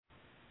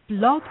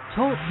Blog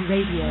Talk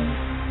Radio.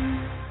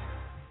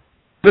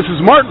 This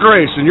is Mark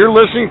Grace, and you're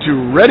listening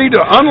to Ready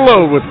to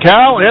Unload with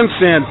Cal and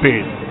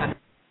Sandpete.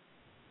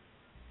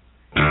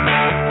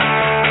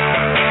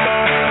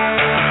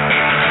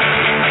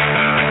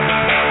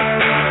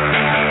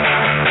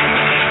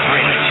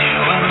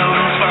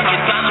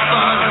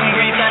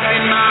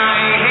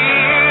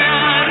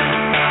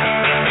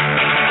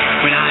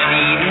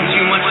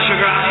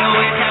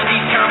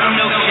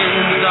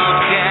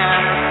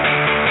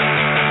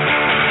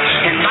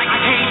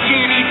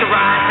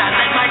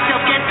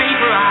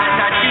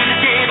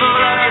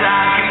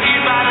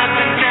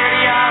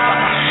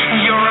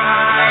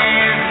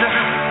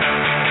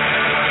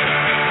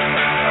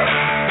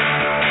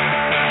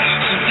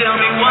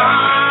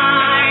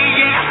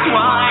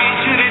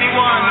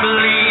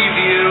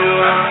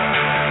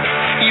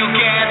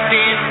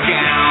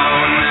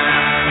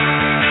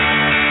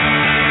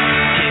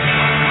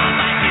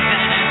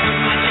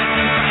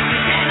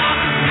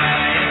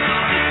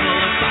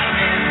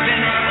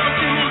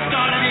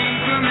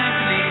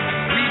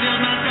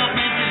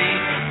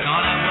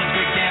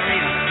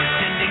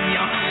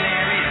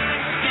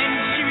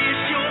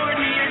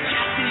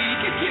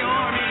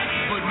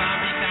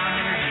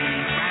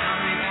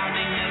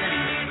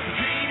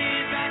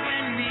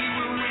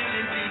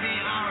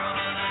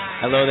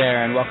 Hello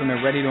there, and welcome to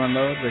Ready to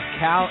Unload with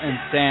Cal and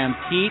Sam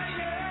Pete,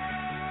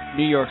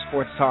 New York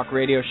Sports Talk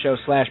Radio Show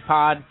 /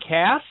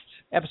 podcast,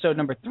 episode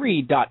number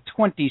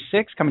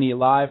 3.26, coming to you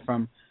live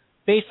from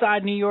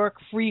Bayside, New York,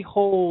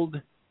 Freehold,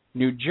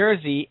 New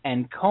Jersey,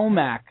 and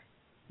Comac,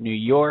 New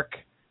York.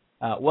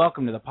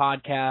 Welcome to the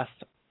podcast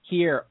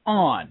here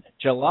on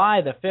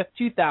July the 5th,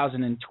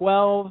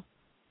 2012,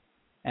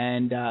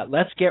 and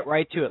let's get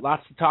right to it.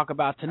 Lots to talk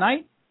about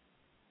tonight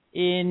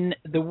in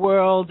the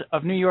world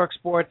of New York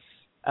sports.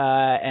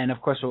 And,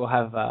 of course, we'll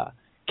have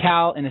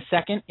Cal in a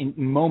second, in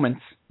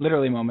moments,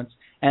 literally moments,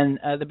 and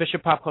the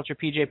Bishop Pop Culture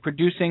PJ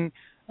producing,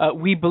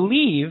 we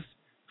believe,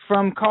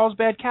 from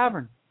Carlsbad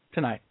Cavern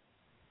tonight,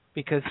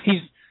 because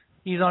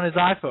he's on his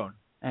iPhone.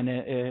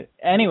 And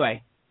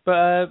anyway,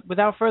 but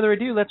without further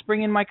ado, let's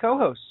bring in my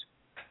co-host,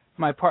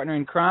 my partner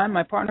in crime,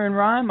 my partner in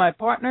rhyme, my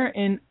partner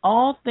in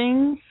all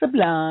things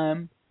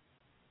sublime,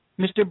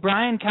 Mr.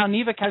 Brian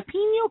Calneva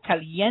Calpino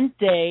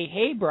Caliente.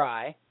 Hey,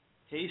 Bri.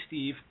 Hey,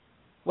 Steve.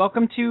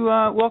 Welcome to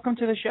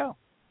the show.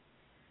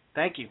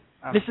 Thank you.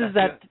 This is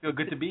that. Feel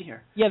good to be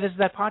here. Yeah, this is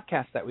that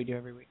podcast that we do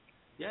every week.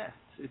 Yeah,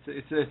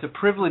 it's a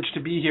privilege to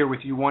be here with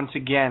you once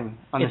again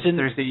on this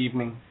Thursday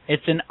evening.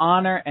 It's an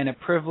honor and a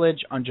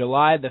privilege on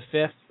July the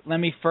 5th. Let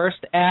me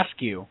first ask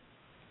you,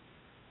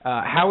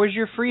 how was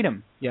your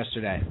freedom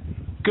yesterday?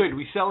 Good.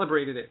 We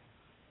celebrated it.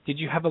 Did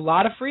you have a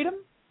lot of freedom?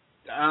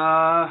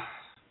 As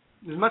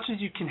much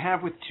as you can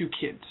have with two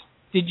kids.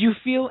 Did you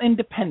feel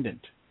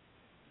independent?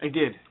 I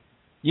did.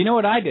 You know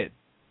what I did?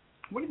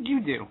 What did you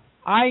do?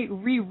 I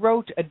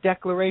rewrote a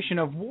declaration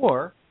of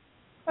war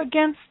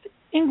against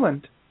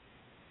England.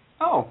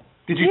 Oh,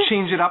 did you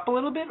change it up a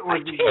little bit, or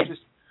did you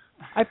just?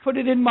 I put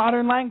it in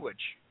modern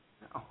language.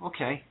 Oh,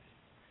 okay.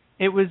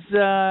 It was.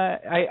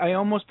 I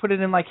almost put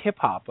it in like hip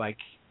hop, like.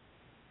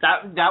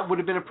 That would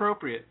have been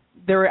appropriate.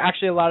 There were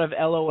actually a lot of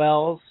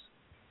LOLs.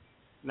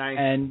 Nice.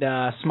 And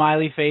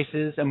smiley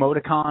faces,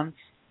 emoticons.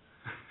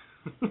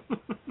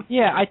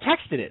 Yeah, I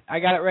texted it.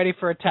 I got it ready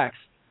for a text.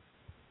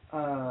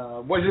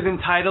 Was it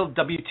entitled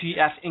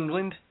WTF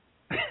England?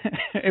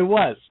 It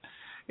was.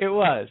 It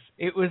was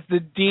the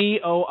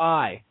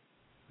DOI.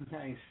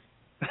 Nice.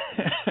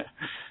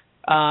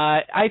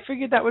 I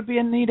figured that would be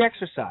a neat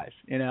exercise,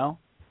 you know.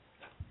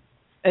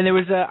 And there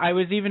was I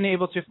was even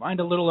able to find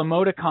a little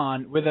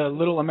emoticon with a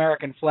little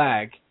American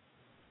flag,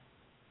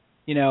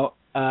 you know,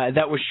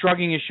 that was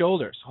shrugging his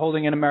shoulders,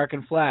 holding an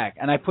American flag.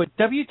 And I put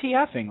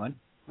WTF England.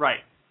 Right.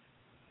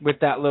 With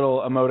that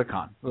little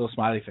emoticon, little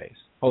smiley face,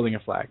 holding a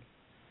flag.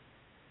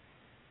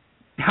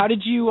 How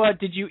did you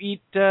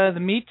eat the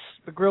meats,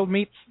 the grilled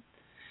meats?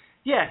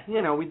 Yeah,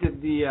 you know, we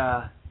did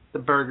the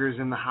burgers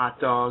and the hot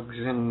dogs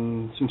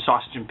and some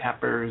sausage and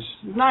peppers.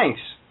 Nice.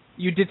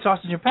 You did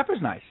sausage and peppers,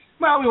 nice.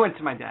 Well, we went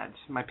to my dad's,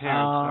 my parents.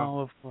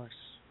 Oh, of course.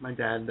 My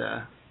dad.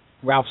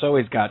 Ralph's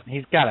he's got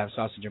to have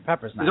sausage and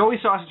peppers nice. There's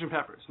always sausage and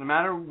peppers, no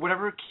matter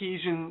whatever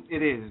occasion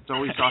it is. It's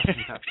always sausage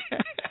and peppers.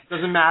 It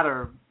doesn't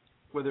matter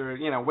whether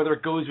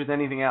it goes with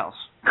anything else.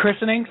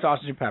 Christening,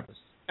 sausage and peppers.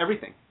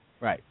 Everything.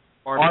 Right.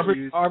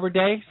 Arbor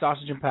Day,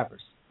 sausage and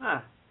peppers.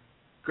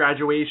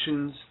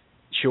 Graduations.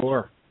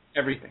 Sure.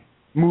 Everything.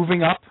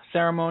 Moving up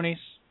ceremonies.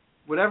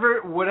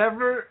 Whenever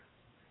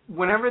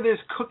there's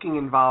cooking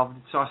involved,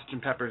 sausage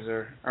and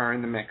peppers are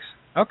in the mix.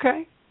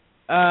 Okay.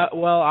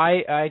 Well,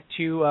 I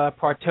too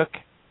partook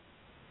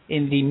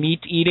in the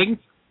meat eating,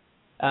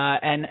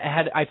 and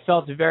I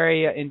felt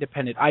very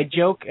independent. I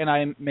joke and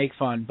I make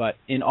fun, but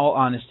in all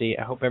honesty,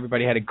 I hope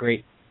everybody had a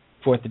great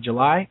 4th of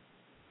July.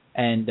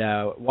 And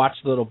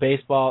watched a little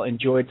baseball,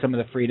 enjoyed some of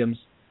the freedoms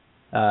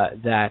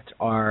that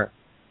are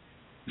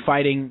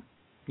fighting,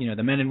 you know,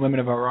 the men and women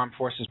of our armed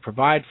forces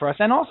provide for us.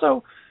 And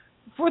also,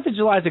 4th of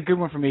July is a good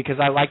one for me because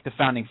I like the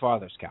Founding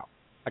Fathers, Cal.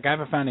 Like, I have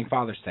a Founding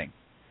Fathers thing.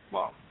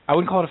 Well, I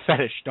wouldn't call it a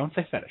fetish. Don't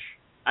say fetish.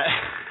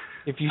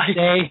 If you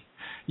say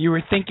you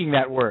were thinking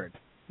that word.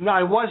 No,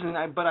 I wasn't.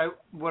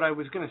 What I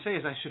was going to say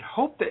is I should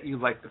hope that you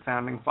like the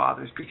Founding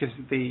Fathers because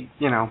they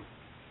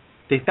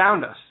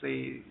found us.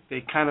 They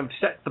kind of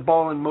set the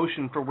ball in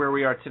motion for where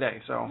we are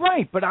today. So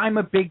right, but I'm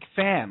a big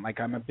fan. Like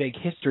I'm a big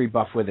history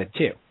buff with it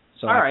too.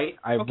 So all right,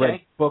 I've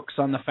read books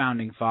on the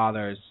Founding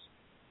Fathers.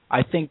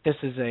 I think this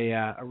is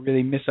a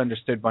really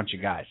misunderstood bunch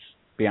of guys.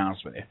 To be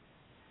honest with you.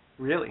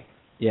 Really?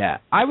 Yeah,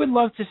 I would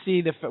love to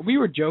see we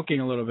were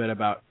joking a little bit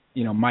about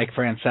Mike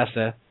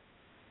Francesa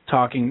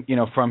talking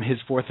from his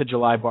 4th of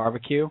July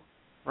barbecue.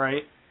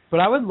 Right. But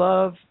I would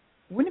love.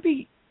 Wouldn't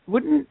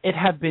it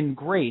have been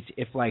great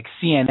if like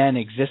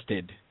CNN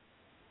existed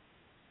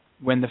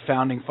when the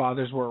Founding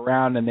Fathers were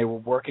around and they were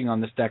working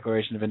on this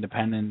Declaration of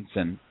Independence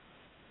and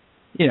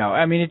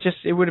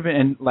it would have been,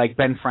 and like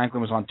Ben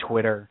Franklin was on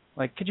Twitter.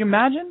 Like, could you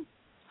imagine?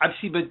 But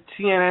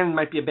CNN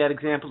might be a bad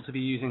example to be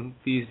using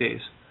these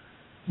days.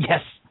 Yes.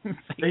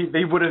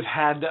 they would have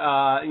had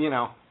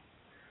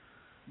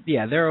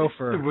Yeah, they're 0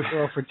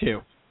 for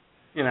 2.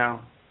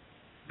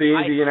 The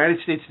United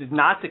States did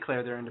not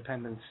declare their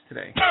independence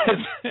today.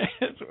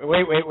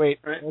 Wait.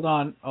 Right. Hold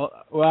on.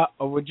 Well,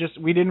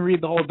 we didn't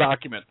read the whole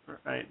document.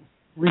 Right.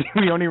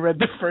 We only read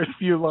the first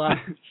few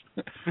lines.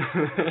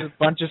 There's a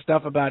bunch of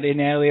stuff about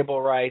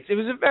inalienable rights. It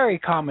was a very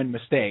common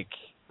mistake.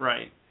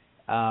 Right.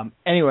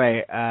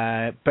 Anyway,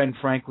 Ben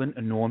Franklin,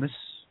 enormous,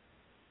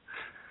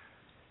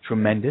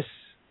 tremendous.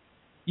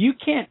 You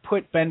can't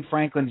put Ben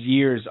Franklin's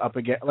years up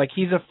against, like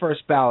he's a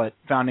first ballot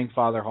Founding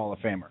Father Hall of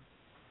Famer.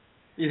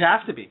 You'd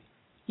have to be.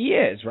 He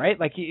is, right?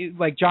 Like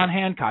John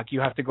Hancock, you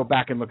have to go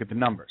back and look at the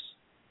numbers.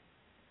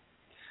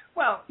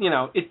 Well,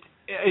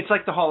 it's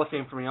like the Hall of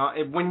Fame for me.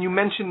 When you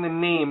mention the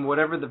name,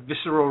 whatever the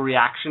visceral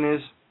reaction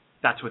is,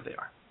 that's what they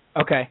are.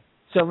 Okay.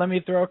 So let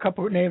me throw a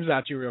couple of names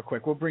at you real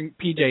quick. We'll bring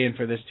PJ in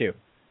for this too.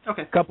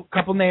 Okay.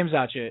 Couple names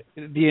at you.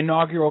 The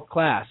inaugural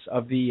class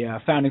of the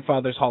Founding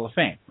Fathers Hall of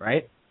Fame,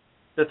 right?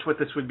 That's what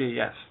this would be,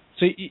 yes.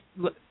 So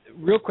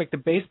real quick, the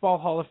Baseball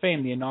Hall of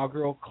Fame, the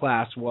inaugural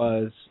class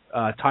was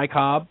Ty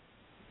Cobb,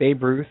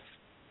 Babe Ruth,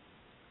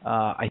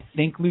 I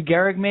think Lou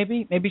Gehrig,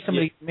 maybe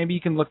somebody, maybe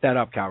you can look that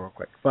up, Cal, real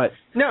quick. But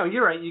no,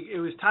 you're right. It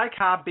was Ty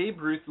Cobb, Babe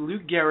Ruth, Lou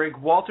Gehrig,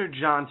 Walter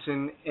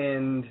Johnson,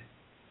 and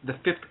the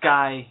 5th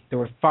guy. There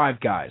were 5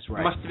 guys,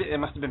 right? It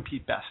must have been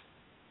Pete Best.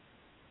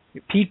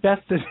 Pete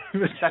Best is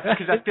because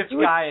that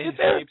 5th guy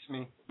escapes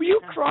me. But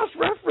you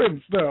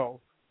cross-reference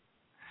though.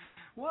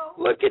 Well,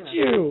 look at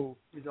you.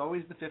 He's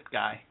always the 5th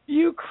guy.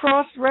 You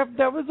cross-reference.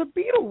 That was a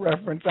Beatle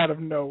reference out of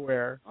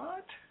nowhere.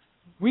 What?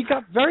 We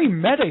got very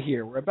meta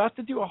here. We're about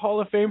to do a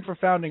Hall of Fame for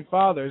Founding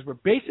Fathers. We're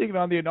basing it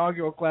on the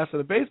inaugural class of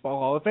the Baseball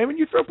Hall of Fame, and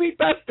you throw Pete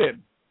Best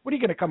in. What are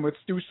you going to come with,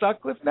 Stu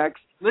Sutcliffe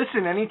next?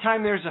 Listen,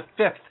 anytime there's a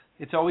 5th,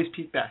 it's always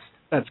Pete Best.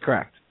 That's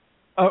correct.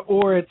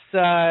 Or it's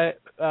 5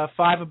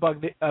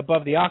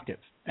 above the octave,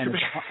 and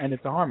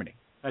it's a harmony.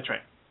 That's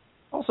right.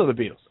 Also the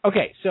Beatles.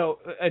 Okay, so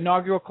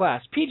inaugural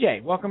class.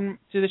 PJ, welcome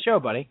to the show,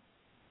 buddy.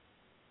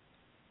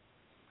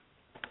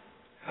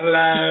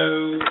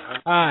 Hello.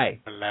 Hi.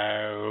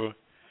 Hello.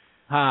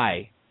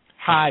 Hi,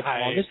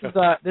 Paul. This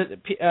is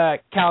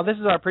Cal. This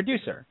is our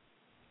producer.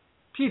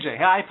 PJ.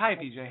 Hi,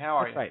 PJ. How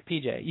are you? That's right,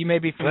 PJ. You may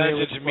be familiar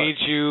with Pleasure to meet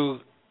you.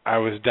 I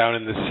was down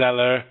in the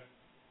cellar.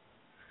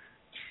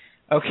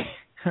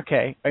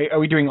 Okay. Are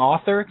we doing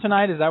author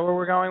tonight? Is that what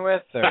we're going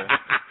with? Or?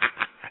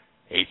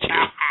 Hate you.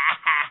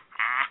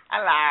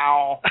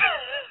 Hello.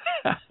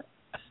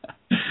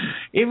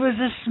 It was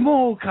a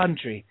small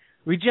country.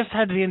 We just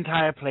had the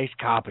entire place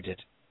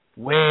carpeted.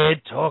 We're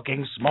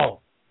talking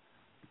small.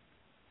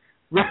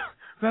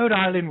 Rhode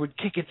Island would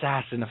kick its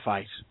ass in a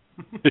fight.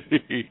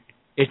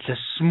 It's a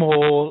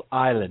small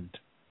island.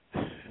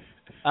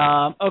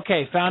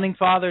 Okay, Founding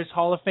Fathers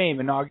Hall of Fame,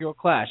 inaugural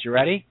class. You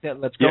ready?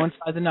 Let's go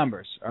inside the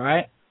numbers, all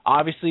right?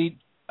 Obviously,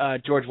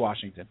 George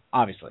Washington,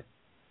 obviously.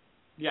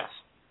 Yes.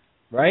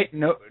 Right?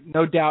 No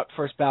doubt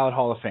first ballot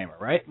Hall of Famer,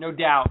 right? No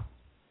doubt.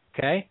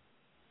 Okay.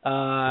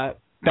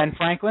 Ben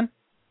Franklin?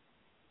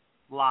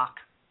 Lock.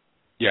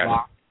 Yes.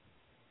 Lock.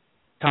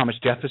 Thomas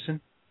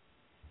Jefferson?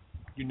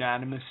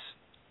 Unanimous.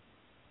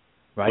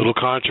 Right. Little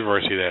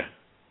controversy there.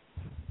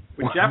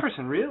 With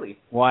Jefferson, really?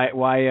 Why?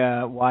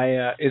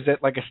 Is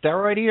it like a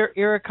steroid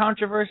era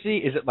controversy?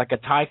 Is it like a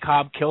Ty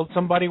Cobb killed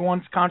somebody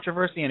once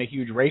controversy and a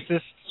huge racist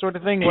sort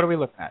of thing? What are we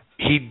looking at?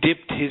 He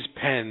dipped his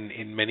pen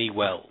in many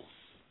wells.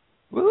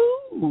 Woo!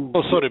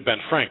 Well, so did Ben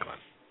Franklin.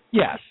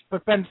 Yes,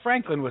 but Ben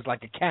Franklin was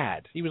like a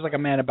cad. He was like a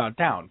man about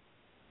town.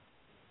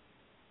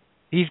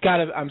 He's got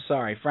to. I'm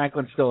sorry,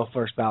 Franklin's still a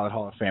first ballot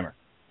Hall of Famer.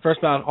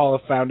 First ballot Hall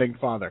of Founding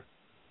Father.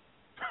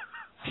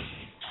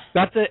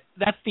 That's the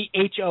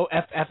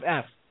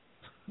HOFFF.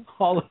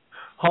 Hall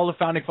of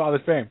Founding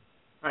Fathers fame.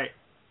 Right.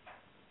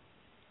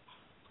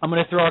 I'm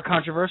going to throw a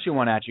controversial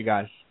one at you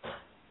guys.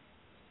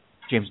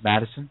 James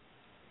Madison.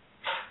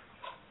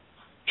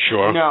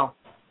 Sure. No,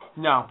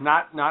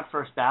 not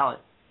first ballot.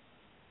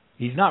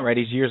 He's not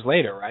ready. He's years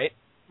later, right?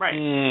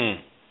 Right.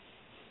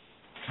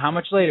 How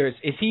much later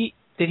is he?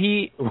 Did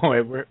he?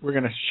 Boy, we're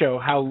going to show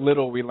how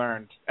little we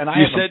learned. And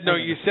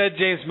You said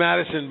James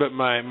Madison, but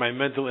my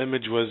mental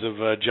image was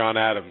of John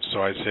Adams,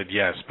 so I said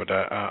yes. But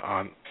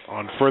on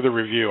further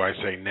review, I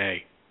say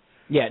nay.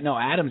 Yeah, no,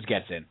 Adams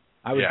gets in.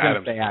 I was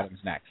going to say Adams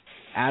next.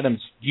 Adams,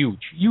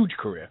 huge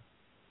career.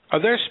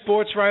 Are there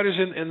sports writers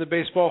in the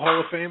Baseball Hall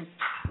of Fame?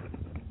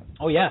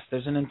 Oh, yes,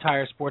 there's an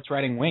entire sports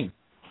writing wing.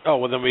 Oh,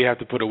 well, then we have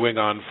to put a wing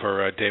on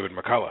for David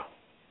McCullough.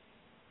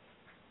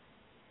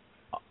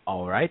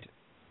 All right.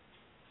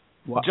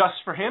 Well, just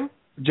for him?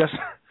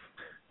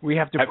 We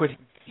have to put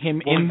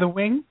him in the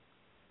wing?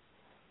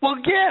 Well,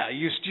 yeah,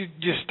 you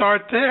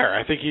start there.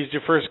 I think he's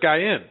your first guy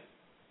in.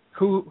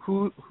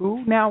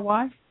 Who now,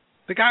 why?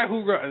 The guy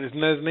who wrote, isn't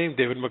that his name,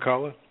 David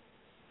McCullough?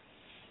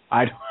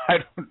 I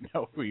don't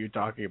know who you're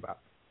talking about.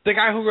 The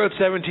guy who wrote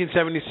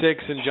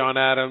 1776 and John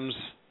Adams.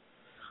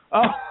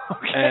 Oh,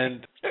 okay.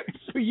 And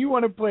so you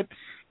want to put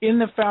in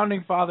the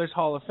Founding Fathers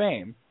Hall of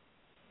Fame,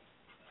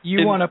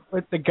 you want to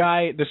put the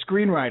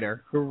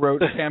screenwriter who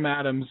wrote Sam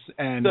Adams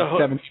and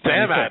 1776.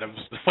 Sam Adams.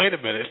 Wait a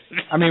minute.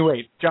 I mean,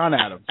 wait, John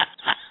Adams.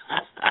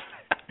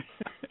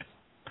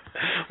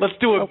 Let's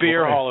do a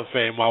beer Hall of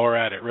Fame while we're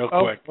at it, real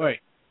quick. Wait.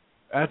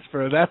 That's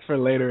for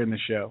later in the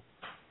show.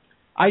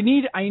 I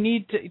need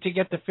to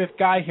get the fifth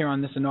guy here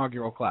on this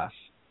inaugural class.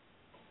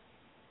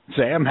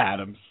 Sam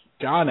Adams,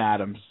 John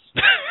Adams.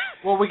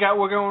 Well, we're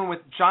going with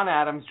John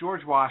Adams,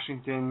 George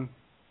Washington,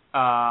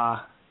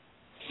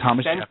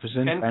 Thomas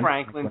Jefferson, Ben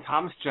Franklin,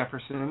 Thomas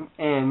Jefferson,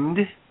 and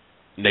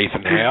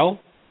Nathan Hale.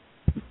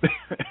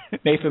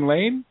 Nathan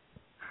Lane.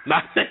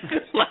 Not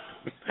Nathan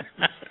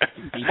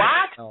Lane.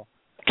 What?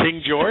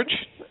 King George.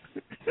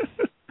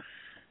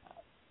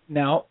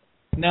 No,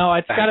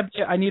 it's got to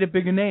be. I need a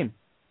bigger name.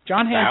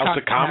 John Hancock. House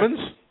of Commons.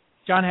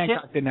 John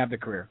Hancock didn't have the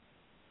career.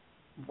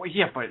 Well,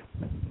 yeah, but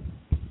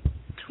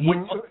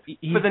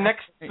for the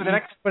next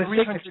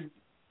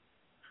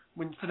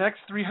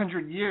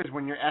 300 years,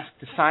 when you're asked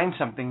to sign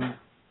something,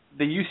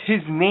 they use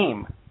his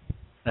name.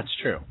 That's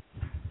true.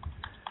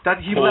 That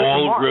he left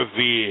the mark.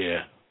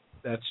 Revere.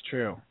 That's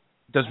true.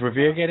 Does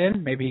Revere get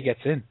in? Maybe he gets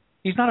in.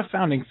 He's not a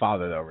founding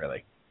father, though,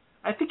 really.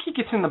 I think he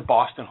gets in the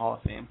Boston Hall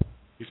of Fame.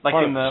 He's like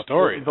part in of the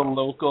story. The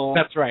local.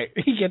 That's right.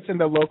 He gets in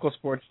the local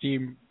sports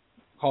team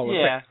Hall of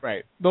Fame.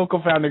 Right. Local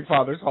Founding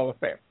Fathers Hall of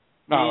Fame.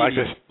 Oh,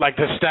 like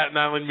the Staten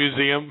Island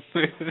Museum.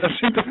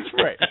 That's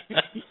right.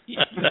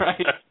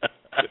 Right.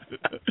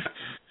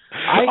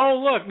 Oh,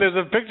 look, there's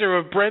a picture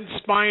of Brent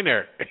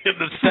Spiner in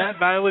the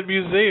Staten Island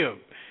Museum.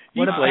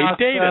 He played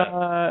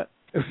Data.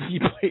 He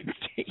played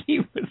Data. He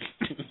was.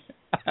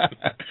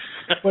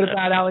 What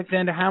about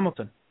Alexander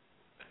Hamilton?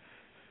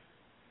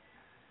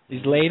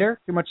 He's later?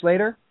 Too much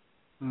later?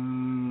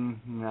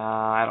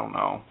 Nah, I don't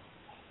know.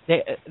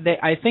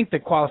 I think the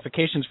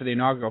qualifications for the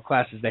inaugural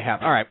classes they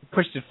have. All right,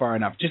 pushed it far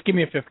enough. Just give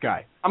me a fifth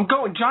guy. I'm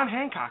going John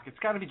Hancock. It's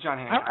got to be John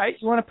Hancock. All right,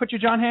 you want to put your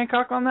John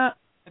Hancock on that?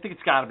 I think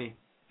it's got to be.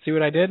 See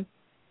what I did?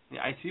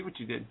 Yeah, I see what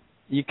you did.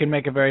 You can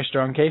make a very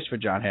strong case for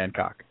John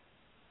Hancock.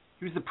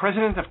 He was the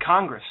president of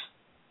Congress.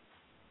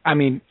 I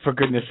mean, for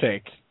goodness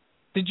sake.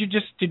 Did you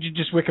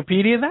just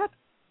Wikipedia that?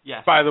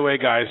 Yes. By the way,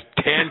 guys,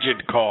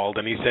 Tangent called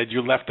and he said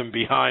you left him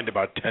behind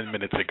about 10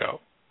 minutes ago.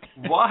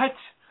 What?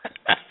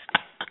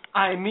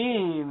 I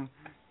mean,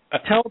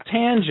 tell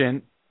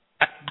Tangent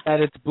that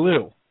it's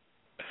blue.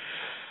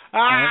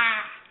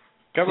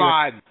 Come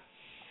on.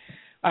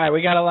 All right,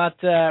 we got a lot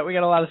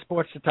of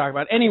sports to talk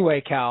about.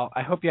 Anyway, Cal,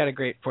 I hope you had a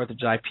great 4th of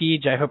July.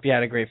 Peach, I hope you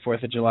had a great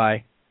 4th of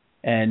July.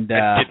 And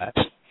I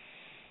didn't.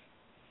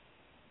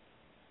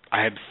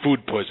 I had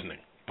food poisoning.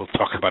 We'll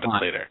talk about it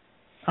later.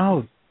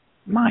 Oh,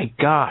 my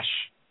gosh.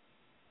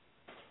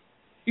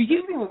 Is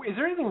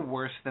there anything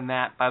worse than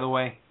that, by the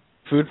way?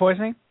 Food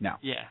poisoning? No.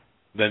 Yeah.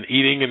 Then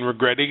eating and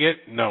regretting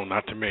it? No,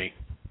 not to me.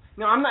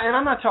 No, I'm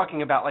not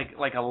talking about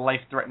like a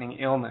life-threatening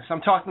illness.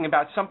 I'm talking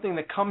about something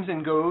that comes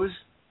and goes,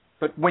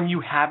 but when you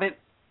have it,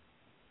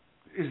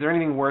 is there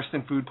anything worse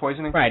than food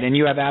poisoning? Right, and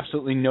you have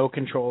absolutely no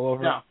control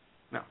over it?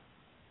 No.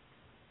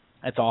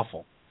 That's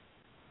awful.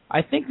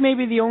 I think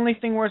maybe the only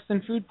thing worse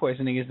than food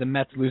poisoning is the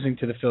Mets losing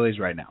to the Phillies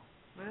right now.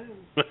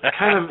 It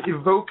kind of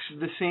evokes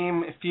the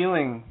same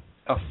feeling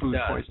of food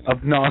poisoning.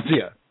 Of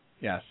nausea,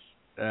 yes.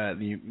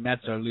 The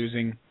Mets are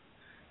losing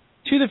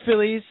to the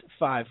Phillies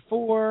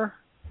 5-4.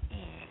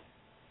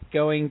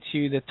 Going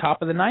to the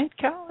top of the ninth,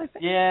 Cal, I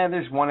think? Yeah,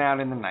 there's one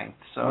out in the ninth.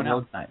 So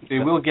they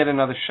will get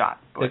another shot.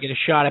 They'll get a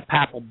shot at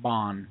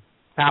Papelbon.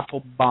 Cal,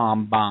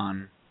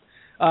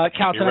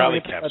 Your rally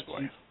caps,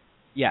 boy.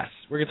 Yes.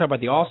 We're going to talk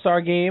about the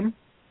All-Star Game.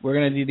 We're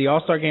going to do the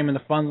All-Star Game in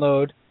the Fun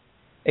Load.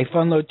 A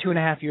Fun Load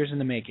 2.5 years in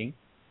the making.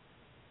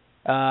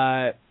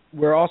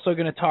 We're also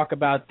going to talk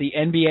about the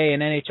NBA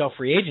and NHL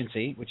free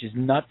agency, which is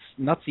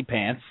nutsy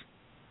pants.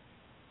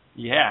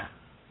 Yeah.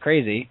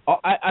 Crazy.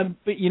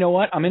 But you know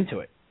what? I'm into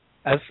it.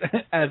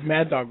 As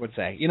Mad Dog would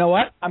say. You know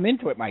what? I'm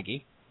into it,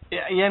 Mikey.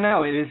 Yeah,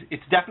 no, it is.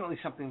 It's definitely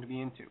something to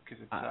be into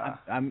because it's.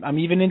 I'm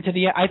even into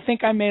the. I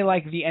think I may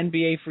like the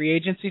NBA free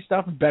agency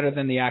stuff better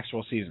than the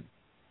actual season.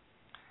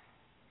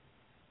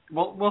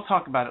 We'll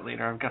talk about it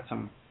later. I've got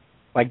some.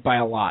 Like by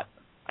a lot.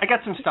 I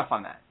got some stuff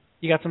on that.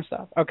 You got some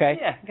stuff? Okay.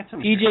 Yeah, I got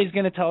some. EJ's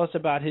going to tell us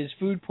about his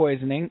food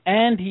poisoning,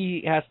 and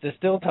he has to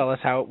still tell us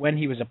when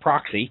he was a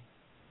proxy.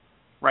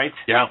 Right.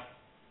 Yeah.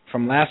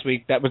 From last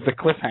week, that was the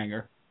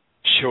cliffhanger.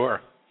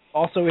 Sure.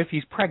 Also, if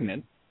he's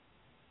pregnant,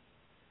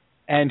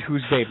 and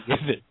whose baby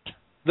is it?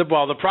 The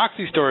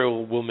proxy story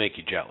will make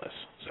you jealous.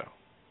 So.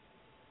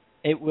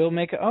 It will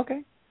make it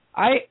okay.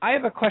 I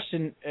have a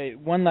question.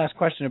 One last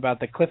question about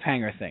the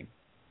cliffhanger thing.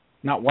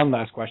 Not one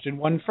last question.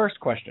 One first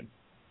question.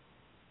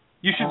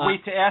 You should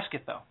wait to ask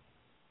it, though.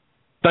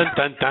 Dun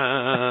dun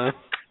dun.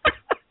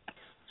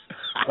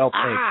 Well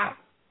played.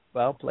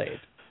 Well played.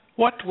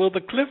 What will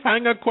the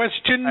cliffhanger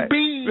question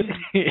be?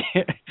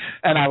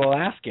 And I will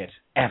ask it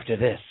after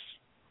this.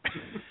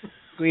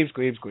 Squeeb,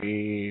 squeeb,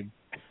 squeeb.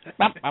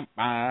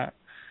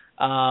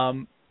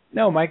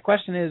 No, my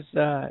question is,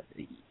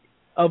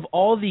 of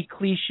all the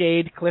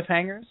cliched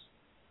cliffhangers,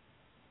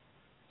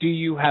 do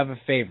you have a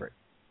favorite?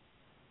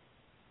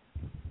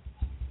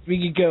 We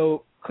could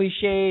go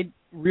cliched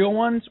real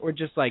ones, or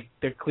just like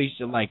the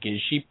cliche, like is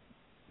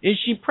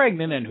she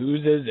pregnant and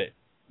whose is it?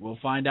 We'll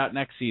find out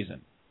next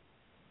season.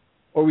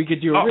 Or we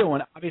could do a real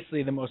one.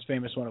 Obviously, the most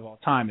famous one of all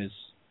time is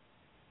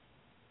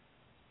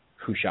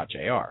Who Shot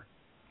JR?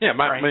 Yeah,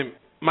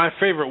 my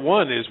favorite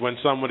one is when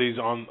somebody's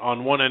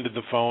on one end of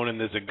the phone and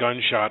there's a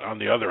gunshot on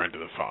the other end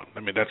of the phone. I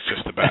mean, that's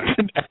just the best. That's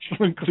an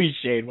excellent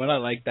cliched one. I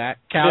like that.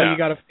 Cal, you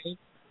got a favorite?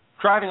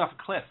 Driving off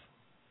a cliff.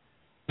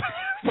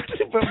 But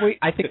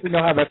I think we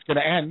know how that's going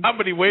to end. How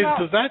many ways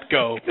does that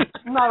go?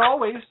 Not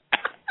always.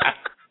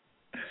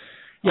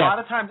 Yeah.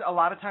 A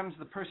lot of times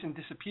the person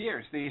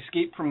disappears. They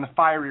escape from the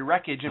fiery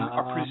wreckage and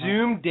are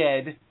presumed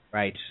dead.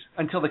 Right.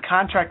 Until the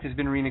contract has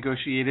been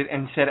renegotiated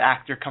and said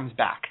actor comes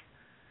back.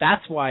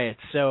 That's why it's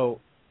so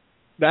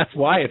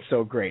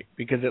great,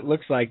 because it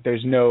looks like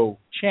there's no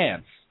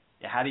chance.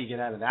 Yeah, how do you get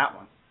out of that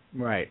one?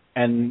 Right.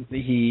 And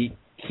he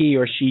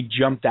or she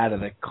jumped out of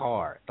the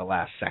car at the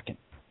last second.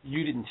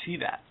 You didn't see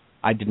that.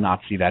 I did not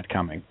see that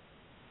coming.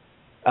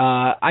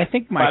 I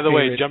think By the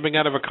way, jumping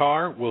out of a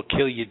car will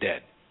kill you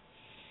dead.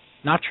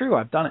 Not true.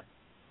 I've done it.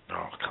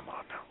 Oh, come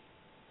on now.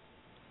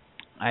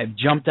 I've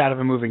jumped out of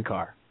a moving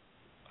car.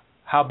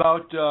 How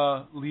about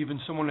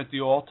leaving someone at the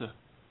altar?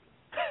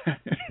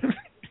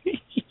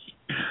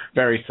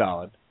 Very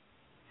solid.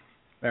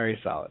 Very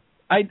solid.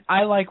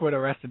 I like what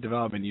Arrested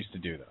Development used to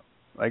do, though.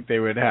 Like, they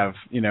would have,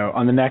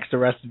 on the next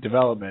Arrested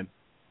Development,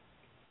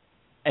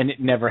 and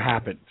it never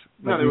happened.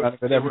 No,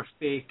 they were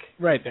fake.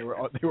 Right, they were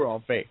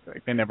all fake.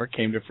 Like, they never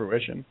came to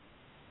fruition.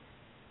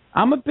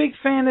 I'm a big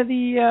fan of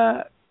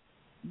the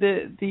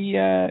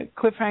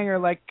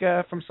cliffhanger, like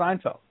from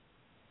Seinfeld,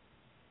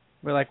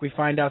 where like we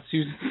find out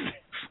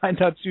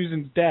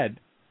Susan's dead,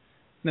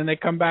 and then they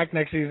come back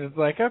next season. It's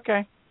like,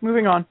 okay,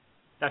 moving on.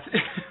 That's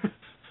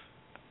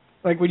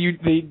like when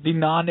the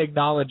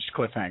non-acknowledged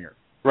cliffhanger.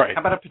 Right.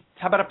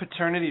 How about a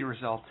paternity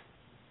result?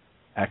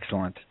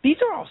 Excellent. These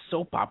are all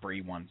soap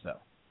opera-y ones, though.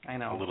 I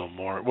know. A little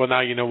more. Well,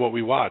 now you know what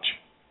we watch.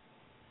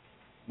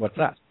 What's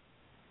that?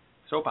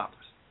 Soap operas.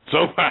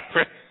 Soap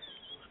opera.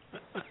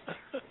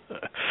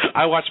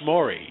 I watch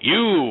Maury.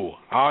 You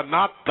are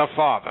not the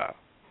father.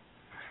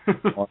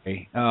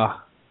 Maury.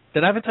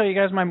 Did I ever tell you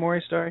guys my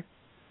Maury story?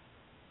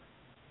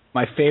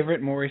 My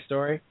favorite Maury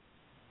story?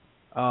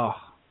 Oh.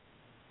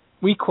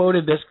 We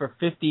quoted this for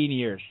 15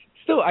 years.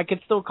 I could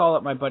still call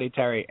up my buddy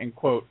Terry and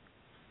quote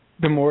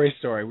the Maury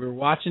story. We were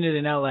watching it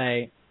in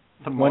L.A.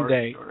 one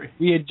day. Story.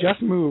 We had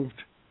just moved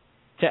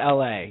to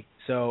L.A.,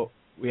 so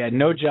we had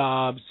no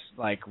jobs.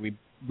 Like, we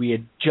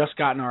had just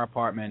gotten our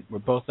apartment. We're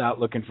both out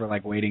looking for,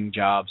 like, waiting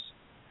jobs.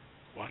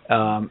 What?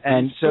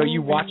 And so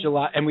you watch a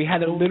lot. And we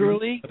had a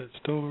literally... What a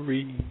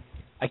story.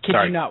 I kid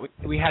you not.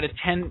 We had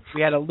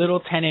a little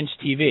 10-inch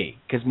TV,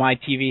 because my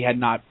TV had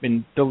not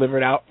been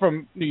delivered out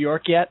from New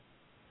York yet.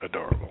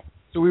 Adorable.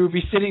 So we would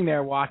be sitting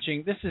there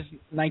watching. This is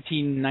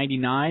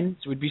 1999.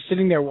 So we'd be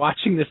sitting there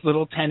watching this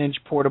little 10-inch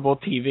portable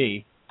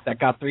TV that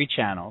got 3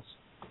 channels.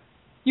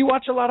 You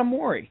watch a lot of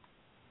Maury.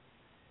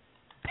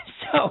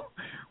 So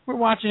we're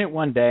watching it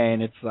one day,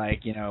 and it's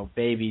like,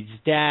 baby's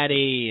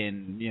daddy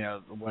and,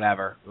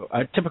 whatever.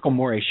 A typical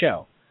Maury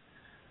show.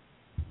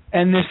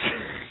 And this,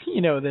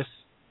 this,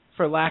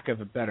 for lack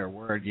of a better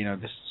word,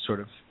 this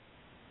sort of,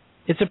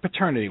 it's a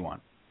paternity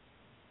one.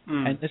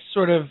 And this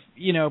sort of,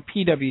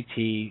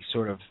 PWT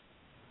sort of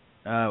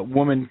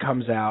woman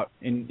comes out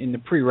in the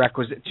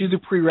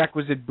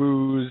prerequisite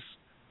booze,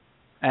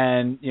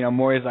 and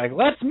Maury's like,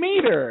 let's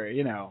meet her,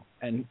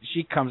 and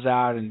she comes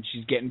out and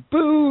she's getting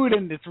booed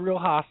and it's real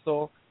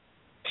hostile,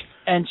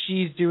 and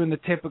she's doing the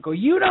typical,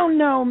 you don't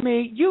know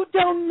me,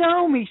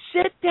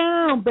 sit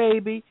down,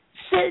 baby,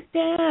 sit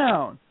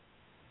down.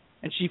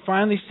 And she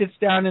finally sits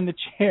down in the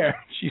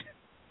chair.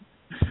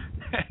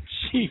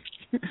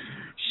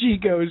 She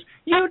goes,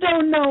 you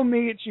don't know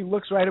me. And she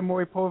looks right at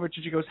Maury Povich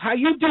and she goes, how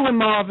you doing,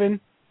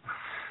 Marvin?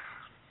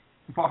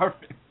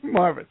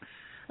 Marvin.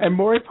 And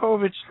Maury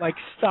Povich, like,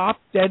 stopped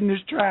dead in his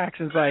tracks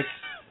and is like,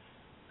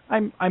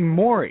 I'm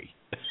Maury.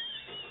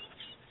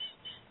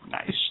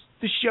 Nice.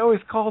 The show is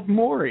called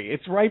Maury.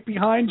 It's right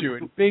behind you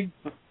in big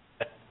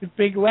with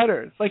big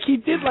letters. Like, he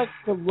did, like,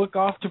 the look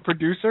off to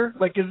producer.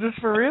 Like, is this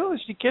for real? Is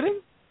she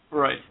kidding?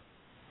 Right.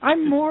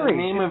 I'm Maury. The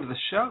name of the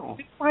show.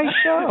 It's my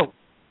show.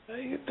 How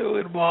you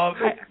doing,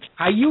 Marvin?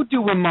 How you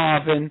doing,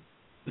 Marvin?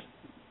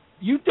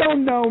 You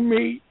don't know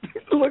me.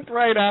 Looked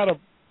right at him.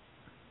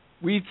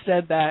 We'd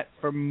said that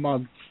for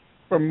months.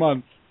 For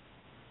months.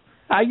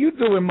 How you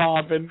doing,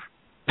 Marvin?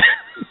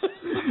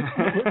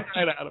 Looked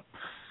right at him.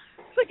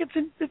 It's like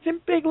it's in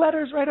big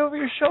letters right over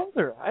your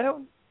shoulder. I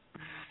don't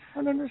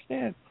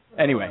understand.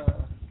 Anyway.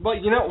 Well,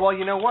 you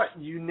know what?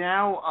 You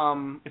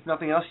now, if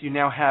nothing else, you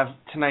now have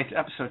tonight's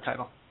episode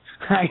title.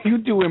 How you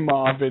doing,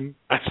 Marvin?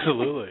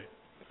 Absolutely.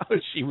 Oh,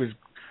 she was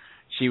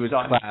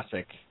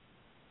classic.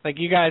 Like,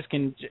 you guys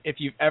can, if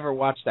you've ever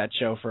watched that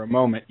show for a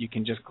moment, you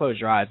can just close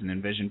your eyes and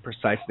envision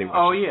precisely what.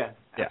 Oh yeah,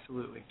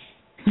 absolutely.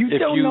 You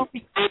don't know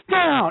me. Sit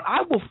down.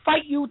 I will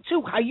fight you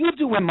too. How you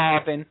doing,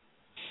 Marvin?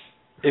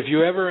 If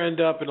you ever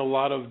end up in a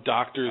lot of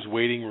doctors'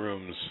 waiting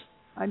rooms,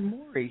 I'm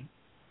Maury.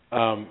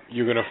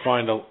 You're going to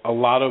find a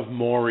lot of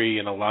Maury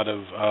and a lot of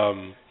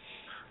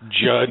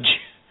Judge,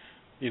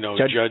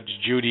 Judge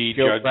Judy,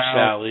 Joe Judge Brown.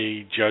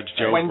 Sally, Judge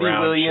Joe Wendy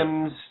Brown.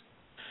 Williams.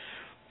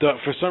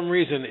 For some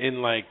reason,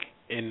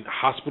 in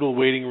hospital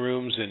waiting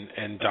rooms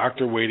and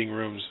doctor waiting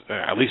rooms,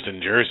 at least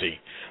in Jersey,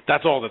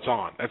 that's all that's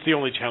on. That's the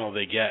only channel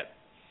they get.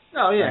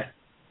 Oh yeah.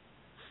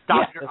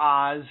 Dr.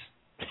 Oz.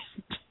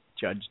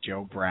 Judge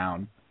Joe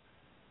Brown.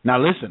 Now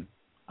listen,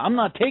 I'm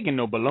not taking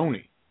no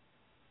baloney.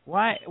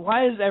 Why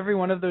is every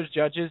one of those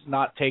judges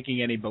not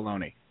taking any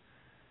baloney?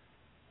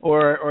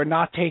 Or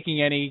not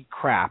taking any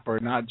crap, or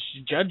not?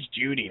 Judge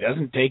Judy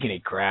doesn't take any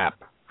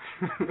crap.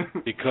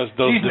 Because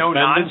those She's no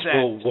defendants nonsense.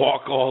 will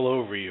walk all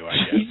over you, I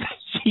guess.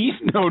 She's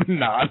no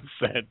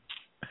nonsense.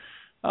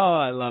 Oh,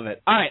 I love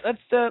it. All right,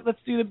 let's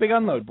do the big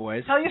unload,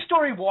 boys. Tell your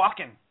story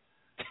walking.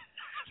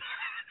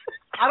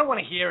 I don't want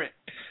to hear it.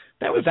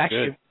 That was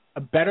actually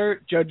a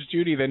better Judge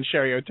Judy than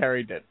Sherry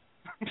O'Terry did.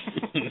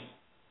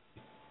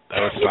 That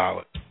was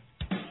solid.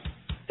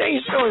 Tell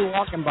your story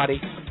walking,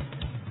 buddy.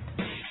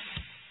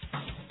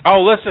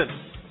 Oh, listen.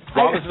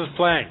 While this is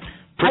playing,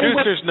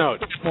 producer's note.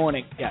 This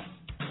morning, yeah.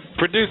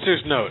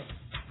 Producer's note.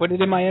 Put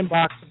it in my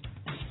inbox.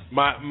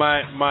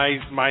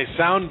 My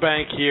sound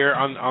bank here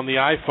on the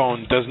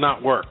iPhone does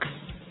not work,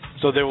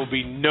 so there will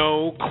be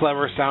no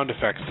clever sound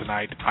effects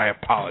tonight. I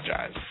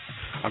apologize.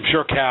 I'm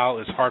sure Cal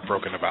is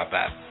heartbroken about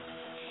that.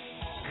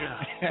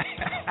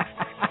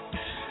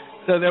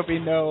 So there'll be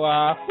no.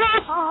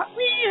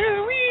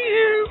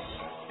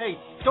 Hey,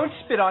 don't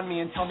spit on me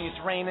and tell me it's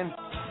raining.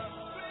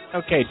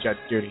 Okay, Judge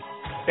Judy.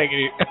 Take it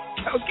easy.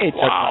 Okay, Judge.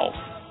 Wow.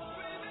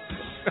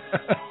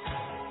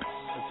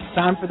 It's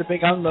time for the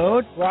big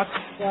unload. Brought to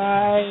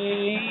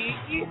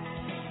you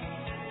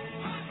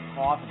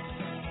by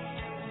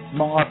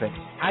Marvin.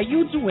 How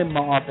you doing,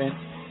 Marvin?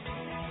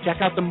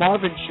 Check out the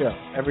Marvin Show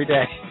every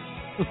day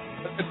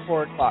at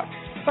 4 o'clock.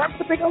 Time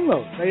for the big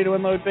unload. Ready to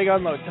unload, big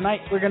unload.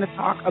 Tonight we're going to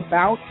talk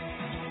about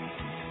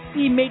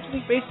the Major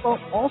League Baseball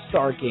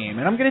All-Star Game.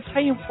 And I'm going to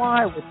tell you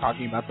why we're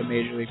talking about the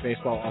Major League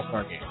Baseball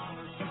All-Star Game.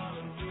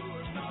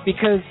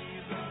 Because,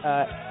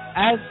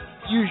 as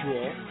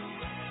usual,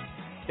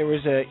 there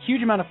was a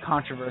huge amount of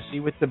controversy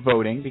with the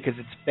voting because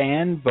it's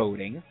fan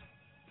voting.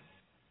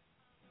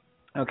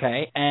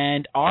 Okay,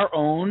 and our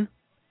own,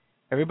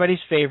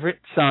 everybody's favorite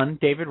son,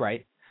 David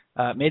Wright,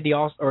 made the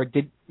All-Star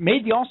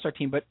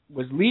team, but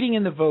was leading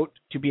in the vote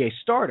to be a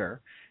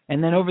starter.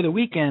 And then over the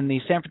weekend,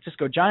 the San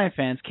Francisco Giant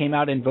fans came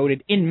out and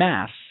voted en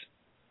masse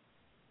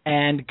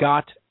and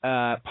got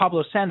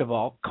Pablo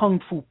Sandoval, Kung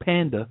Fu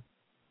Panda,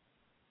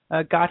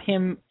 got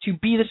him to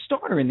be the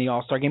starter in the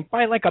All-Star game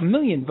by like 1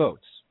 million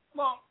votes.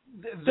 Well,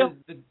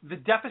 the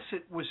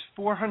deficit was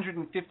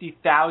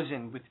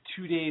 450,000 with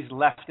 2 days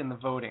left in the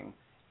voting,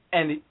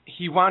 and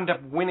he wound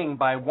up winning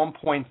by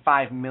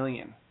 1.5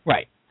 million.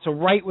 Right. So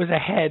Wright was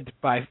ahead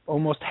by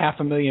almost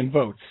 500,000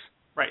 votes.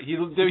 Right. He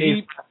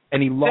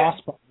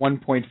lost by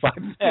 1.5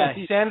 million. Yeah,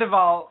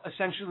 Sandoval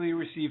essentially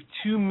received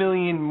 2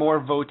 million more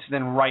votes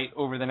than Wright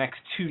over the next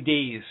 2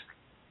 days.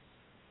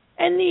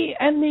 And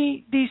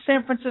the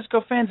San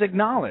Francisco fans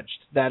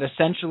acknowledged that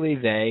essentially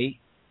they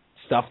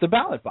stuffed the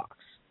ballot box.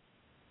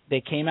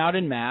 They came out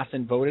en masse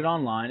and voted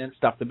online and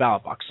stuffed the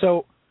ballot box.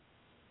 So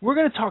we're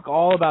going to talk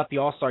all about the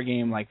All-Star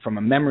Game like from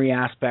a memory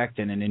aspect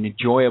and an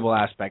enjoyable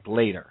aspect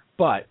later.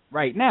 But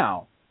right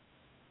now,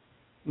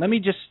 let me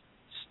just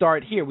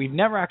start here. We've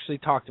never actually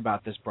talked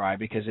about this, Bri,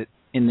 because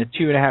in the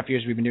 2.5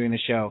 years we've been doing the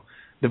show,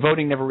 the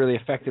voting never really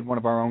affected one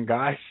of our own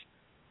guys.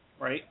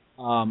 Right.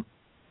 How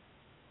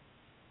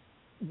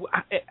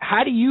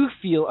do you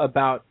feel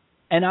about,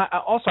 and I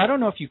don't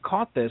know if you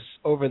caught this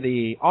over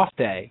the off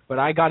day, but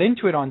I got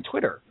into it on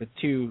Twitter with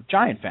 2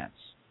 Giant fans.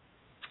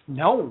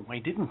 No, I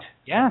didn't.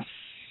 Yes.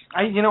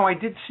 I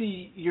did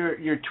see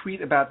your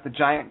tweet about the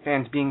Giant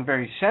fans being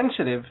very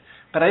sensitive,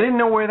 but I didn't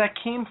know where that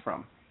came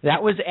from.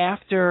 That was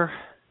after,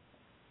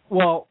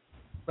 well,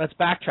 let's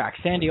backtrack.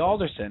 Sandy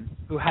Alderson,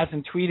 who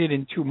hasn't tweeted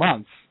in 2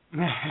 months,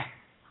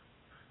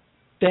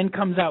 then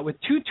comes out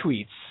with 2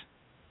 tweets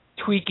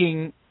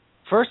tweaking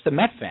first the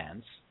Met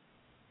fans,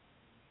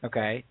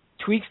 okay,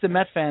 tweaks the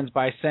Met fans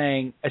by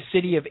saying a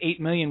city of 8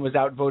 million was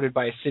outvoted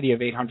by a city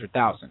of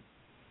 800,000.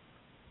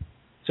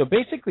 So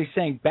basically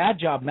saying bad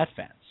job Met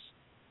fans.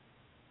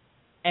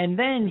 And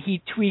then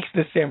he tweaks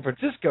the San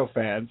Francisco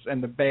fans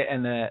and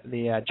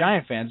the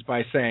Giant fans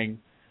by saying,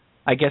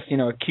 I guess,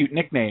 a cute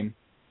nickname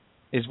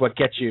is what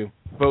gets you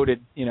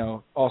voted,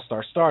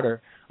 all-star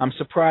starter. I'm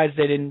surprised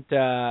they didn't,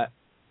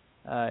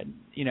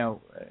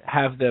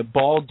 have the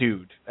ball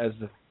dude as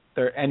the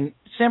third. And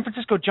San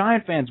Francisco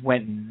Giant fans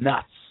went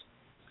nuts,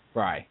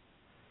 Bri.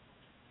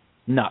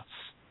 Nuts.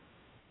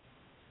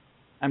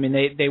 I mean,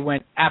 they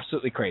went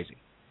absolutely crazy.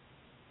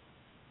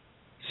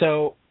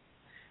 So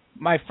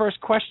my first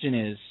question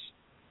is,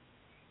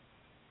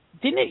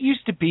 didn't it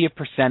used to be a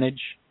percentage?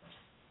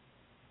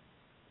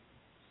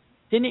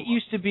 Didn't it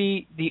used to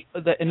be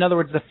in other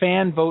words, the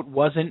fan vote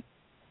wasn't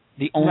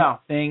the only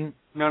thing?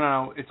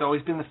 No. It's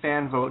always been the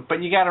fan vote.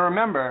 But you got to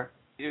remember,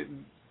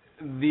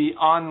 the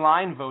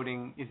online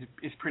voting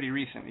is pretty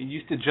recent. It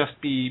used to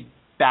just be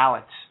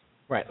ballots.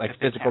 Right, like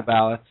physical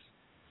ballots.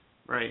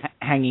 Right.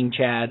 Hanging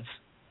chads.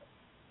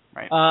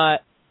 Right.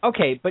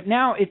 Okay, but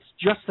now it's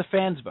just the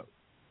fans vote.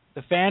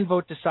 The fan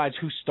vote decides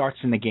who starts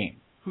in the game.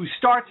 Who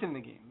starts in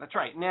the game. That's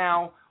right.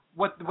 Now,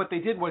 what they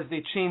did was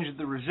they changed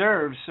the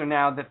reserves, so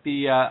now that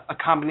a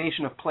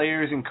combination of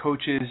players and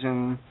coaches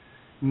and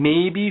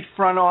maybe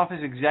front office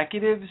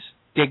executives,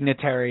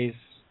 dignitaries,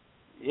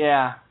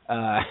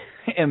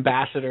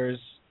 ambassadors,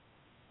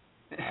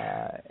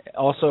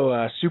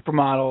 also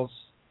supermodels,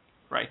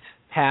 right?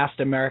 Past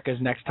America's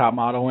Next Top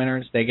Model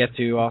winners, they get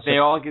to also. They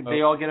all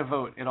get a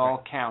vote. It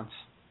all counts.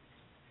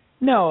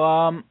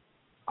 No,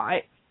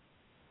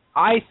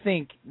 I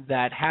think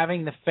that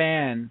having the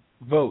fan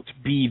vote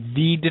be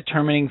the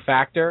determining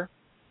factor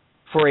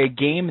for a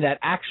game that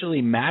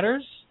actually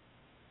matters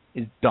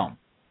is dumb.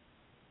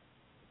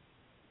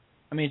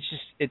 I mean,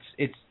 it's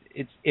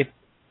if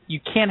you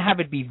can't have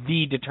it be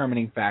the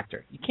determining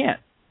factor. You can't.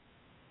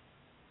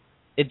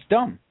 It's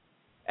dumb.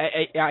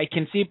 I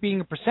can see it being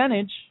a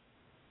percentage,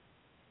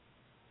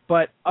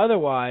 but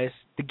otherwise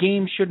the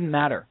game shouldn't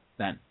matter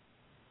then.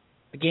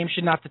 The game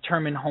should not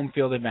determine home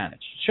field advantage.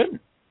 It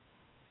shouldn't.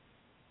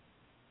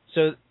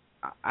 So,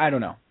 I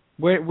don't know.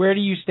 Where do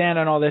you stand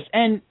on all this?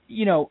 And,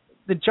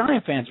 the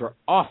Giant fans were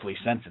awfully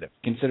sensitive,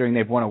 considering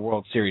they've won a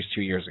World Series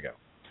 2 years ago.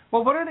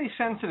 Well, what are they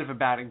sensitive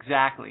about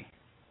exactly?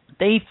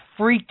 They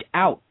freaked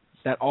out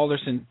that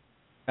Alderson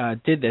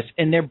did this,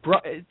 and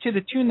to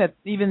the tune that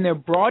even their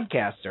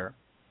broadcaster,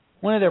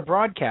 one of their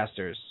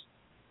broadcasters,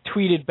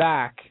 tweeted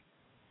back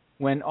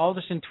when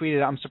Alderson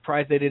tweeted, "I'm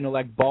surprised they didn't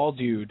elect Ball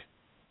Dude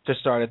to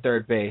start at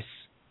third base."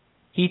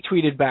 He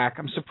tweeted back,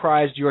 "I'm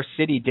surprised your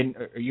city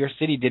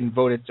didn't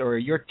vote it, or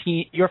your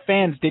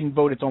fans didn't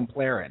vote its own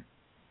player in."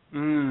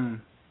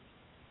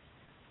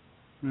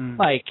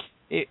 Like,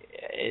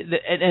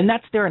 and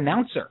that's their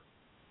announcer.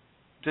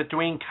 Is it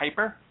Dwayne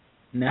Kuiper?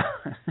 No.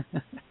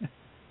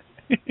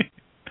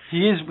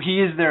 He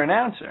is their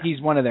announcer. He's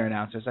one of their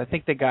announcers. I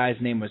think the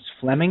guy's name was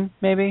Fleming,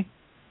 maybe.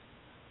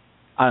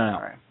 I don't know.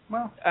 All right.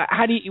 Well,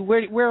 how do you?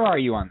 Where are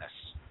you on this?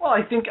 Well,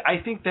 I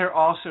think they're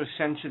also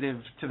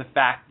sensitive to the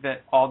fact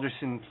that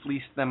Alderson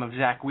fleeced them of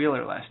Zach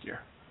Wheeler last year.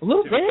 A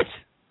little bit.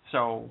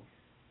 So,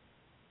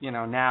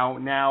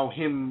 now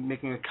him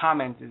making a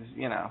comment is,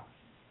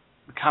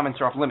 the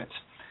comments are off limits.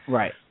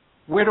 Right.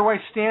 Where do I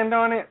stand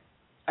on it?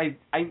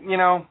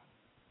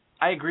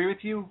 I agree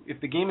with you.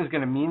 If the game is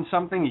going to mean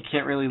something, you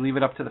can't really leave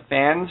it up to the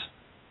fans.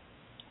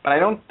 But I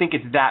don't think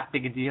it's that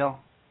big a deal.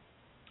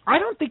 I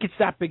don't think it's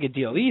that big a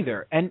deal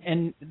either.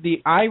 And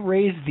I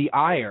raised the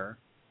ire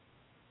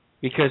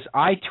because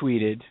I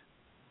tweeted,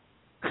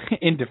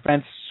 in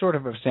defense sort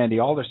of Sandy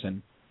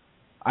Alderson,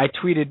 I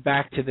tweeted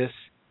back to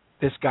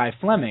this guy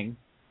Fleming,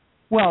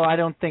 well, I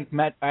don't think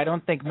Met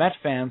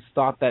fans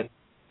thought that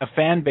a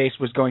fan base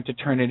was going to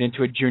turn it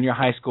into a junior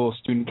high school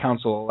student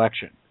council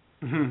election,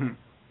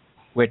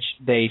 which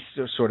they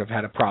sort of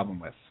had a problem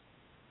with.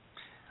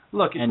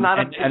 Look, it's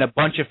and a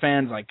bunch of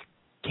fans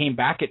came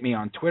back at me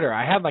on Twitter.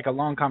 I had a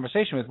long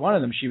conversation with one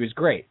of them. She was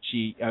great.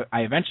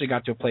 I eventually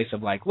got to a place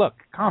of look,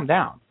 calm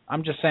down.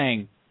 I'm just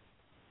saying,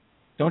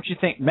 don't you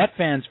think Met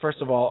fans,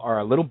 first of all, are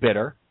a little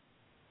bitter?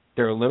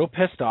 They're a little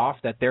pissed off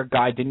that their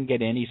guy didn't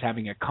get in. He's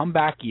having a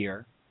comeback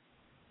year.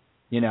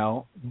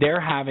 They're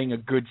having a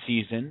good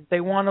season. They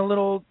want a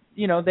little,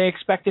 they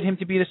expected him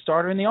to be the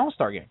starter in the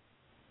All-Star game.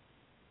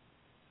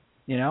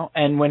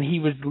 And when he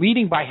was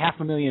leading by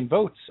 500,000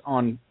 votes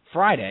on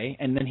Friday,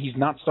 and then he's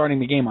not starting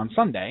the game on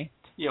Sunday.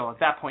 At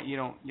that point, you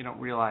don't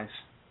realize.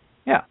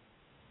 Yeah.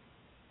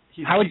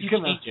 How would you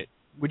change it?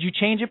 Would you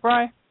change it,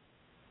 Brian?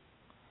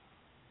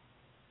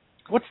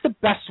 What's the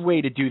best way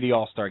to do the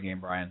All-Star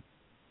game, Brian?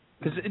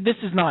 Because this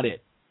is not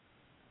it.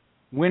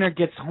 Winner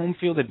gets home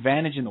field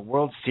advantage in the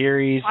World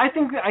Series. I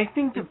think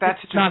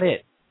that's just not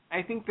it.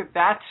 I think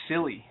that's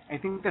silly. I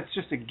think that's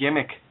just a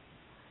gimmick.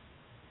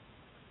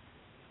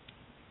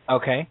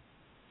 Okay.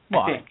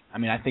 Well, I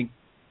think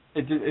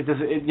it does.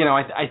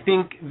 I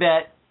think that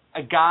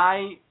a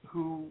guy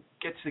who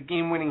gets a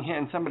game-winning hit,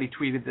 and somebody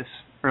tweeted this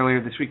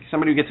earlier this week.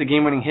 Somebody who gets a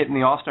game-winning hit in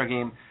the All-Star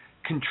game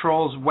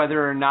controls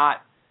whether or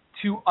not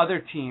two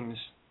other teams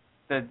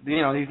that,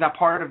 he's not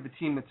part of the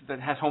team that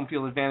has home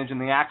field advantage in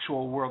the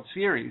actual World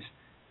Series.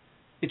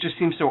 It just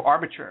seems so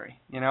arbitrary,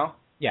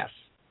 Yes.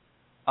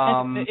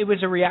 And it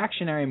was a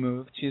reactionary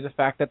move to the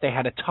fact that they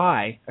had a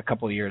tie a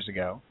couple of years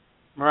ago.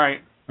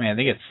 Right. I mean, I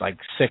think it's like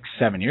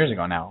 6-7 years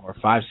ago now, or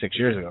 5-6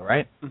 years ago,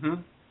 right?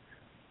 Mm-hmm.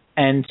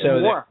 And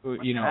so,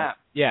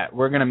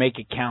 we're going to make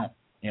it count,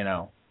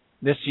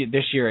 This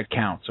year it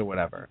counts or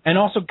whatever. And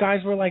also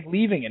guys were like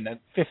leaving in the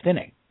fifth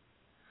inning.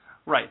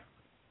 Right.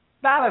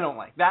 That I don't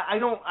like. That I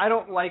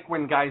don't like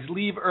when guys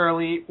leave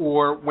early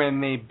or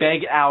when they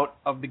beg out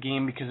of the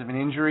game because of an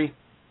injury.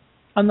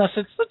 Unless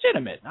it's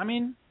legitimate. I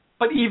mean,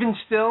 but even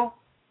still,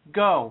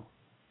 go.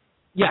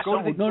 Yes. Go.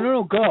 Absolutely.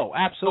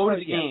 Go to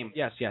the game.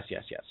 Yes.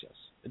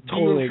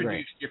 Totally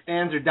agree. Your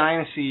fans are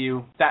dying to see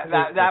you.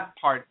 That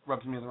part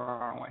rubs me the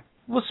wrong way.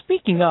 Well,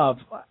 speaking of,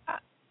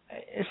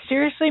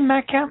 seriously,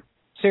 Matt Kemp?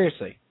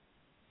 Seriously.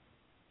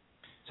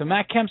 So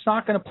Matt Kemp's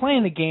not going to play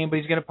in the game, but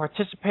he's going to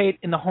participate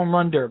in the home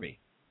run derby.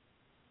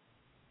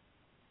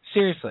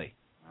 Seriously.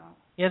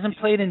 He hasn't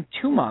played in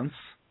 2 months.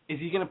 Is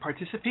he going to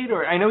participate?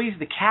 Or I know he's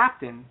the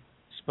captain.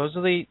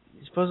 Supposedly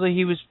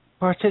he was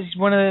he's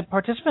one of the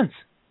participants.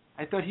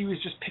 I thought he was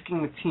just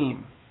picking the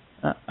team.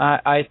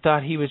 I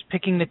thought he was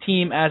picking the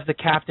team as the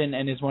captain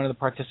and is one of the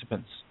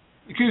participants.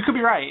 You could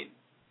be right.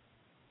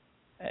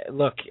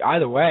 Look,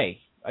 either way,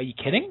 are you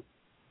kidding?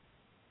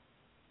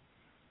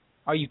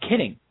 Are you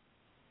kidding?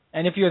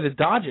 And if you're the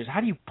Dodgers,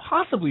 how do you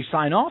possibly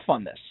sign off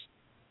on this?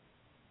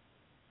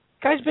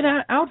 Guy's been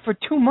out for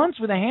 2 months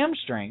with a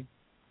hamstring.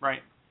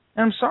 Right.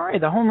 And I'm sorry,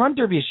 the home run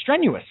derby is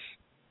strenuous.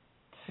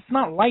 It's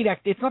not light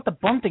act. It's not the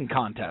bunting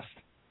contest.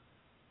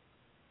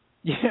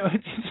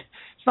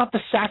 It's not the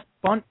sack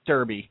bunt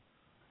derby.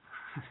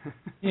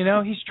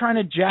 He's trying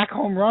to jack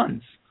home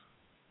runs.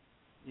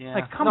 Yeah.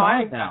 Like, come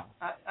on now.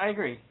 I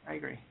agree.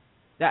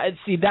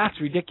 That's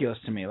ridiculous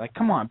to me. Like,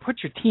 come on, put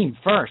your team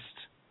first.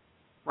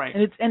 Right.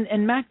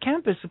 And Matt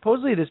Kemp is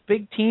supposedly this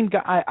big team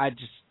guy.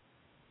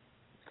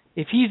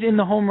 If he's in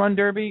the home run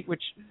derby,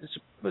 which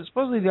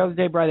supposedly the other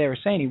day, Brad, they were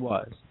saying he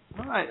was.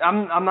 Well,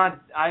 I'm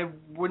not. I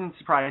wouldn't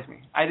surprise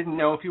me. I didn't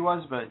know if he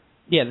was, but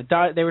yeah,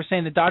 they were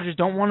saying the Dodgers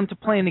don't want him to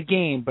play in the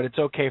game, but it's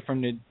okay for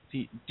him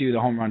to do the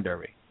home run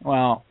derby.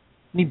 Well,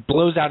 he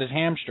blows out his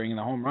hamstring in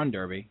the home run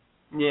derby.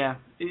 Yeah,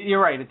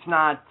 you're right. It's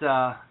not.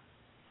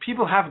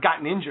 People have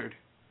gotten injured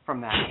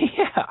from that.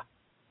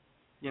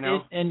 Yeah.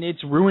 And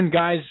it's ruined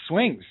guys'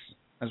 swings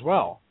as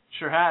well.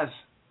 Sure has.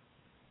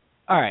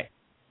 All right.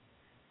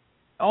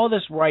 All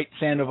this Wright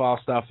Sandoval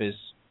stuff is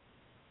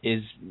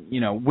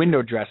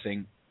window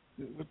dressing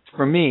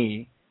for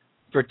me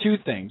for two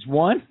things.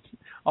 One,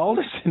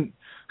 Alderson,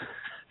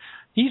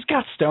 he's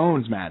got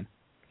stones, man.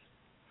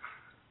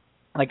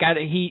 Like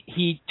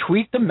he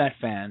tweaked the Met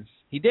fans.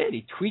 He did.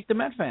 He tweaked the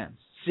Met fans.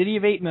 City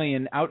of 8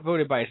 million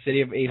outvoted by a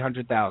city of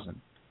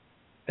 800,000.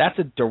 That's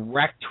a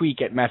direct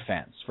tweak at Met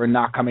fans for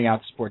not coming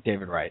out to support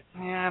David Wright.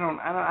 Yeah,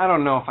 I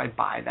don't know if I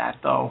buy that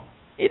though.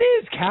 It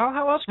is, Cal.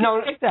 How else can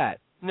you take that?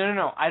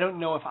 No. I don't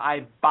know if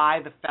I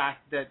buy the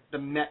fact that the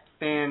Met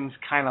fans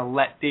kind of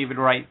let David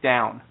Wright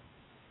down.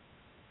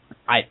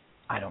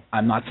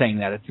 I'm not saying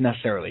that it's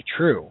necessarily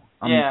true.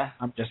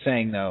 I'm just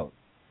saying though,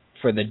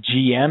 for the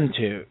GM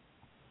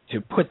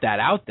to put that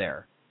out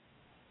there,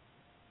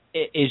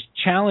 it is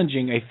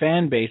challenging a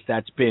fan base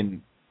that's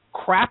been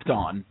crapped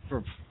on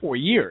for 4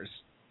 years.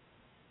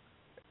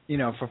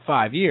 For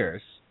 5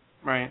 years.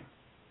 Right.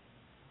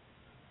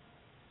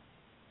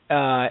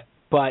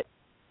 But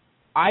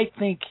I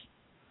think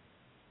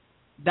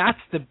that's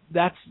the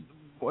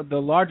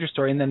larger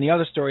story, and then the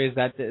other story is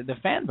that the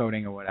fan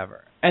voting or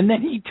whatever. And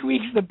then he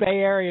tweaks the Bay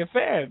Area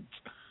fans.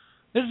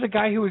 This is a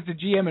guy who was the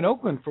GM in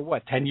Oakland for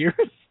 10 years?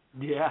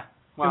 Yeah.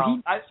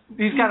 Well,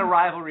 he's got a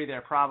rivalry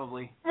there,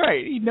 probably.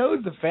 Right. He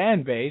knows the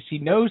fan base. He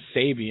knows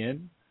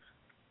Sabian.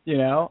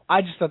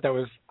 I just thought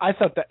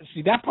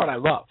that part I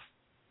love.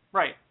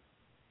 Right.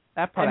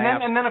 That part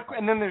and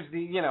then there's the,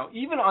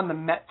 even on the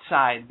Met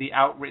side, the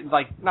outrage,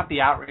 like not the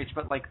outrage,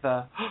 but like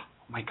the, oh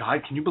my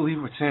God, can you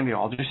believe what Sandy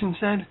Alderson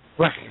said?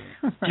 Right.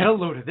 Get a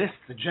load of this.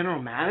 The general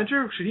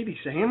manager, should he be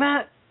saying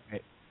that?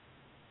 Right.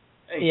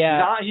 Hey,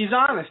 yeah. He's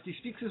honest. He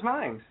speaks his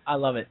mind. I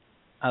love it.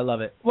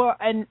 Well,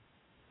 and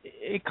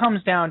it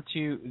comes down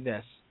to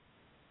this.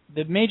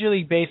 The Major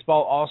League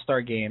Baseball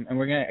All-Star Game, and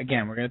we're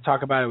gonna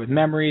talk about it with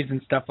memories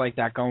and stuff like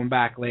that going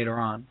back later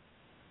on.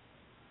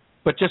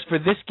 But just for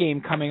this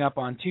game coming up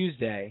on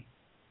Tuesday,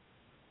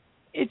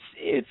 it's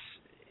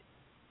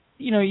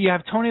you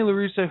have Tony La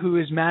Russa, who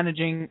is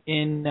managing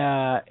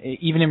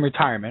even in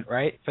retirement,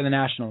 right, for the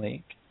National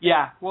League.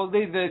 Yeah, well,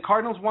 the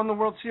Cardinals won the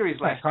World Series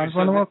last year. Cardinals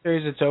won the World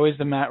Series. It's always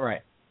the Met,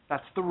 right?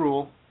 That's the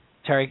rule.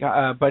 Terry,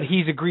 but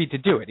he's agreed to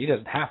do it. He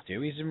doesn't have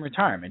to. He's in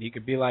retirement. He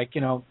could be like,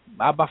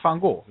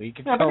 Abafangul. He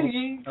could. Yeah,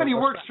 but he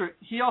works for.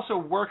 He also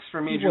works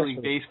for Major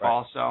League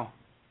Baseball. Right. So,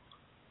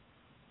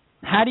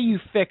 how do you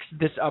fix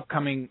this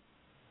upcoming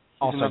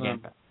All-Star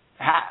game?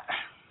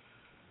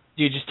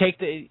 Do you just take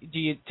the? Do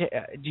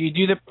you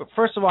do the?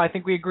 First of all, I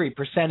think we agree.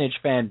 Percentage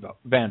fan vote.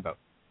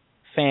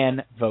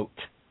 fan vote.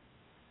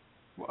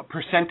 A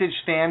percentage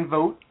fan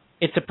vote?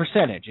 It's a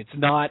percentage. It's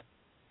not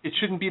It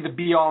shouldn't be the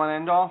be-all and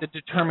end-all? the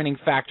determining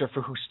factor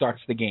for who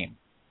starts the game.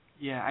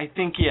 Yeah, I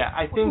think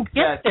Who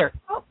gets there?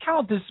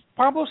 Cal, does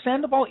Pablo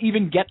Sandoval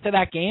even get to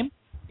that game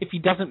if he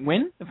doesn't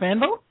win the fan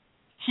vote?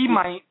 He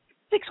might.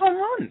 6 home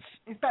runs.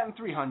 He's batting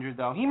 300,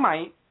 though. He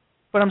might.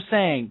 But I'm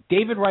saying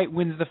David Wright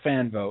wins the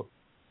fan vote,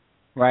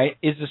 right,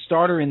 is the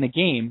starter in the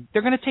game.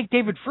 They're going to take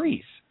David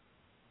Freese.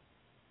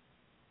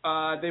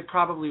 They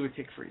probably would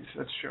take Freese.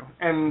 That's true.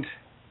 And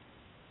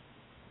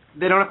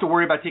they don't have to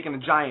worry about taking a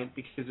Giant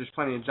because there's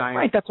plenty of Giants.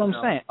 Right, that's what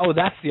I'm saying. Oh,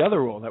 that's the other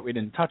rule that we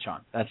didn't touch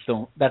on. That's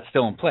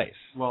still in place.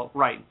 Well,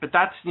 right. But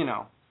that's,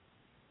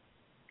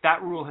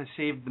 that rule has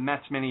saved the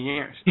Mets many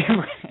years.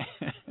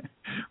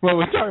 Well,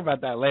 we'll talk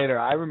about that later.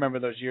 I remember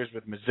those years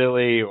with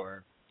Mazzilli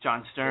or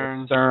John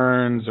Stearns.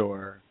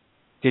 Or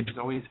did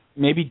always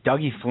maybe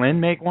Dougie Flynn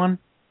make one?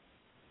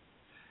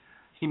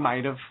 He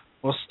might have.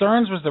 Well,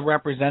 Stearns was the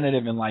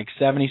representative in like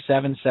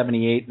 77,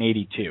 78, and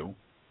 82.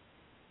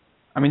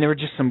 I mean, there were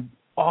just some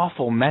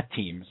awful Met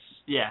teams.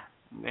 Yeah,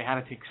 they had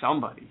to take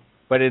somebody.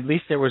 But at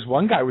least there was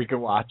one guy we could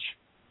watch.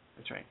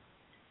 That's right.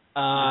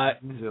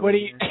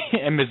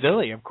 And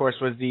Mazzilli, of course,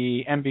 was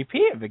the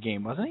MVP of the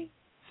game, wasn't he?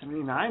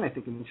 79, I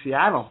think, in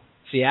Seattle.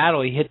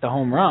 Seattle, he hit the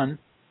home run.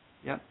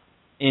 Yep.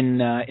 In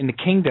the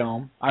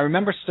Kingdome. I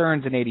remember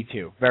Stearns in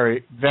 82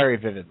 very, very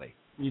vividly.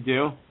 You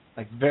do?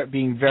 Like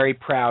being very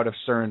proud of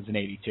Stearns in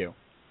 82.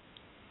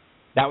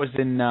 That was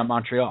in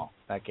Montreal,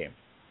 that game.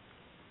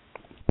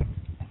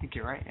 I think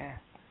you're right, yeah.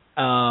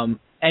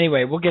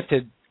 Anyway, we'll get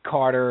to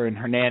Carter and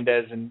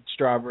Hernandez and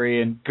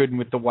Strawberry and Gooden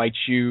with the white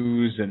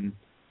shoes, and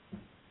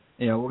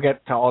we'll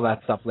get to all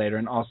that stuff later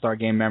in All-Star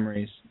Game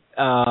memories.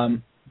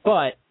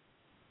 But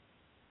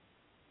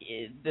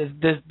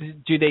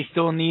do they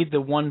still need the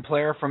one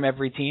player from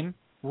every team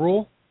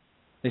rule?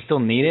 They still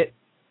need it?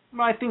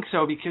 Well, I think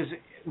so because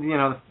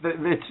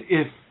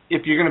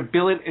if you're going to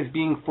bill it as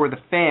being for the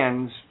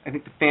fans, I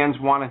think the fans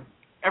want to.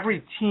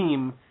 Every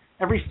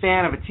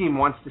fan of a team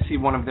wants to see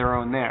one of their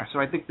own there. So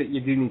I think that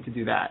you do need to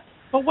do that.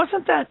 But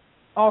wasn't that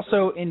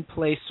also in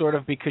place sort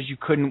of because you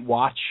couldn't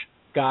watch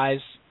guys?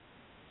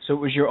 So it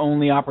was your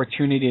only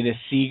opportunity to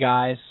see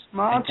guys?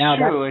 Well, that's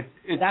true.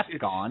 That's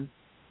gone.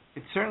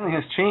 It certainly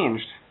has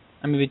changed.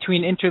 I mean,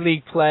 between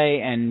interleague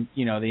play and,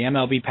 the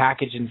MLB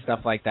package and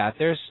stuff like that,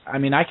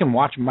 I can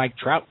watch Mike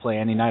Trout play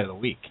any night of the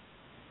week.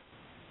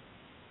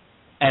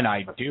 And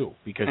I do,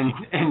 because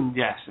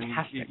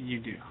you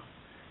do.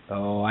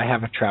 Oh, I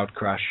have a Trout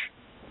crush.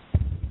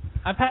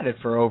 I've had it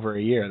for over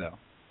a year, though.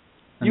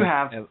 You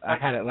have? I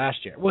had it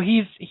last year. Well,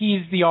 he's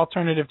the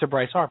alternative to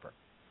Bryce Harper.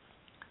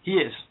 He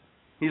is.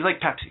 He's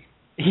like Pepsi.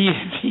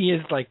 He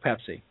is like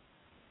Pepsi.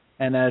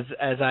 And as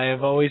I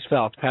have always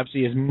felt,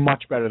 Pepsi is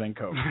much better than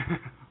Coke.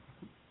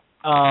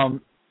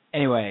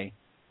 Anyway,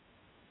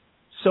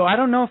 so I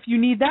don't know if you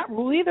need that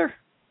rule either.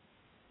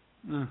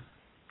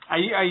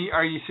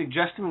 Are you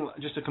suggesting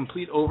just a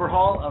complete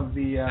overhaul of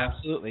the?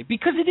 Absolutely,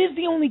 because it is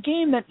the only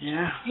game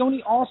the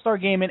only All-Star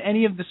game in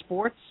any of the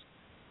sports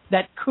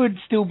that could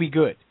still be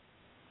good.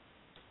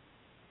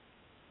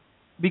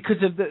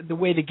 Because of the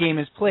way the game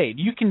is played,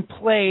 you can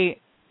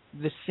play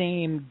the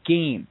same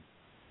game.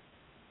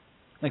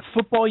 Like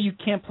football, you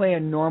can't play a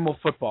normal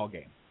football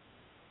game.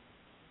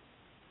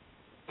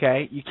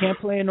 Okay? You can't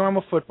play a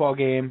normal football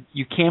game.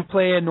 You can't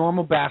play a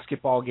normal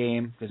basketball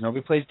game because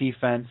nobody plays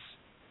defense.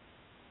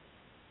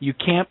 You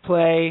can't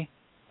play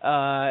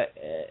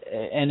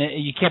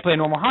you can't play a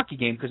normal hockey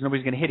game because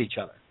nobody's going to hit each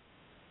other.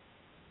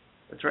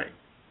 That's right.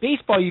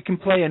 Baseball, you can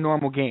play a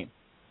normal game.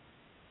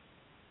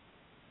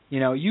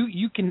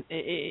 You can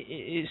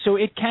so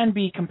it can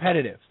be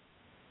competitive.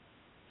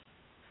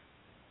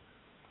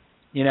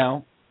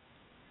 It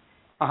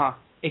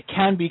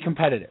can be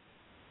competitive.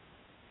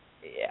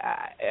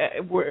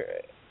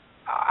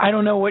 I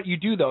don't know what you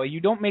do, though. You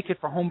don't make it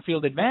for home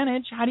field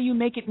advantage. How do you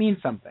make it mean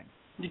something?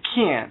 You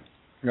can't.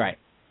 Right.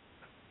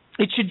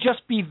 It should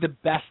just be the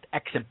best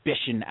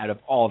exhibition out of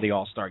all the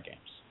All-Star games.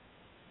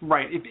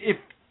 Right. If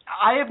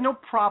I have no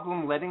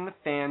problem letting the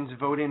fans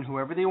vote in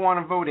whoever they want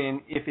to vote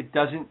in if it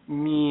doesn't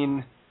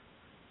mean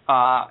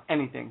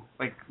anything.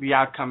 Like the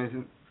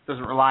outcome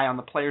doesn't rely on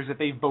the players that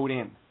they vote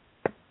in.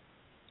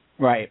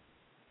 Right.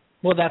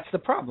 Well, that's the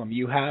problem.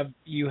 You have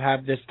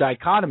this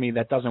dichotomy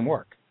that doesn't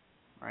work.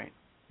 Right.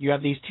 You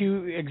have these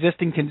two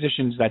existing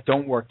conditions that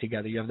don't work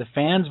together. You have the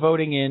fans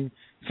voting in,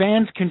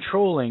 fans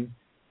controlling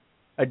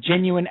a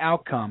genuine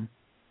outcome,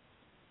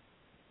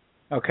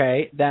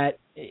 okay, that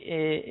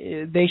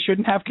they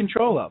shouldn't have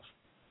control of.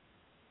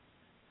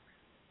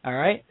 All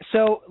right?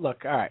 So,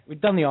 look, all right,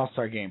 we've done the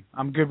All-Star game.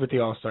 I'm good with the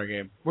All-Star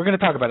game. We're going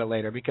to talk about it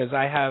later because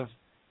I have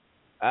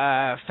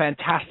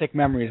fantastic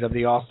memories of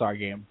the All-Star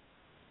game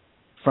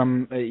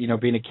from,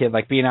 being a kid,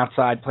 like being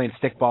outside playing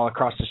stickball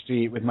across the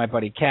street with my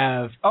buddy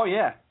Kev. Oh,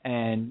 yeah.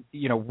 And,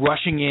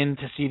 rushing in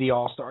to see the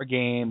All-Star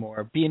game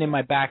or being in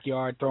my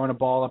backyard throwing a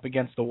ball up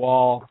against the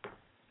wall.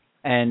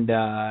 And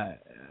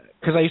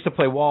because I used to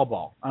play wall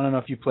ball. I don't know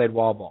if you played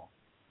wall ball.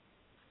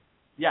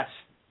 Yes.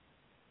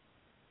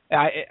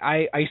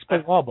 I used to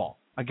play wall ball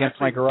against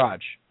my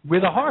garage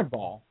with a hard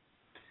ball.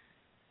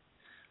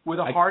 With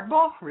a hard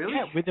ball? Really?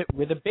 Yeah,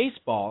 with a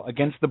baseball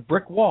against the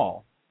brick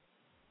wall.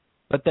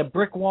 But the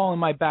brick wall in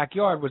my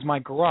backyard was my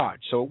garage,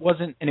 so it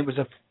wasn't, and it was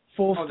a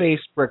full-face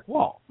brick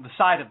wall. The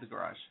side of the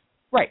garage.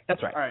 Right,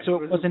 that's right. All right.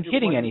 So it wasn't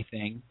hitting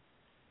anything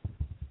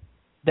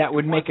that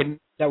would make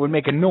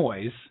a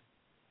noise.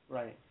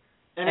 Right.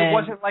 And it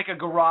wasn't like a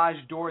garage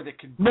door that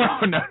could... No.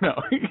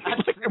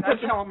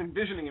 That's how I'm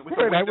envisioning it with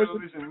the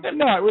windows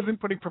No, I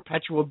wasn't putting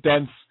perpetual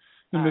dents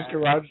in this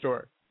garage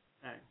door.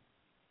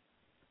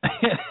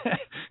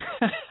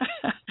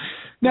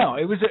 No,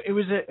 it was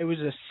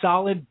a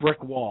solid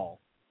brick wall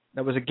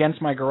that was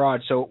against my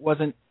garage, so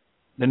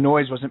the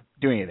noise wasn't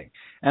doing anything.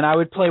 And I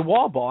would play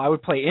wall ball. I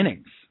would play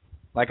innings,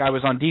 like I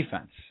was on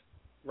defense.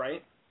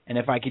 Right. And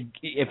if I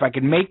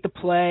could make the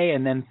play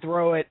and then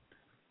throw it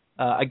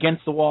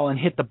against the wall and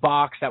hit the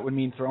box, that would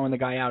mean throwing the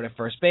guy out at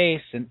first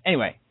base. And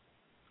anyway,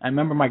 I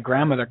remember my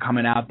grandmother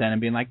coming out then and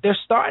being like, "They're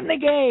starting the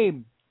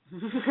game.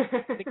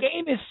 The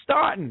game is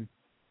starting.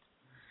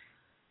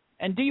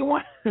 And do you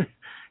want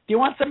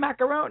some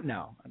macaroni?"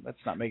 No, let's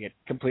not make it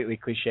completely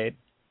cliched.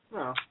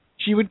 No.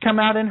 She would come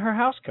out in her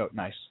house coat,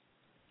 nice.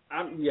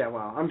 I'm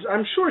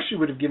sure she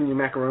would have given you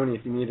macaroni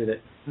if you needed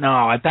it.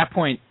 No, at that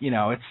point,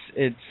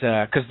 it's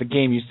because the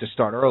game used to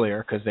start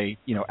earlier because they,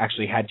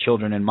 actually had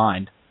children in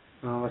mind.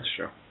 Oh, that's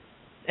true.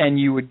 And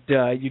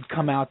you'd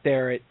come out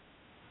there at,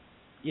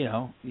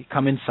 you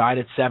come inside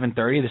at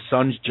 7:30. The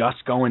sun's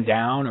just going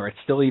down, or it's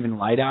still even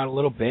light out a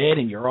little bit,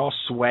 and you're all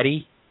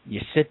sweaty.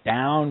 You sit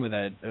down with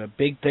a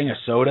big thing of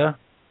soda,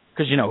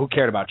 because who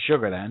cared about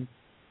sugar then?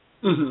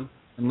 Mm-hmm.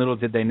 And little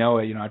did they know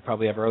it, I'd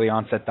probably have early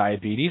onset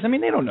diabetes. I mean,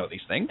 they don't know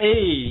these things.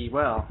 Hey,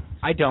 well.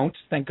 I don't,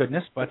 thank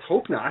goodness. But let's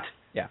hope not.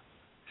 Yeah.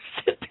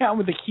 Sit down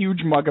with a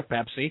huge mug of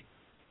Pepsi.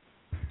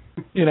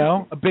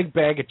 A big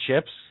bag of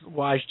chips,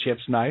 Wise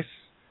chips, nice.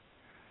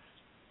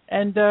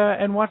 And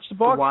watch the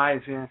ball. The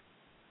Wise, yeah.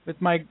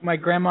 With my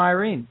grandma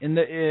Irene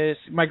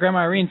my grandma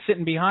Irene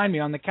sitting behind me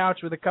on the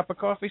couch with a cup of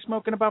coffee,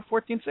 smoking about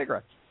 14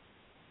 cigarettes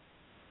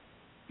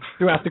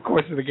throughout the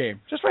course of the game,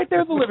 just right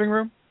there in the living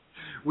room.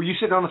 Were you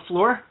sitting on the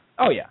floor?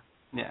 Oh yeah.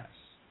 Yes.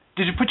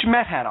 Did you put your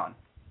Met hat on?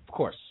 Of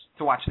course.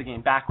 To watch the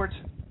game backwards?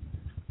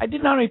 I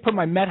did not only put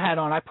my Met hat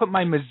on, I put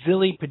my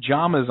Mazzilli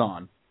pajamas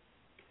on.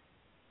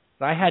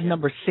 I had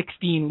number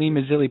 16 Lee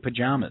Mazzilli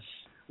pajamas.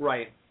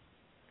 Right.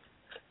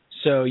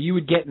 So you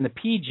would get in the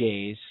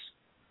PJs.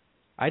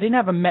 I didn't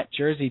have a Met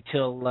jersey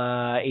till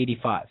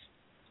 85.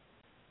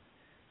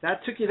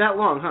 That took you that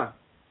long, huh?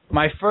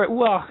 My first,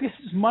 well, this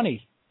is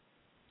money,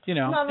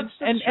 No, that's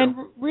and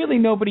really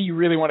nobody you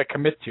really want to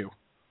commit to.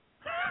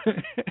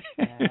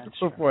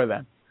 Before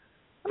then.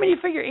 I mean, you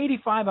figure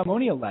 85. I'm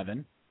only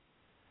 11.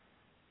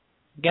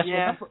 Guess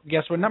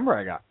what number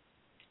I got?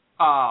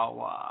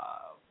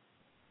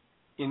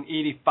 In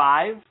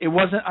 85? It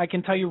wasn't. I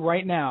can tell you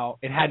right now.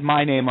 It had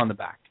my name on the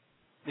back.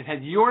 It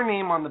had your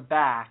name on the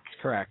back.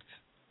 Correct.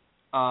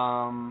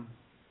 And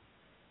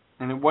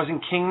it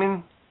wasn't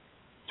Kingman.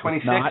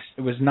 26.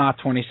 It was not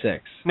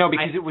 26. No,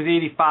 because it was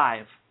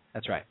 85.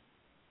 That's right.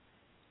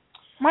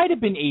 Might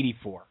have been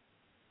 84.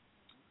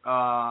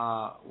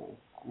 Oh,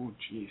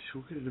 jeez.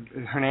 Who could it have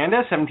been?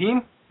 Hernandez,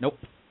 17? Nope.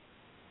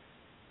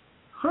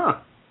 Huh.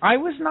 I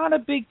was not a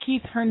big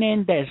Keith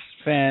Hernandez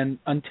fan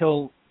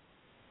until,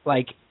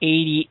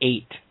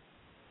 88,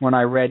 when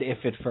I read If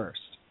At First.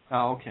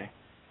 Oh, okay.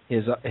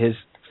 His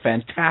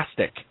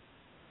fantastic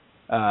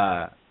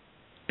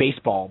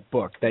baseball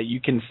book that you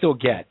can still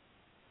get.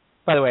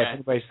 By the way, if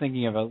anybody's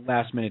thinking of a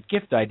last-minute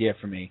gift idea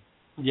for me.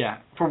 Yeah.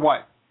 For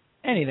what?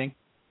 Anything.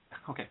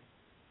 Okay.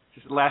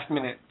 Just last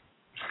minute.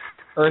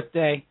 Earth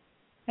Day.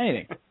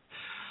 Anything.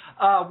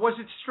 Was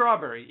it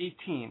Strawberry?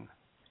 18.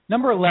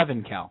 Number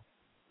 11, Cal.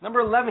 Number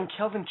 11,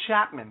 Kelvin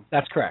Chapman.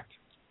 That's correct.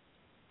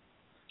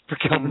 For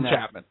Kelvin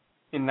Chapman.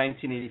 In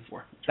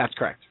 1984. That's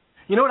correct.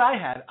 You know what I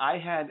had? I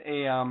had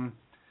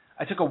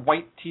I took a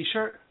white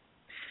T-shirt.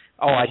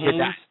 Oh, I did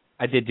that.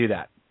 I did do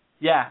that.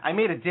 Yeah, I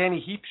made a Danny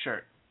Heap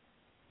shirt.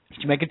 Did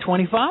you make it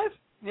 25?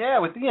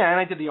 Yeah, and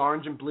I did the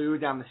orange and blue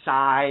down the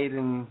side,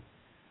 and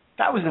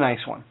that was a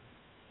nice one.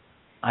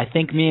 I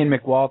think me and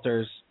Mick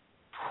Walters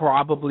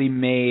probably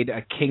made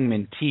a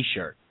Kingman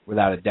T-shirt,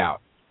 without a doubt.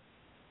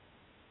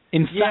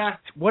 In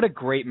fact, what a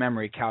great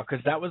memory, Cal,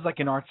 because that was like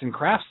an arts and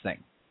crafts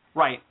thing.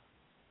 Right.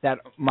 That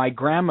my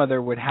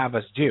grandmother would have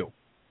us do,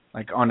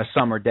 on a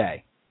summer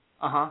day.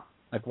 Uh-huh.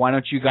 Why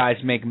don't you guys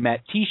make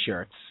Met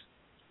T-shirts?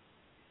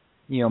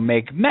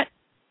 Make Met,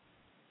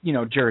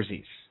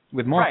 jerseys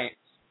with marks. Right.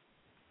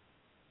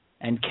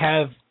 And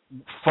Kev,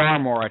 far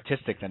more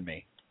artistic than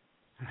me.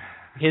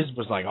 His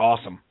was,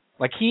 awesome.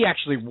 He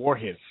actually wore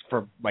his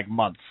for,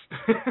 months.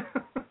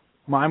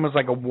 Mine was,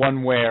 a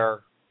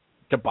one-wear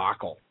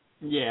debacle.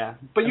 Yeah,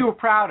 but you were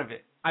proud of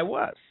it. I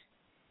was.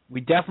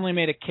 We definitely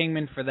made a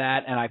Kingman for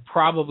that, and I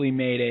probably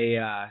made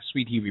a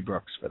Sweet Hubie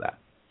Brooks for that.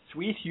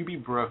 Sweet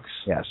Hubie Brooks.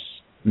 Yes,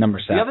 number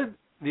 7.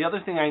 The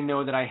other thing I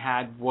know that I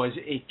had was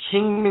a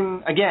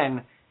Kingman.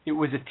 Again, it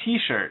was a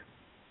T-shirt.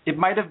 It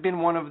might have been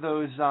one of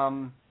those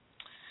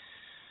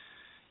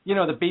you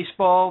know, the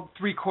baseball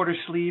 3/4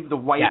 sleeve, the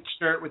white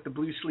shirt with the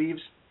blue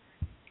sleeves.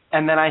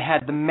 And then I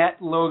had the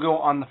Met logo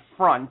on the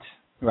front.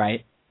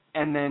 Right.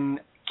 And then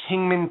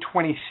Kingman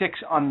 26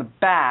 on the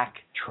back.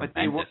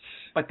 Tremendous.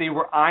 But they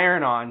were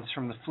iron-ons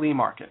from the flea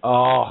market.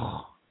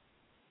 Oh.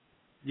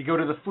 You go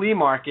to the flea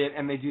market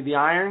and they do the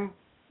iron.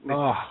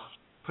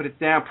 Put it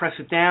down, press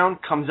it down,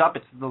 comes up.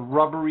 It's the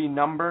rubbery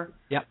number.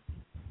 Yep.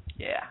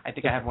 Yeah, I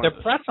think I have one They're of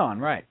those. press-on,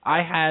 right.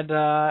 I had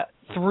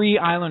 3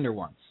 Islander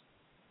ones.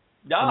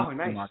 Oh,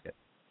 nice. Market.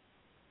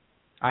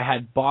 I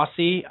had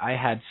Bossy, I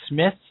had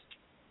Smith,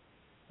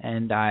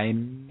 and I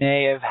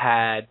may have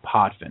had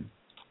Potvin.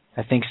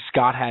 I think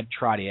Scott had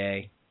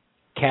Trottier.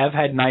 Kev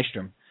had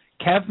Nystrom.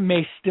 Kev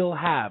may still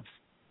have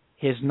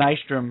his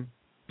Nystrom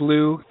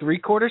blue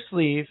 3/4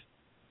 sleeve,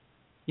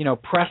 you know,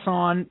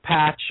 press-on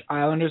patch,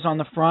 Islanders on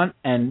the front,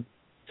 and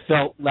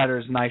felt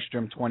letters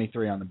Nystrom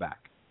 23 on the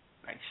back.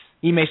 Nice.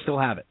 He may still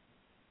have it.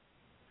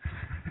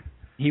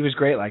 He was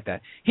great like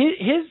that.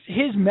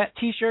 His Met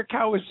T-shirt,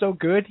 Cal, was so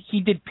good, he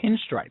did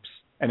pinstripes,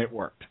 and it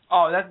worked.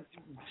 Oh, I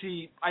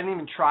didn't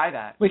even try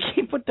that. Like,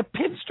 he put the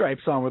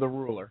pinstripes on with a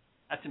ruler.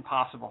 That's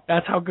impossible.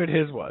 That's how good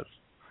his was.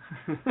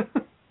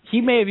 He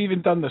may have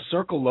even done the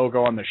circle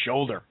logo on the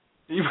shoulder.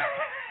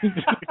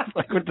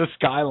 Like with the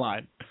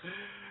skyline.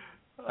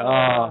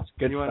 Oh,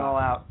 good You stuff. went all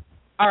out.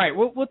 All right,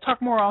 we'll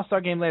talk more All-Star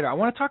Game later. I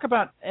want to talk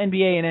about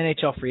NBA and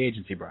NHL free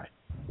agency, Brian.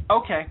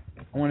 Okay.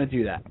 I want to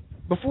do that.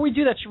 Before we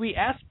do that, should we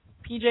ask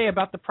PJ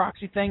about the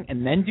proxy thing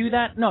and then do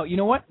that? No, you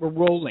know what? We're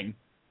rolling.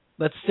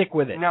 Let's stick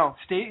with it. No,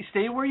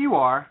 stay where you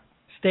are.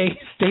 Stay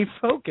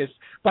focused.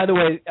 By the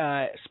way,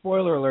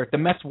 spoiler alert, the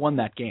Mets won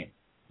that game.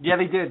 Yeah,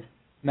 they did.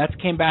 Mets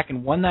came back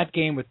and won that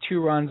game with 2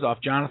 runs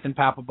off Jonathan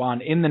Papelbon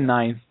in the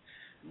 9th.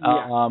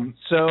 Yeah.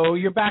 So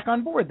you're back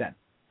on board then.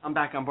 I'm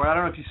back on board. I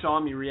don't know if you saw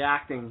me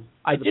reacting.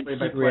 I did see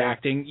you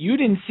reacting. You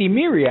didn't see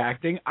me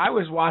reacting. I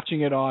was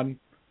watching it on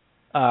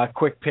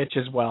Quick Pitch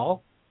as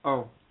well.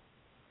 Oh.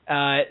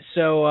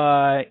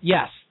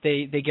 Yes,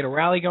 they get a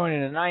rally going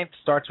in the 9th.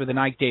 Starts with an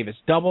Ike Davis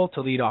double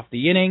to lead off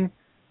the inning.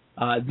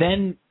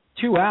 Then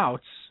 2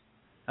 outs.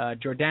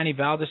 Jordani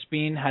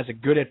Valdespin has a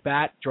good at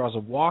bat, draws a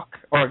walk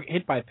or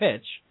hit by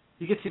pitch.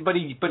 He gets it, but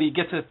he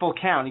gets a full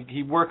count.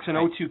 He works an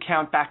 0-2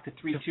 count back to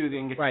 3-2,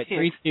 then gets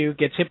hit. 3-2,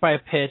 gets hit by a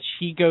pitch.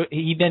 He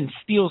then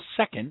steals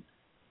second.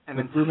 And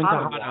then Ruben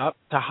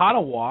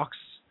Tejada walks.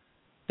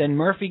 Then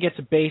Murphy gets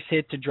a base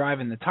hit to drive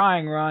in the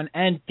tying run,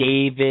 and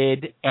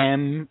David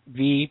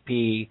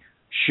MVP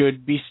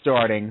should be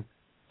starting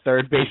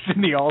third base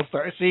in the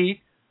All-Star.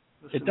 See,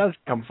 it does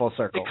come full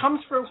circle. It comes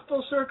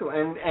full circle,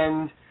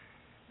 and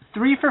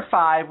 3 for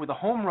 5 with a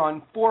home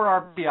run,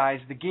 4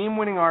 RBIs, the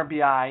game-winning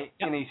RBI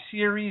in a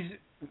series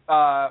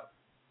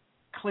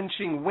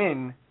clinching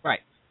win. Right.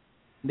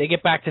 They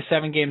get back to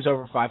 7 games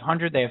over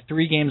 500. They have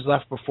 3 games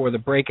left before the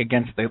break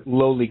against the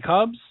lowly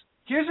Cubs.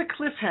 Here's a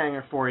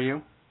cliffhanger for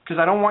you, because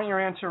I don't want your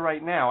answer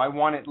right now. I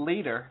want it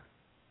later.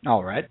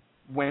 All right.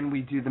 When we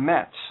do the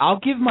Mets. I'll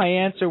give my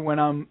answer when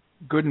I'm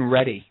good and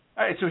ready.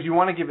 All right, so if you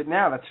want to give it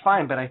now, that's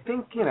fine, but I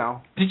think, you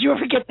know. Did you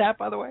ever get that,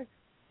 by the way?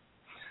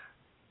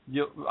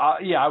 Yeah,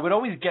 I would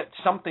always get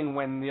something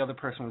when the other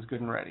person was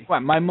good and ready. Well,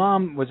 my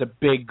mom was a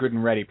big good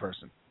and ready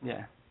person.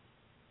 Yeah.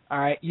 All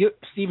right,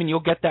 Steven, you'll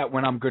get that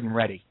when I'm good and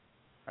ready.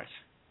 Right.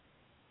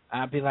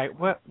 I'll be like,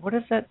 what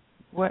is that?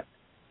 What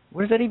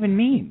does that even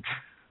mean?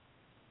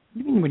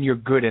 What do you mean when you're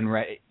good and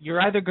ready?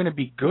 You're either going to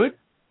be good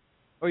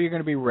or you're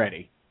going to be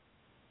ready.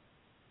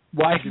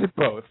 Why is it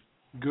both?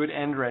 Good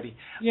and ready.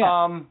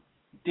 Yeah.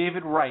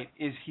 David Wright,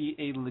 is he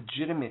a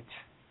legitimate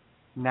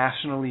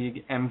National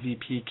League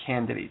MVP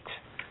candidate?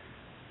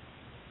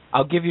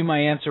 I'll give you my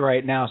answer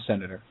right now,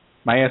 Senator.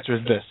 My answer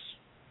is this.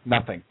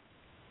 Nothing.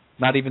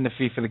 Not even the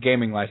fee for the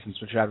gaming license,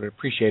 which I would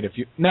appreciate if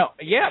you... No,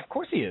 yeah, of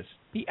course he is.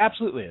 He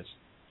absolutely is.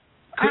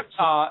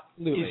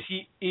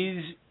 Absolutely.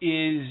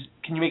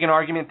 Can you make an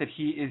argument that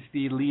he is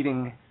the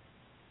leading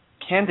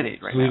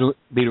candidate right now?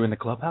 Leader in the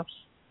clubhouse?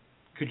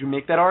 Could you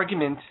make that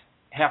argument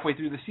halfway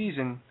through the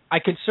season? I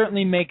could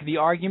certainly make the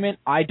argument.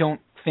 I don't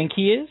think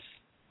he is.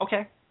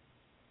 Okay.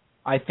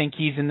 I think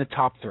he's in the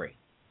top 3.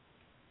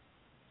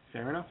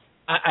 Fair enough.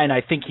 And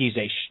I think he's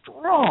a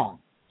strong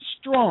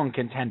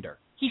contender.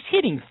 He's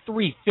hitting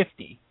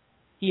 .350.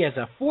 He has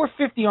a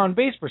 .450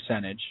 on-base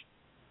percentage.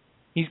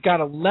 He's got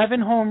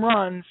 11 home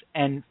runs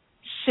and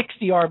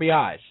 60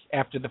 RBIs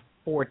after the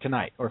 4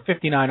 tonight, or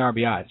 59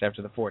 RBIs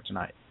after the 4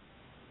 tonight.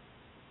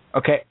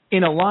 Okay,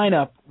 in a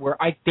lineup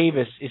where Ike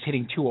Davis is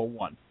hitting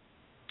 .201.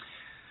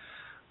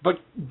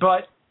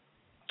 But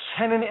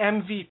can an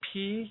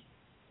MVP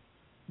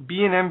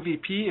be an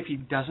MVP if he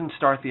doesn't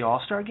start the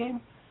All-Star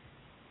game?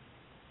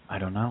 I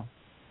don't know.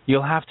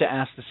 You'll have to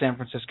ask the San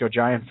Francisco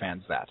Giant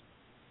fans that.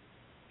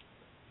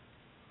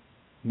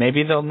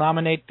 Maybe they'll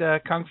nominate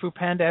Kung Fu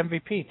Panda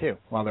MVP, too,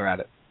 while they're at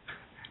it.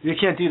 You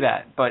can't do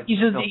that, but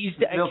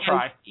they'll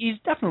try. He's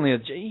definitely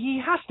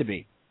he has to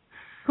be.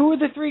 Who are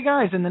the 3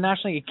 guys in the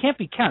National League? It can't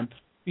be Kemp,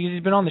 because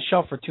he's been on the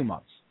shelf for 2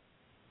 months.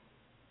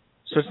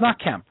 So it's not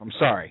Kemp. I'm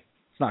sorry.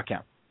 It's not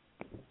Kemp.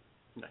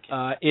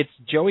 It's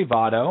Joey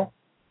Votto,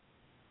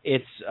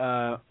 it's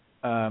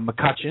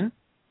McCutchen,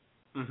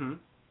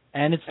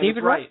 and it's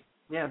David Wright.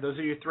 Yeah, those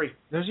are your three.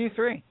 Those are your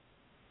three.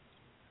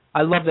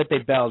 I love that they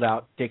bailed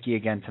out Dickey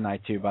again tonight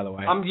too. By the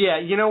way.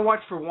 Yeah, you know what?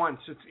 For once,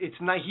 it's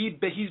not. He's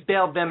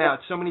bailed them out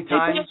so many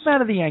times. They bailed him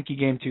out of the Yankee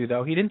game too,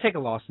 though. He didn't take a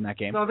loss in that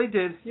game. No, they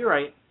did. You're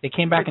right. They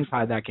came back and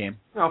tied that game.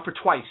 No, for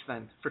twice.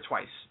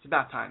 It's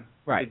about time.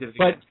 Right. They did it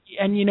again.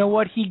 And you know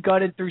what? He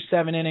gutted through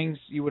 7 innings.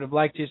 You would have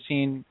liked to have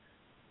seen.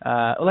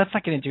 Let's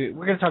not get into it.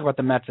 We're going to talk about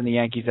the Mets and the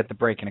Yankees at the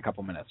break in a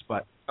couple minutes.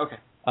 But okay.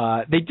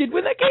 They did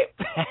win that game.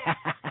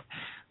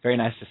 Very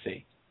nice to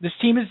see. This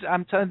team is.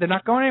 I'm telling you, they're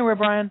not going anywhere,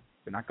 Brian.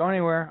 They're not going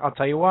anywhere. I'll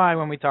tell you why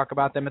when we talk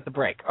about them at the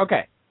break.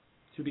 Okay.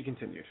 To be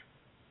continued.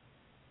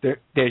 There's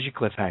your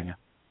cliffhanger.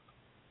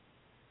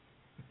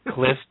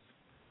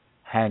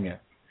 Cliffhanger.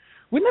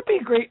 Wouldn't that be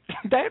a great?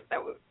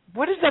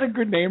 What is that a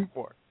good name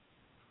for?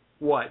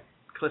 What?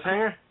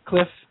 Cliffhanger?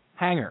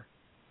 Cliffhanger.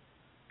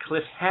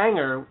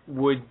 Cliffhanger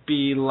would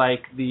be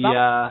like the.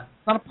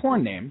 It's not a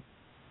porn name.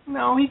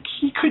 No,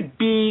 he could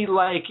be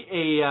like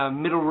a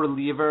middle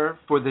reliever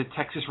for the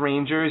Texas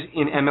Rangers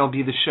in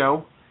MLB The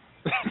Show.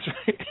 That's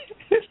right.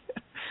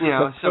 You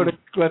know,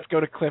 let's go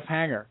to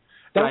Cliffhanger.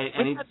 Right,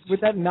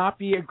 would that not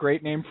be a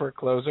great name for a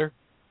closer?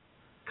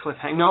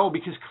 Cliffhanger. No,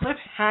 because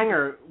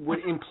Cliffhanger would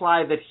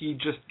imply that he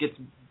just gets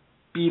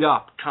beat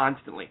up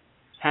constantly,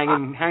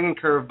 hanging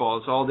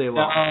curveballs all day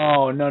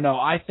long. No.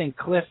 I think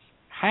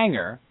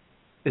Cliffhanger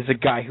is a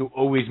guy who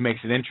always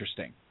makes it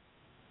interesting.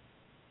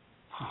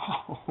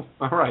 Oh,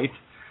 all right.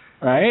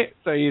 Right?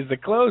 So he's the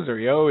closer.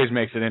 He always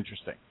makes it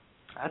interesting.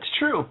 That's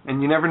true,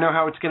 and you never know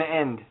how it's going to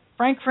end.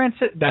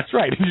 That's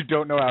right. You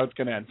don't know how it's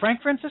going to end.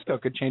 Frank Francisco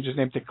could change his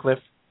name to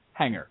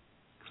Cliffhanger.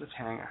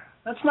 Cliffhanger.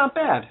 That's not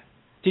bad.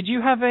 Did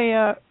you have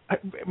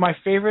my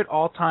favorite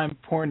all-time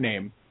porn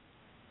name?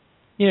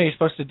 You know, you're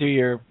supposed to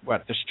do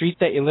the street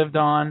that you lived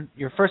on,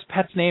 your first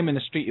pet's name and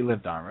the street you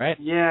lived on, right?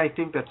 Yeah, I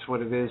think that's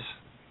what it is.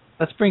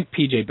 Let's bring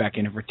PJ back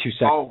in for 2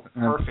 seconds. Oh, perfect.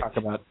 And talk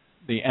about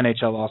the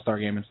NHL All-Star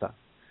Game and stuff.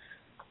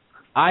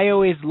 I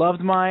always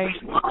loved my...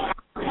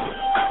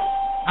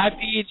 Hi,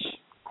 Peach.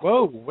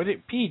 Whoa,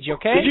 Peach, you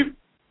okay?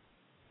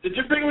 Did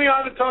you bring me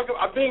on to talk about...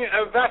 I'm being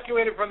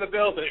evacuated from the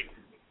building.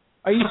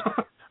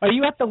 Are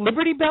you at the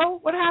Liberty Bell?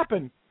 What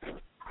happened?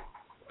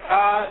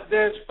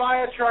 There's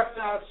fire trucks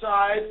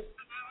outside,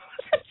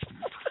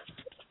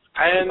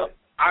 and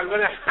I'm going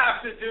to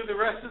have to do the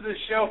rest of the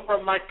show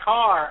from my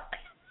car.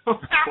 Oh,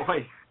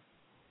 boy.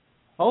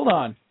 Hold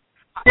on.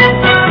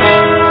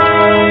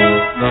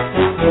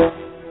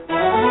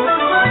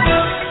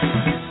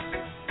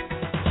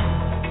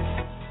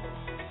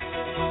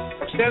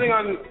 I'm standing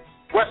on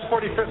West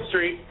 45th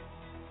Street.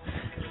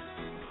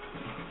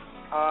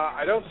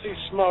 I don't see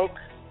smoke.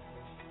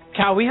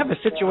 Cal, we have a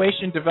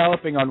situation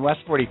developing on West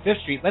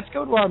 45th Street. Let's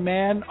go to our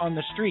man on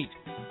the street,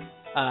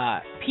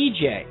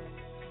 PJ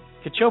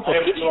Cachopo.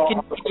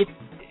 PJ,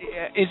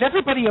 is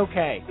everybody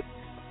okay?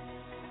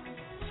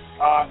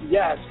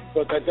 Yes,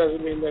 but that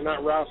doesn't mean they're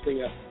not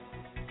rousting us.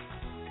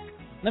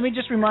 Let me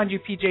just remind you,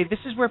 PJ, this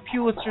is where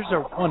Pulitzers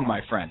are won,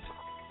 my friend.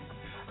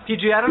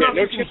 PJ, I don't know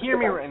if you can hear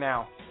me right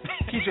now.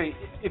 PJ,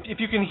 if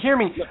you can hear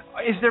me,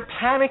 is there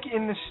panic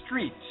in the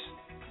streets?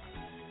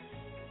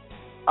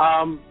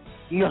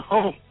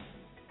 No.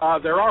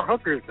 There are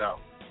hookers, though.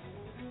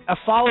 A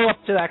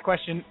follow-up to that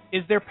question,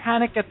 is there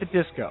panic at the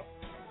disco?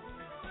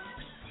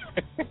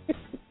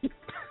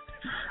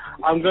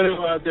 I'm going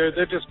to,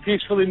 they're just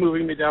peacefully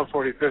moving me down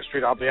 45th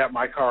Street. I'll be at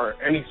my car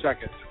any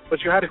second.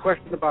 But you had a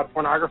question about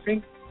pornography?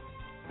 Is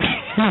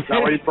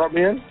that why you brought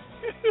me in?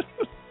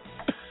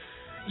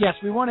 Yes,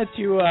 we wanted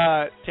to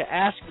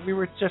ask, we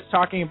were just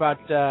talking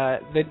about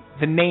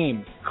the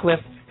name,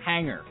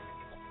 Cliffhanger.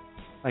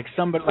 Like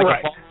somebody, like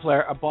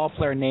right. a ball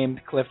player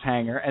named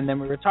Cliffhanger, and then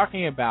we were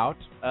talking about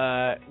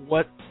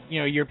what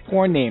your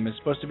porn name is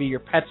supposed to be, your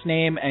pet's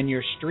name and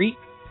your street.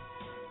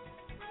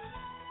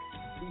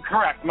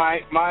 Correct.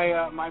 My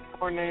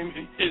porn name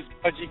is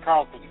Pudgy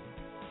Carlson.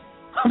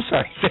 I'm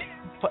sorry.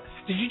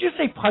 Did you just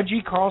say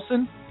Pudgy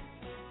Carlson?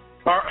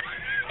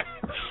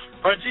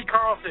 Pudgy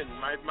Carlson.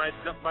 My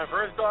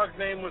first dog's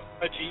name was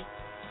Pudgy,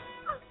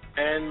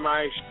 and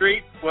my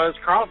street was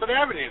Carlton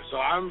Avenue. So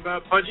I'm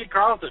Pudgy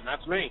Carlson.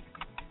 That's me.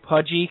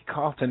 Pudgy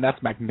Carlton,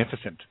 that's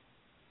magnificent.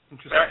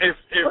 There is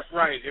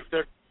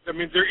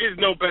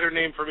no better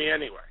name for me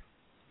anyway.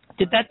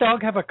 Did that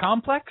dog have a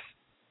complex?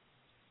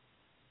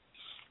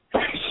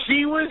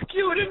 She was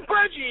cute and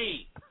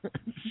pudgy.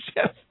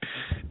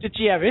 Did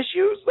she have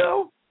issues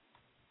though?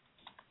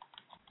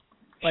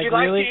 She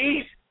liked to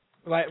eat.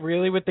 Like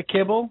really with the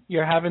kibble?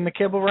 You're having the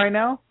kibble right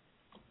now?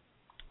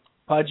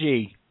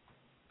 Pudgy,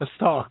 let's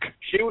talk.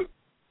 She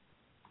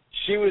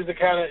was the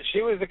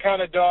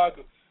kind of dog.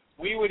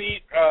 We would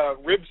eat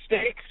rib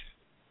steaks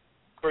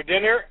for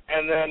dinner,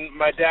 and then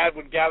my dad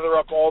would gather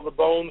up all the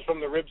bones from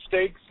the rib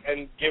steaks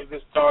and give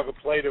this dog a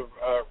plate of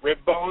rib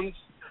bones,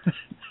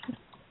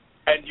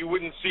 and you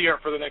wouldn't see her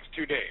for the next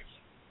 2 days.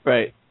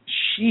 Right.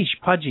 Sheesh,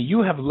 Pudgy,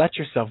 you have let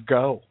yourself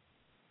go.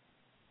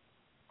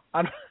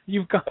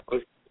 You've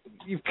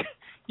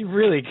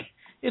really.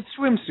 It's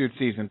swimsuit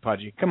season,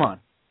 Pudgy. Come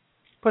on.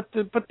 Put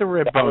the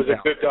rib That bones was a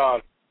out. good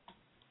dog.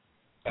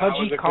 That was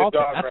Pudgy a good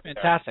Carlton. dog That's right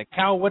fantastic.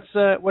 Cal, what's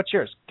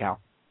yours, Cal?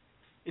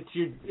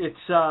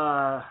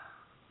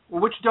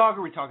 Well, which dog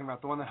are we talking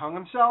about? The one that hung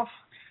himself?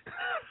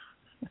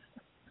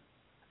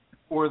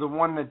 Or the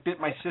one that bit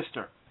my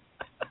sister?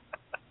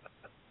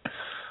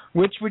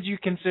 Which would you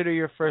consider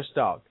your first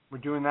dog? We're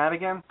doing that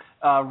again?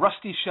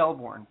 Rusty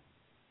Shelbourne.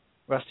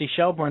 Rusty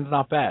Shelbourne's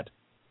not bad.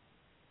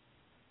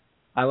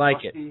 I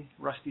like it.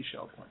 Rusty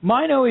Shelbourne.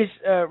 Mine always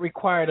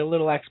required a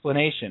little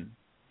explanation,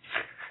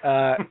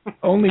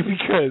 only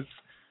because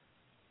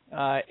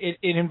it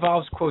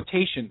involves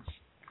quotations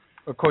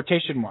or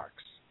quotation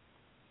marks.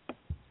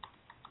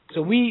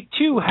 So we,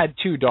 too, had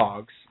 2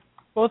 dogs,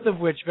 both of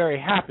which very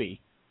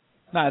happy,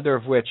 neither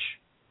of which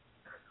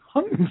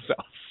hung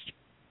themselves.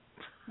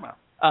 Wow.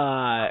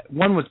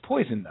 One was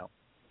poisoned, though.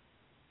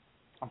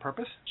 On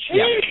purpose? Jeez.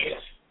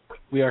 Yeah.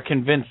 We are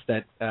convinced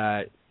that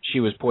she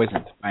was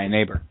poisoned by a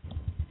neighbor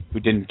who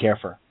didn't care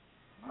for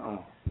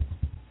her.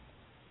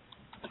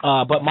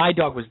 Oh. But my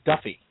dog was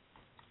Duffy.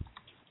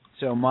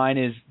 So mine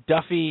is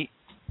Duffy,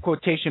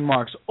 quotation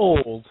marks,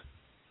 old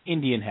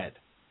Indian Head.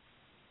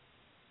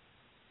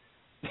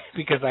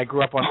 Because I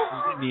grew up on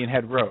Indian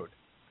Head Road.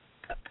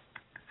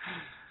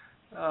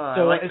 I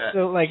like that.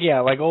 So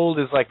like old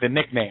is like the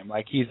nickname.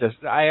 Like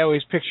I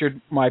always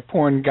pictured my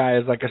porn guy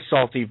as like a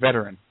salty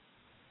veteran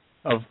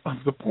of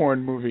the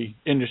porn movie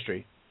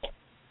industry.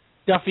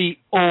 Duffy,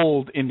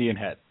 old Indian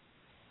Head.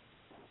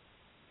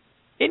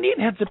 Indian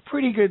Head's a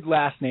pretty good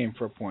last name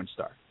for a porn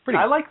star.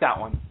 I like that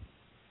one.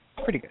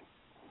 Pretty good.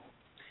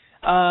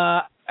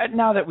 Now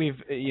that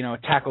we've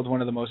tackled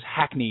one of the most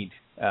hackneyed,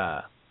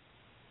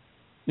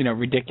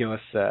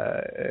 ridiculous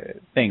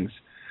things,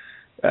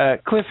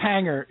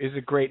 Cliffhanger is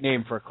a great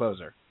name for a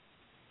closer.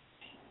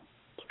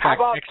 How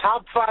about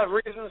top 5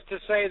 reasons to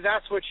say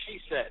that's what she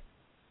said?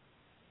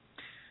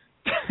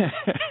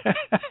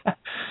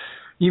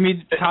 You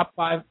mean top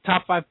five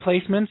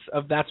placements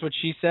of that's what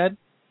she said?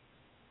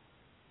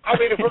 I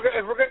mean, if we're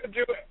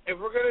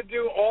gonna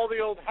do all the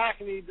old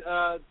hackneyed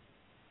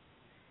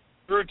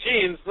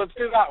routines, let's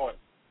do that one.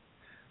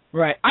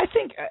 Right. I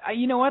think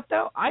you know what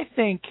though? I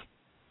think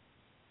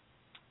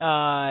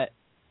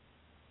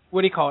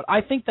what do you call it?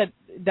 I think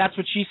that's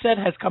what she said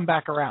has come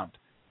back around.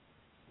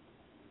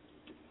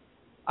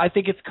 I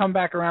think it's come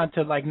back around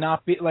to like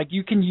not be like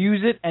you can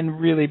use it and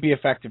really be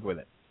effective with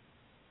it.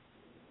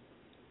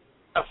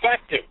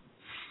 Effective.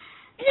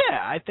 Yeah,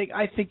 I think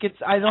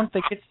it's I don't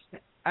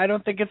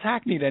think it's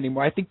hackneyed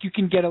anymore. I think you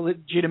can get a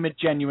legitimate,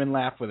 genuine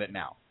laugh with it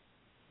now.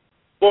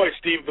 Boy,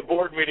 Steve, the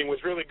board meeting was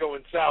really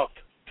going south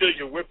till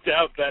you whipped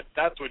out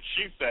that's what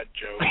she said,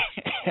 Joe.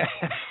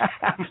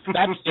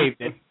 That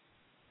saved it.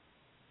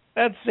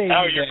 That saved it.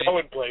 Now you're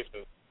going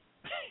places.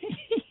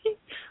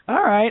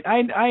 All right,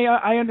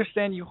 I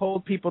understand you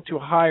hold people to a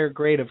higher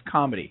grade of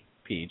comedy,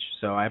 Peach.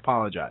 So I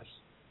apologize.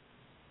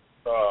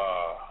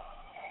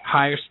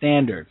 Higher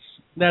standards.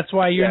 That's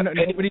why you're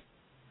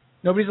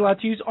nobody's allowed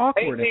to use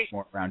awkward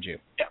anymore around you.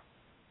 Yeah.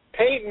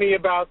 Paint me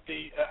as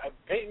the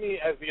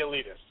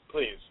elitist,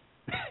 please.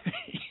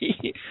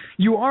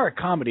 You are a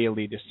comedy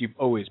elitist. You've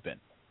always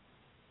been.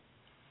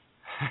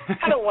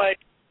 I don't like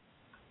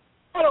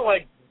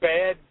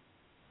bad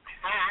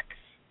hacks.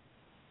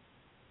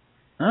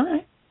 All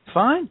right,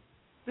 fine.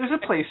 There's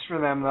a place for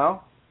them,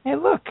 though. Hey,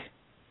 look.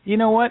 You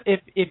know what?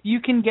 If you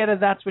can get a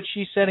that's what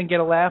she said and get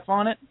a laugh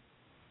on it,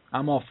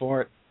 I'm all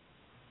for it.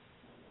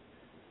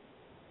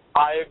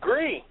 I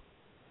agree.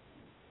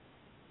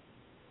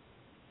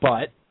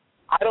 But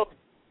I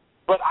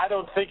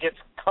don't think it's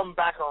come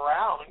back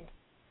around.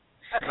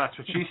 That's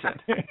what she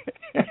said.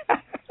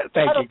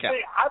 Thank you, Cal.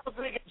 I don't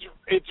think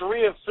it's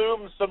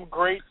reassumed some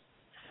great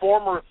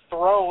former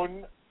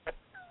throne.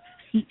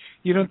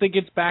 You don't think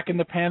it's back in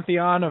the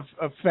pantheon of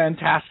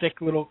fantastic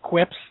little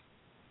quips?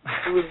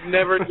 It was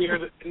never near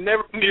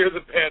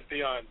the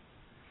pantheon.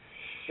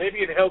 Maybe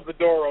it held the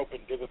door open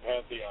to the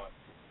pantheon.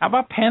 How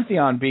about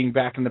pantheon being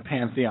back in the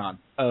pantheon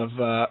of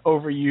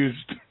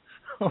overused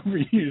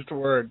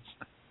words?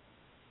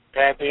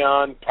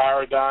 Pantheon,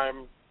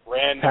 paradigm,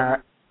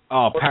 random.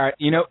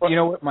 You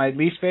know what my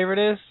least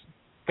favorite is,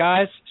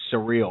 guys?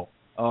 Surreal.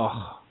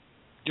 Oh,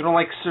 you don't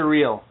like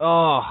surreal?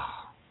 Oh,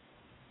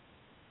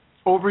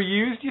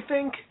 overused? You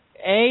think?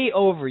 A,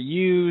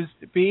 overused.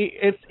 B,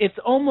 it's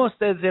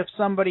almost as if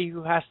somebody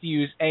who has to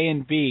use A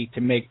and B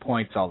to make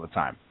points all the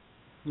time.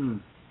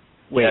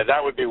 Wait. Yeah,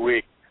 that would be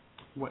weak.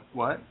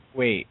 What?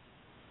 Wait.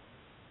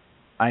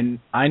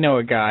 I know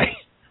a guy.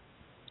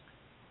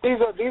 These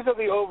are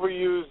the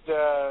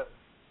overused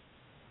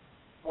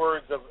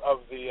words of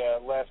the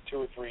last 2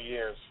 or 3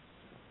 years.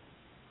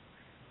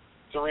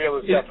 Surreal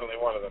is definitely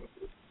one of them.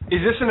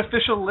 Is this an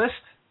official list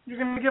you're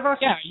going to give us?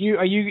 Yeah.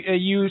 Are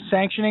you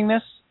sanctioning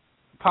this?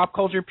 Pop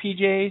culture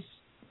PJs,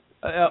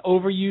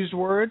 overused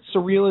words.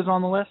 Surreal is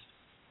on the list.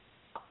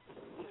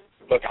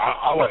 Look,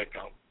 I'll let it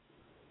go.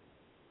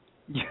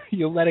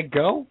 You'll let it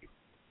go?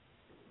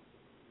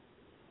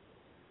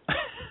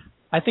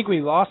 I think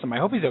we lost him. I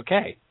hope he's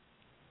okay.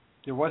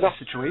 There was a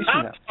situation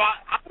there.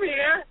 I'm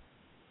here.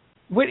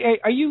 Wait,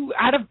 are you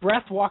out of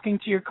breath walking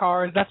to your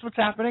car? That's what's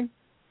happening?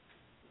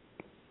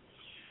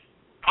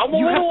 I'm a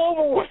little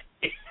overweight.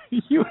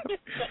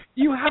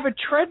 You have a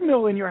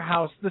treadmill in your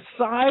house the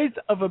size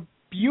of a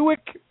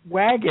Buick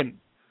wagon.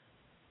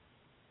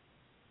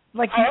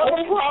 Like I have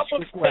a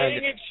problem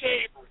staying in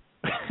shape.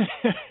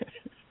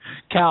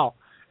 Cal,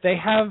 they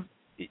have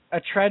a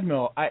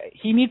treadmill.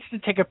 He needs to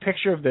take a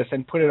picture of this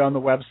and put it on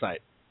the website.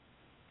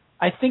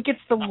 I think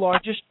it's the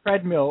largest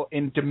treadmill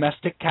in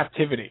domestic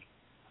captivity.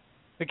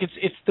 Like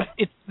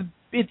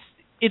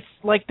it's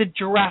like the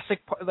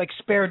Jurassic Park, like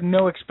spared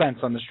no expense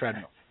on this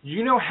treadmill.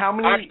 You know how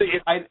many?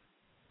 Actually,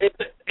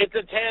 it's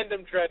a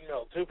tandem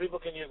treadmill. 2 people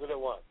can use it at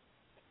once.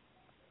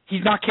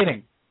 He's not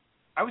kidding.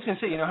 I was going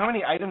to say, you know how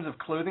many items of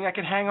clothing I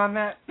could hang on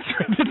that?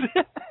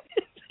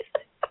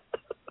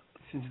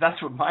 Since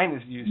that's what mine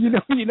is used. You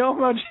know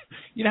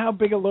how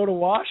big a load of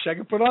wash I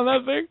could put on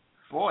that thing?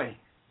 Boy.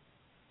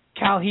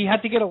 Cal, he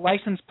had to get a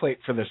license plate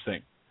for this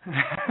thing.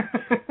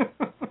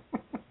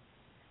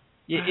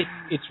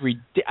 It's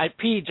ridiculous.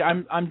 Peach,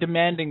 I'm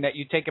demanding that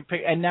you take a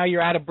pic, and now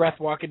you're out of breath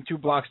walking 2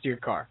 blocks to your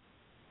car.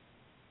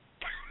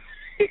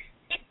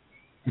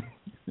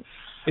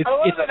 I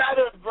wasn't out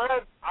of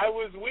breath. I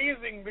was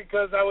wheezing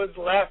because I was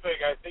laughing.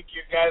 I think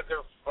you guys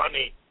are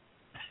funny.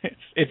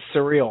 It's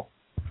surreal.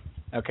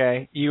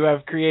 Okay? You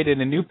have created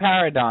a new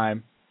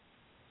paradigm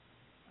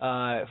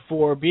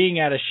for being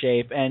out of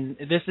shape, and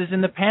this is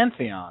in the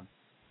pantheon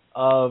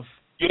of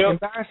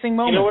embarrassing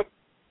moments.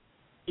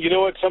 You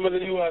know what some of the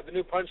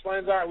new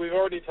punchlines are? We've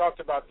already talked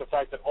about the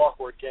fact that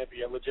awkward can't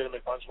be a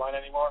legitimate punchline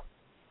anymore.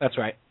 That's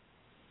right.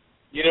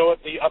 You know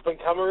what the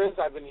up-and-comer is?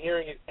 I've been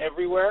hearing it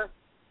everywhere.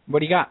 What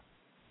do you got?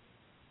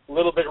 A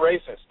little bit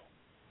racist.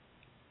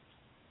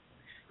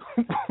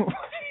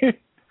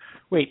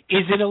 Wait,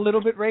 is it a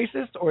little bit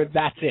racist, or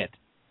that's it?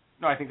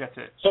 No, I think that's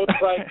it. So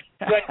it's like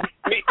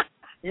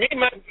me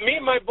and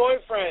my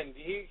boyfriend.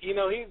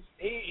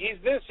 He's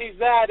this, he's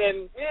that,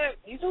 and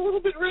he's a little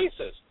bit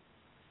racist.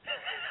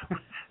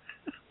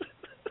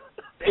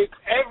 It's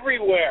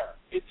everywhere.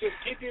 It's just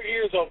keep your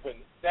ears open.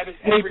 That is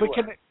everywhere.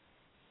 But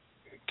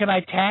can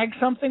I tag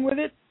something with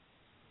it?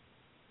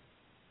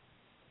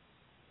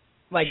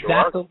 Like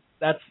sure.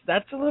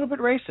 That's a little bit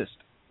racist.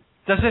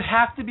 Does it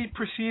have to be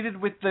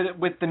preceded with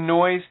the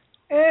noise?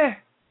 It's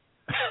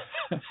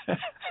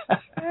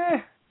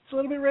a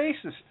little bit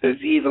racist.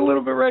 He's a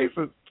little bit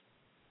racist.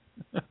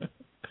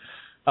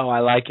 Oh, I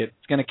like it.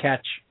 It's gonna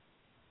catch.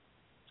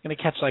 It's gonna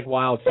catch like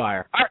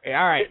wildfire. All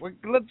right.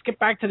 Let's get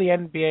back to the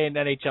NBA and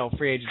NHL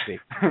free agency.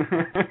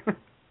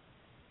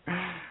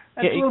 That's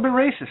a little bit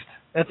racist.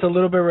 That's a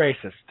little bit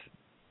racist.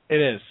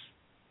 It is,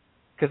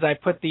 because I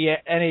put the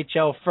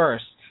NHL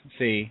first.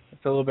 See,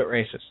 it's a little bit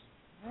racist.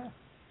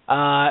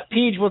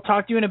 Peach, we'll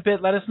talk to you in a bit.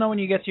 Let us know when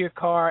you get to your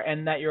car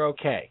and that you're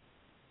okay.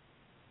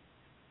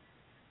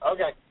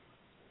 Okay.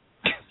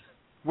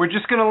 We're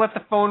just going to let the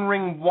phone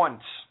ring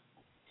once.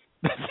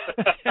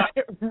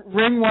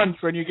 Ring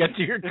once when you get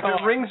to your car.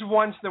 If it rings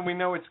once, then we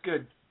know it's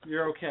good.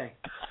 You're okay.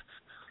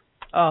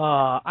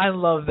 I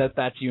love that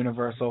that's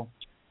universal.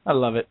 I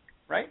love it.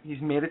 Right? He's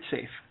made it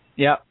safe.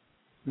 Yep.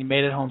 He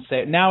made it home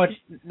safe. Now it's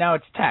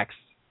text.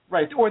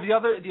 Right. Or the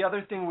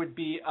other thing would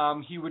be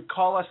he would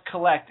call us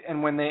collect,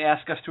 and when they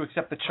ask us to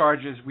accept the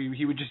charges,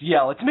 he would just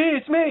yell, "It's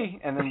me,"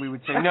 and then we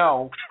would say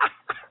no,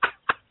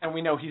 and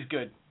we know he's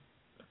good.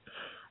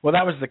 Well,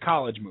 that was the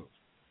college move.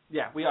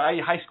 Yeah,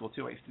 high school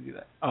too. I used to do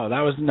that. Oh,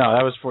 that was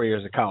 4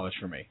 years of college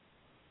for me.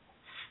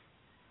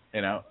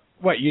 You know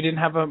what? You didn't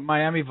have a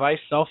Miami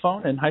Vice cell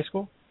phone in high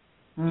school?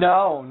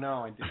 No,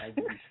 I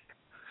didn't.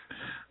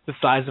 The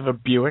size of a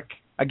Buick.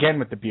 Again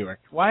with the Buick.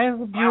 Why is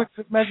the Buick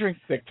measuring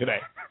stick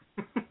today?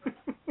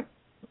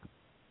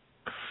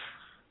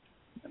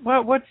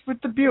 What's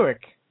with the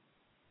Buick?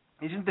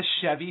 Isn't the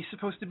Chevy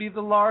supposed to be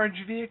the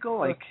large vehicle?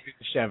 Like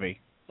the Chevy.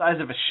 Size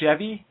of a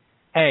Chevy?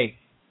 Hey,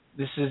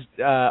 this is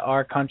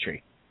our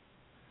country.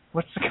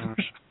 What's the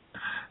commercial?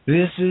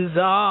 This is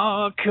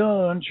our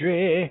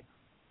country.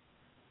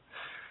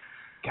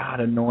 God,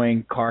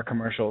 annoying car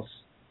commercials.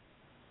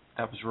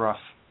 That was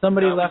rough.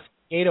 Somebody left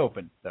the gate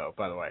open, though,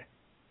 by the way.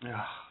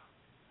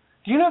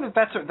 Do you know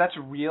that's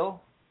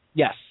real?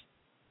 Yes.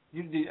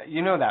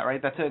 You know that,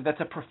 right? That's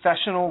a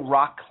professional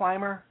rock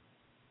climber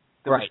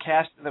that was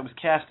cast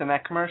in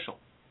that commercial.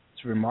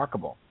 It's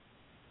remarkable.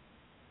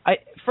 I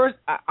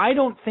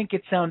don't think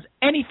it sounds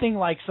anything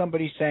like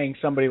somebody saying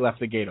somebody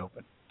left the gate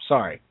open.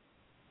 Sorry.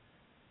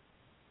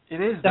 It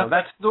is though.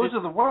 Those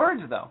are the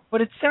words though.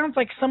 But it sounds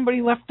like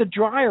somebody left the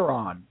dryer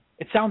on.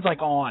 It sounds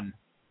like on.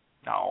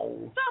 No.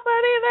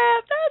 Somebody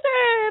left the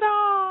gate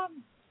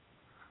on.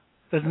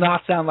 Does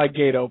not sound like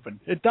gate open.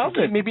 It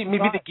doesn't. Maybe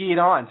the gate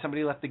on.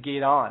 Somebody left the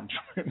gate on.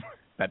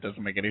 That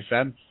doesn't make any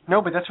sense.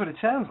 No, but that's what it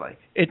sounds like.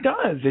 It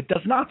does. It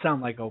does not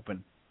sound like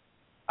open.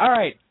 All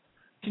right.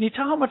 Can you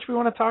tell how much we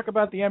want to talk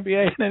about the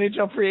NBA and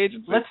NHL free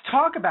agency? Let's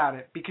talk about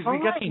it because we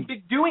got some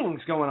big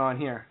doings going on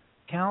here.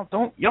 Cal,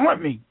 don't yell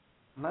at me.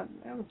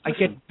 I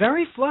get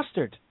very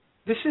flustered.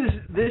 This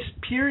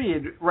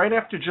period right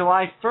after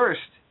July 1st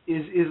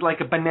is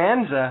like a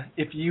bonanza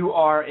if you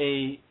are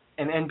a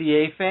an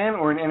NBA fan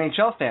or an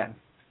NHL fan?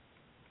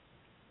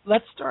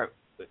 Let's start.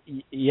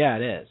 Yeah,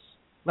 it is.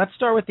 Let's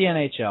start with the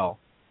NHL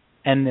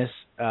and this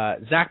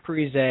Zach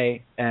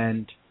Parise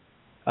and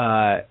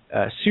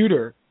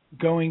Suter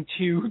going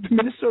to the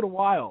Minnesota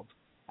Wild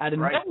out of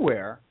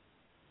nowhere.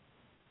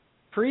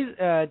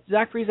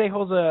 Zach Parise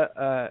holds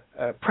a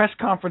press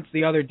conference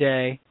the other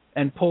day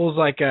and pulls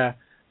like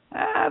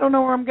I don't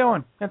know where I'm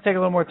going. Gonna take a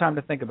little more time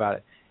to think about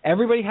it.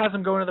 Everybody has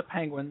him going to the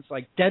Penguins,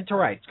 like dead to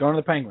rights, going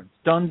to the Penguins.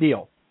 Done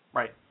deal.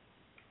 Right.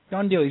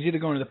 Done deal. He's either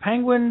going to the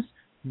Penguins,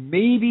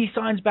 maybe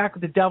signs back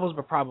with the Devils,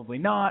 but probably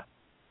not.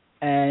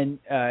 And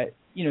Zach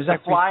the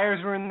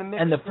Flyers were in the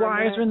mix. And the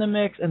Flyers are in the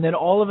mix, and then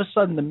all of a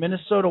sudden the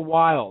Minnesota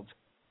Wild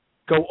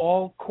go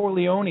all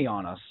Corleone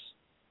on us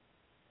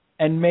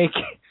and make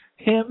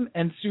him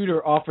and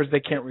Suter offers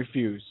they can't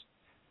refuse.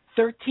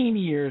 13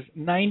 years,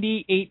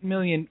 $98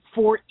 million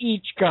for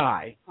each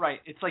guy. Right.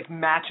 It's like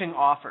matching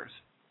offers.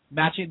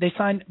 They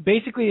signed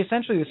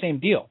essentially the same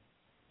deal.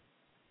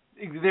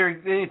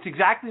 It's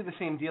exactly the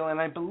same deal,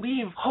 and I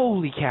believe.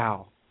 Holy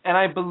cow! And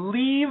I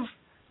believe,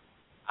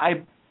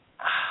 I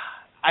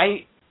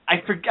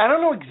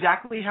don't know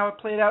exactly how it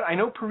played out. I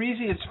know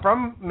Parise is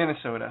from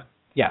Minnesota.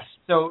 Yes.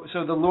 So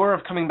the lure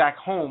of coming back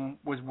home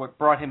was what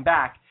brought him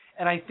back,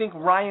 and I think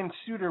Ryan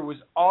Suter was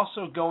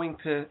also going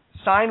to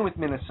sign with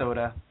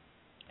Minnesota,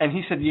 and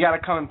he said you got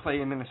to come and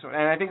play in Minnesota,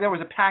 and I think that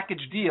was a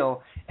package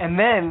deal, and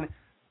then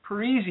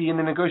Parise in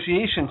the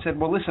negotiation said,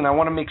 well, listen, I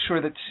want to make sure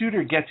that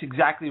Suter gets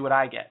exactly what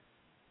I get.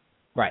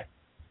 Right.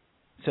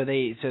 So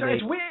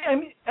it's weird,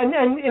 and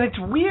it's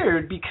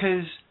weird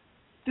because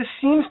this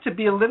seems to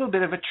be a little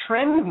bit of a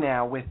trend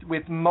now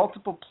with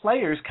multiple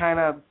players kind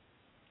of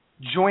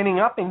joining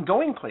up and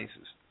going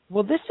places.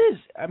 Well, this is,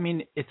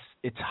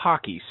 it's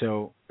hockey,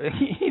 so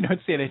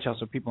it's the NHL,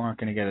 so people aren't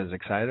going to get as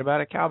excited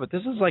about it, Cal. But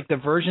this is like the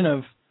version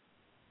of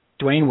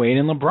Dwayne Wade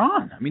and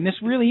LeBron.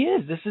 This really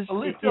is. This is a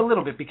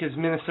little bit because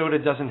Minnesota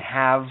doesn't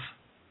have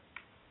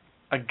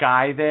a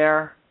guy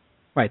there.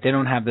 Right, they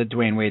don't have the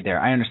Dwayne Wade there.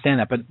 I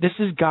understand that, but this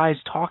is guys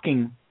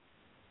talking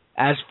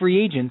as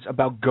free agents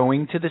about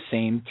going to the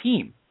same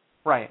team.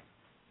 Right.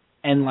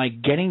 And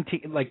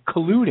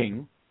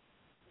colluding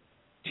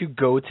to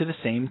go to the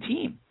same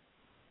team.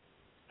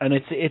 And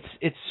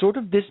it's sort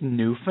of this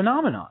new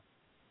phenomenon.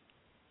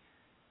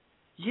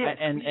 Yeah.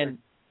 And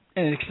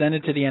it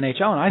extended to the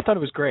NHL, and I thought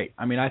it was great.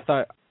 I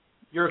thought...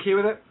 You're okay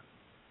with it?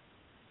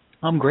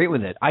 I'm great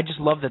with it. I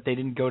just love that they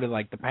didn't go to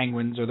the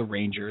Penguins or the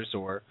Rangers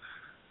or...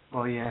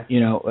 Well, yeah.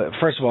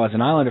 First of all, as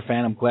an Islander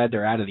fan, I'm glad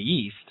they're out of the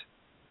East.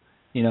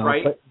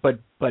 Right.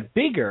 But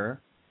bigger,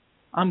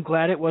 I'm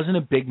glad it wasn't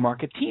a big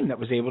market team that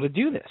was able to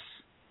do this.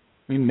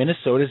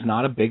 Minnesota's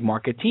not a big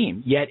market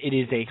team, yet it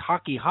is a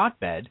hockey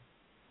hotbed.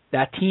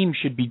 That team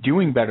should be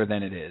doing better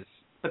than it is.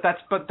 But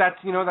that's that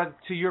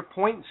to your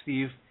point,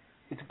 Steve.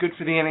 It's good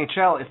for the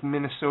NHL if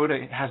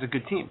Minnesota has a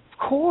good team. Of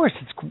course,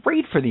 it's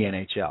great for the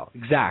NHL.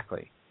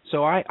 Exactly.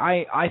 So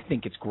I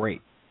think it's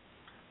great.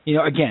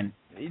 Again.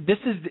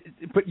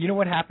 But you know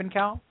what happened,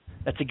 Cal?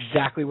 That's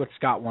exactly what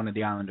Scott wanted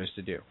the Islanders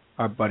to do.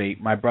 Our buddy,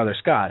 my brother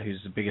Scott,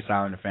 who's the biggest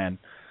Islander fan,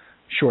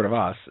 short of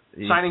us.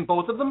 Signing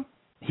both of them?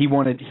 He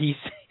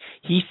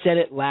said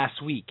it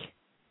last week,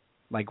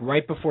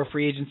 right before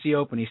free agency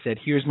opened. He said,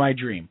 "Here's my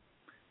dream."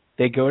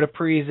 They go to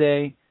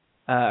Parise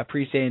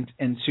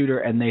and Suter,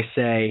 and they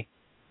say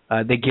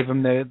they give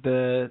him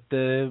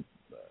the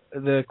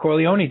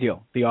Corleone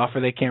deal, the offer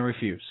they can't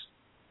refuse.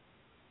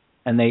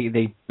 And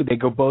they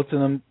go both of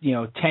them,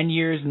 10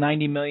 years,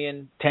 $90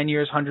 million, 10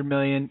 years, $100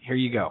 million. Here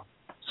you go,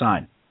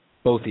 sign,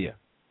 both of you.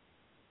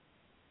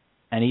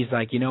 And he's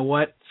like, you know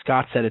what?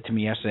 Scott said it to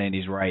me yesterday, and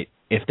he's right.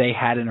 If they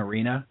had an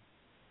arena,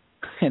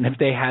 and if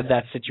they had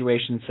that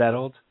situation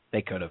settled,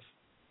 they could have.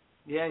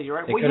 Yeah, you're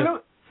right.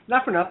 Well,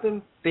 not for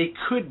nothing, they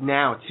could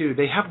now too.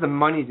 They have the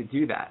money to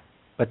do that.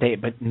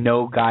 But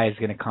no guy is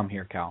going to come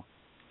here, Cal.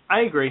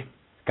 I agree.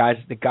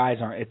 The guys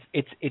aren't.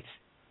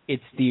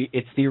 It's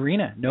the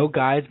arena. No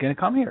guy's going to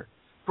come here.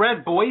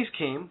 Brad Boyes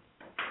came.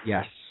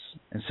 Yes,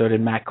 and so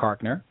did Matt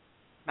Carkner.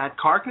 Matt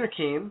Carkner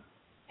came.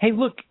 Hey,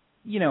 look,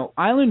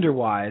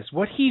 Islander-wise,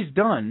 what he's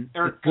done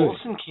Eric is good.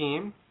 Olson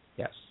came.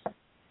 Yes.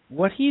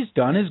 What he's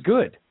done is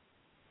good.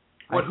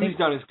 He's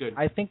done is good.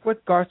 I think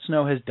what Garth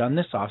Snow has done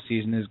this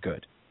offseason is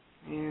good.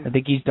 Yeah. I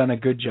think he's done a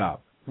good job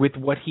with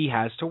what he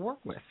has to work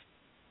with.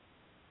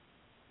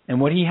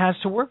 And what he has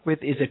to work with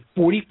is a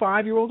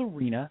 45-year-old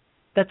arena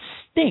that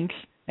stinks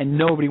and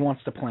nobody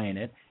wants to play in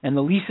it, and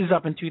the lease is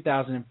up in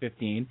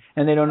 2015,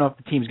 and they don't know if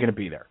the team's going to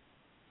be there.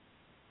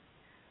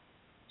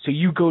 So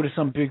you go to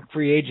some big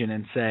free agent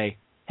and say,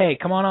 hey,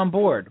 come on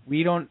board.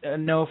 We don't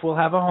know if we'll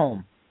have a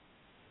home.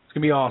 It's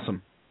going to be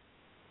awesome.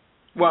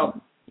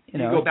 Well, you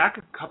go back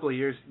a couple of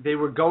years, they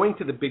were going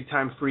to the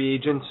big-time free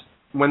agents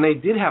when they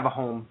did have a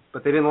home,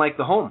 but they didn't like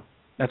the home.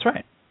 That's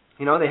right.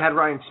 They had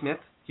Ryan Smith.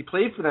 He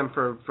played for them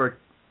for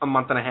a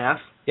month and a half.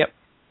 Yep.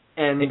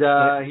 And he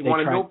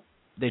wanted no...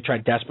 They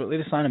tried desperately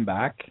to sign him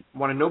back.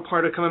 Wanted no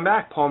part of coming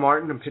back. Paul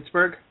Martin in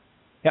Pittsburgh.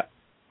 Yep.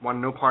 Wanted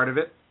no part of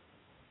it.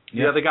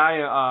 The other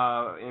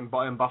guy in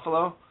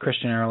Buffalo.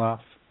 Christian Ehrhoff.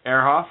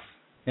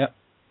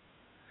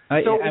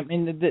 I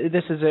mean,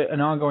 this is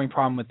an ongoing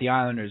problem with the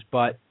Islanders,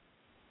 but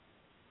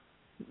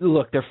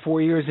look, they're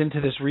 4 years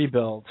into this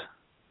rebuild.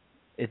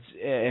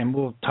 And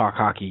we'll talk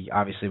hockey,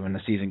 obviously, when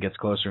the season gets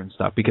closer and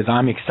stuff, because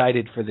I'm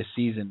excited for this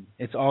season.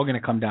 It's all going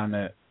to come down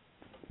to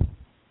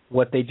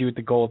what they do with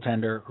the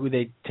goaltender, who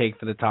they take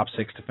for the top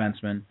 6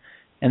 defensemen,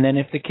 and then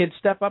if the kids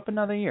step up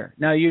another year.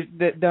 Now,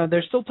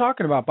 they're still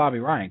talking about Bobby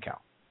Ryan,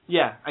 Cal.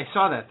 Yeah, I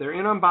saw that. They're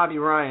in on Bobby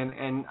Ryan,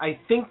 and I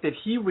think that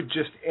he would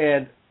just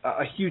add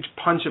a huge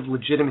punch of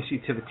legitimacy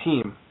to the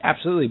team.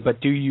 Absolutely, but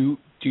do you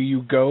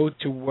go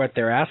to what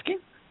they're asking?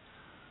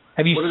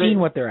 Have you seen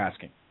what they're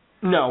asking?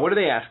 No, what are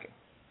they asking?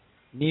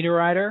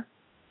 Niederreiter,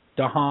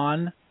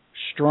 DeHaan,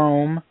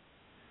 Strome,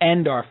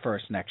 and our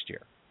first next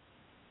year.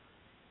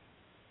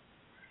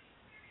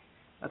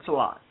 That's a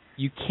lot.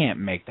 You can't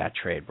make that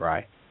trade,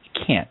 Bri.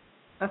 You can't.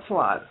 That's a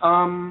lot.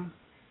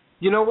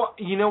 You know what?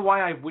 You know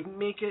why I wouldn't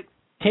make it?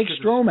 Take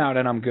Strome out,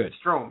 and I'm good.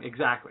 Strome,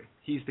 exactly.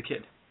 He's the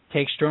kid.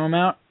 Take Strome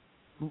out.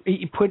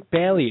 Put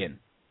Bailey in.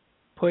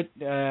 Put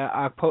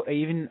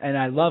and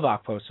I love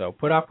Okposo.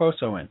 Put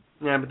Okposo in.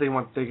 Yeah, but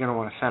they're gonna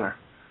want a center.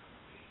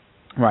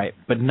 Right,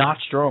 but not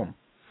Strome.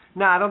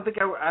 No, I don't think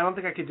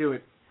I could do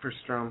it for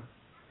Strome.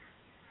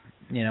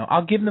 You know,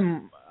 I'll give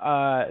them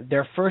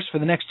their first for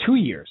the next 2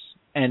 years,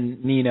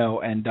 and Nino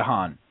and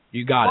DeHaan.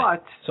 You got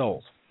it.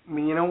 Sold. I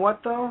mean, you know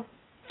what though?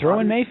 Throw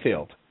in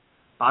Mayfield.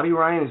 Bobby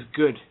Ryan is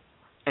good,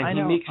 and I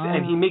know,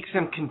 he makes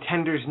them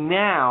contenders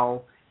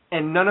now,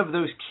 and none of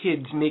those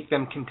kids make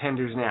them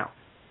contenders now.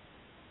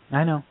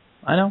 I know.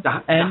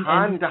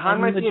 DeHaan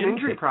might be an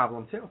injury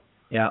problem too.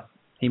 Yeah,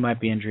 he might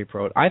be injury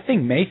prone. I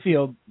think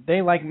Mayfield. They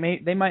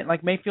might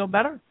like Mayfield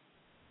better.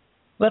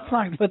 Let's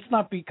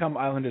not become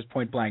Islanders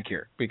point blank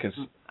here, because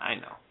I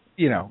know.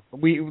 You know,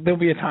 there'll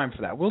be a time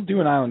for that. We'll do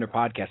an Islander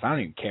podcast. I don't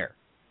even care.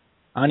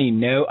 I don't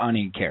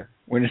even care.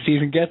 When the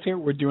season gets here,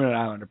 we're doing an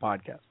Islander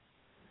podcast.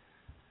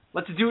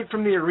 Let's do it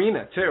from the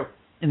arena too.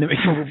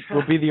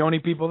 We'll be the only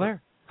people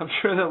there. I'm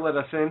sure they'll let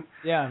us in.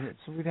 Yeah,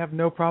 so we'd have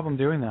no problem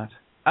doing that.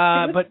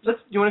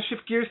 You want to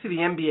shift gears to the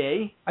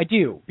NBA? I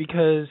do,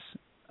 because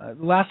the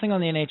last thing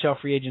on the NHL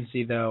free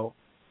agency, though,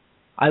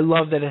 I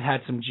love that it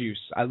had some juice.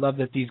 I love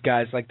that these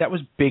guys, that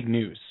was big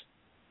news.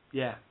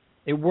 Yeah.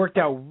 It worked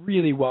out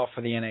really well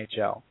for the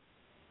NHL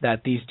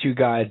that these two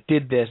guys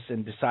did this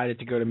and decided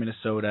to go to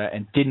Minnesota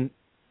and didn't.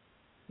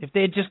 If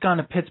they had just gone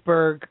to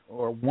Pittsburgh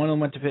or one of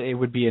them went to Pittsburgh, it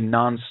would be a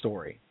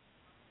non-story.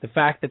 The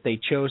fact that they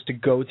chose to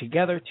go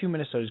together to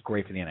Minnesota is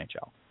great for the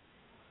NHL.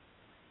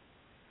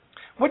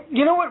 What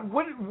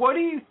do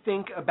you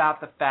think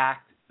about the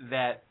fact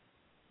that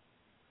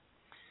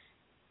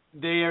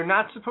they are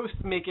not supposed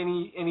to make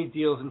any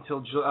deals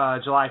until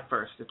July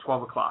 1st at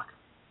 12 o'clock,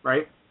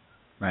 right?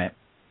 Right.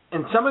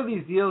 And some of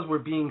these deals were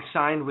being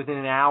signed within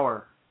an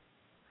hour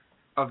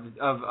of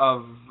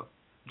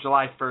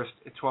July 1st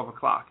at 12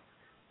 o'clock.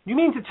 You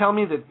mean to tell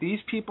me that these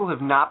people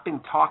have not been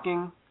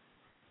talking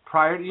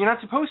prior to... You're not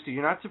supposed to.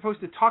 You're not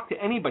supposed to talk to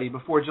anybody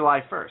before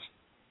July 1st.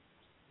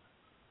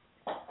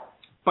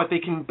 But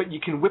you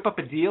can whip up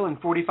a deal in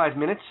 45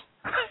 minutes?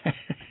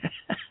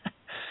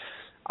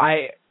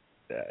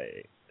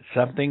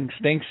 Something's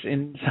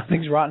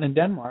rotten in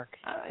Denmark.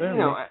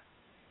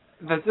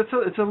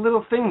 It's a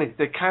little thing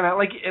that kind of,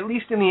 at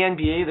least in the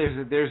NBA,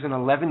 there's an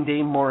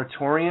 11-day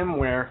moratorium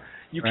where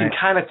you can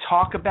kind of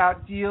talk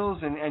about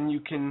deals and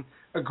you can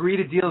agree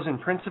to deals in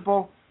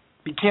principle.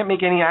 But you can't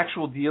make any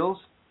actual deals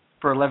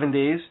for 11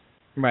 days.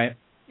 Right.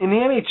 In the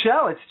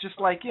NHL, it's just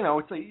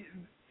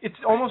it's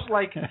almost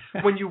like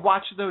when you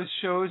watch those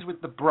shows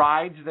with the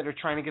brides that are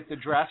trying to get the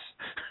dress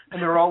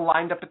and they're all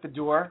lined up at the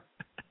door.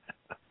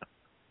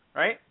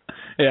 Right?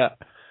 Yeah.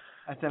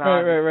 That's an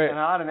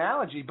odd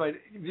analogy, but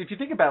if you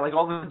think about it,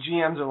 all the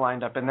GMs are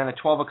lined up, and then at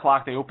 12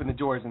 o'clock they open the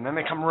doors, and then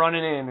they come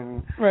running in,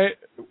 and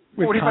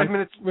 45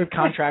 minutes with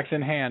contracts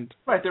in hand.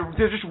 Right,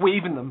 they're just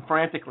waving them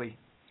frantically.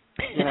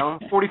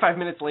 45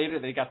 minutes later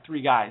they got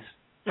 3 guys.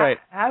 Right.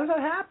 How does that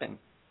happen?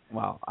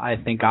 Well, I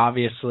think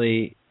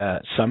obviously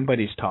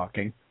somebody's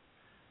talking.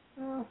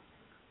 I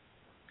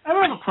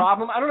don't have a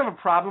problem. I don't have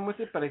a problem with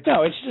it, but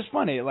no, it's just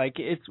funny.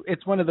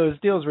 It's one of those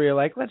deals where you're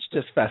like, let's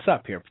just fess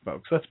up here,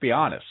 folks. Let's be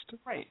honest.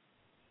 Right.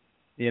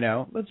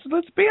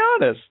 Let's be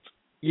honest.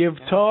 You've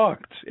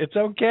talked. It's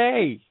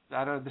okay.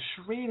 The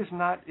charade is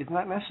not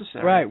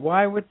necessary. Right.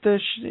 Why with the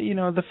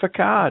the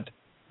facade?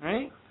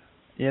 Right.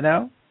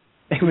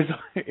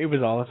 It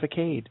was all a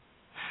facade.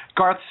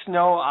 Garth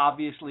Snow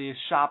obviously is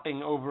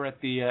shopping over at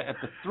the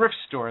thrift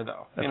store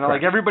though. That's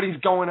correct. Everybody's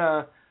going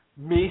to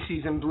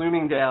Macy's and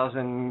Bloomingdale's,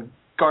 and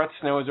Garth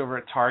Snow is over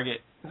at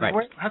Target. Right.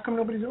 How come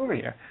nobody's over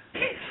here?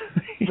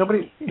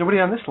 Nobody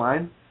on this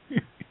line.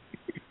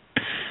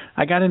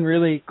 I got in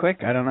really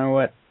quick. I don't know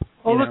what.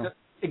 Oh, look,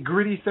 a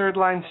gritty third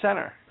line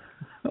center.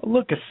 Oh,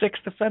 look, a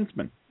 6th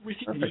defenseman.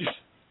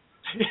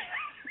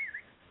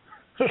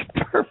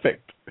 Perfect.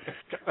 Perfect.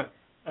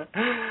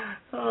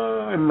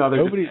 Another.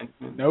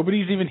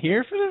 Nobody's even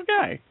here for this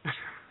guy.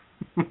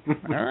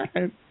 All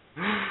right.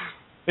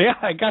 Yeah,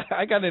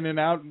 I got in and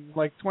out in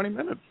 20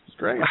 minutes. It's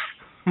great.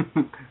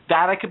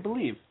 That I could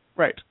believe.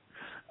 Right.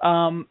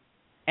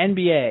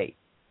 NBA.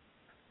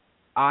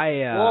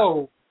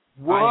 Whoa.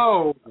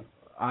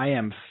 I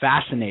am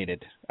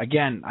fascinated.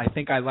 Again, I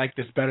think I like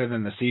this better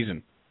than the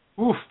season.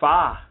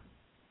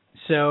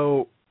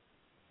 So,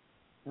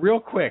 real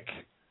quick,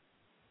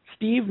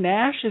 Steve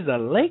Nash is a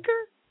Laker?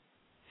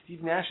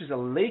 Steve Nash is a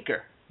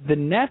Laker. The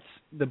Nets,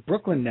 the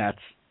Brooklyn Nets,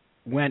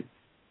 went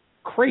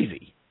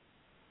crazy.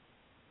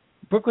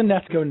 Brooklyn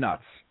Nets go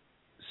nuts.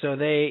 So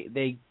they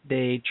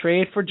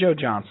trade for Joe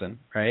Johnson,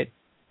 right?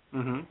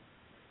 Mm-hmm.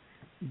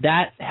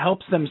 That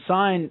helps them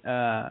sign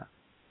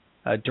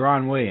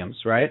Deron Williams,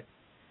 right?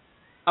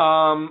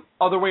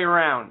 Other way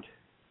around.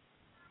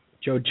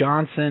 Joe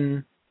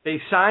Johnson. They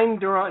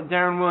signed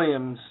Darren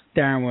Williams.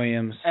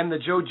 And the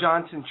Joe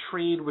Johnson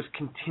trade was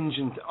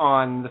contingent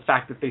on the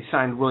fact that they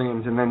signed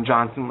Williams, and then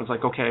Johnson was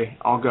like, okay,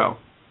 I'll go.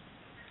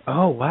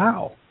 Oh,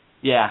 wow.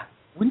 Yeah.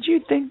 Wouldn't you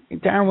think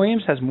Darren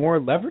Williams has more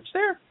leverage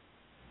there?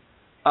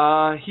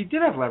 He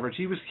did have leverage.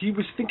 He was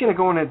thinking of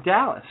going to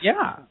Dallas.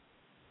 Yeah.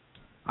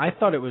 I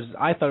thought it was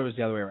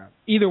the other way around.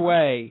 Either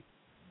way,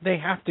 they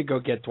have to go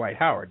get Dwight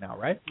Howard now,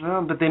 right?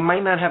 No, but they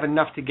might not have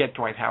enough to get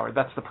Dwight Howard.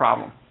 That's the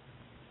problem.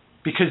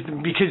 Because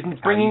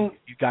bringing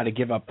you got to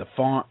give up the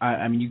farm.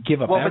 I mean, you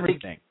give up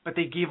everything. But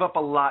they gave up a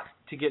lot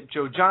to get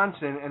Joe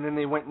Johnson, and then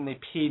they went and they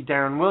paid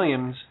Darren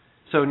Williams.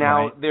 So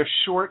now they're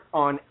short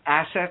on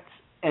assets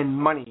and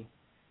money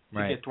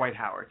to get Dwight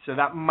Howard. So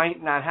that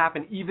might not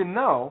happen, even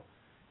though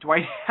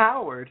Dwight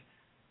Howard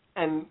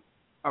and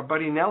our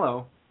buddy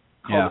Nello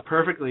called it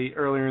perfectly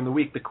earlier in the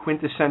week, the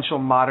quintessential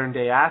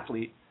modern-day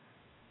athlete.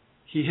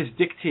 He has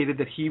dictated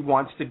that he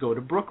wants to go to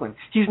Brooklyn.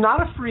 He's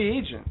not a free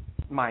agent,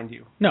 mind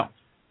you. No.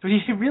 So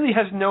he really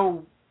has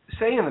no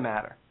say in the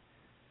matter.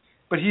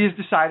 But he has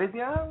decided,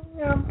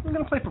 I'm going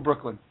to play for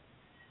Brooklyn.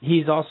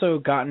 He's also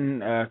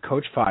gotten a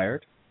coach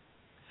fired.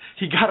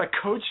 He got a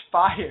coach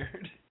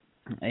fired.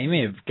 He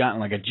may have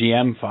gotten like a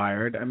GM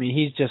fired. I mean,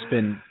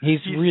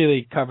 he's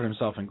really covered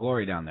himself in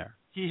glory down there.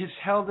 He has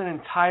held an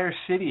entire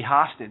city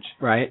hostage.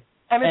 Right.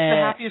 And it's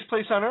the happiest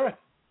place on earth.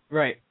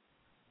 Right.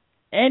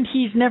 And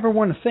he's never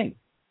won a thing.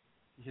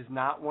 He has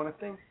not won a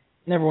thing?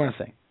 Never won a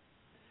thing.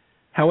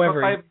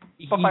 However,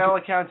 but by all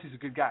accounts, he's a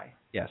good guy.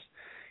 Yes.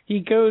 He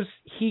goes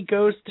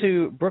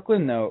to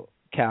Brooklyn, though,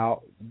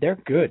 Cal. They're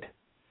good.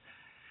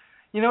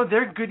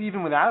 They're good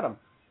even without him.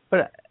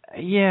 But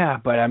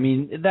I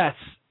mean,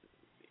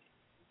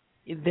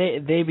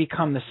 they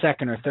become the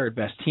second or third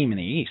best team in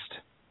the East.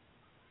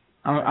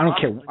 I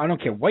don't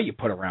care what you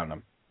put around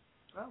them.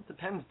 Well, it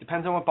depends.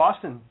 Depends on what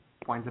Boston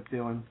winds up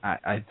doing.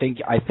 I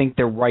think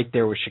they're right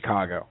there with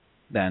Chicago.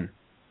 Then,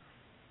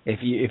 if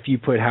you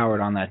put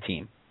Howard on that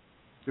team,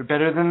 they're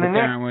better than the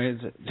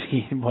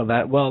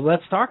Knicks. Well,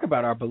 let's talk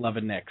about our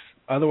beloved Knicks.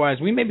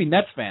 Otherwise, we may be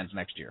Nets fans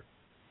next year.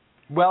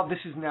 Well,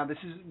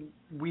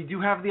 we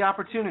do have the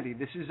opportunity.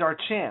 This is our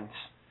chance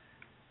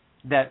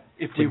that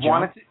if we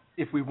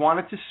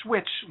wanted to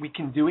switch, we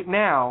can do it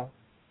now.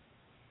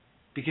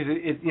 Because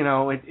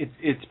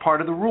it's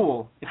part of the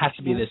rule. It has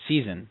to be this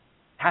season.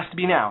 Has to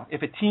be now.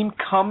 If a team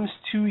comes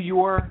to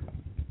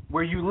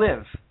where you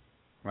live,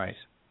 right?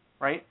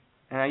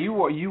 Now you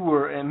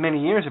were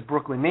many years a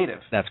Brooklyn native.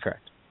 That's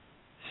correct.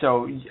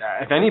 So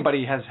if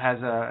anybody has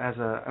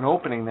an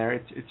opening there,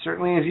 it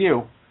certainly is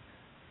you.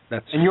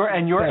 That's your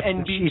what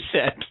NBA she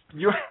said.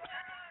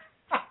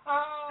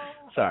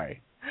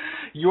 Sorry.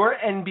 Your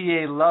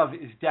NBA love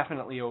is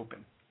definitely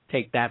open.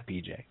 Take that,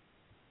 PJ.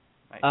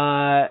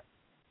 Right.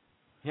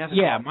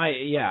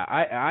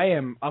 I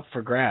am up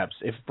for grabs.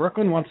 If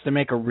Brooklyn wants to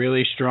make a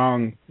really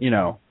strong,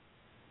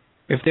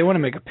 if they want to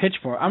make a pitch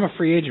for it, I'm a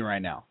free agent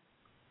right now.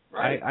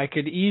 Right. I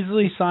could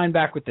easily sign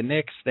back with the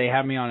Knicks. They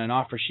have me on an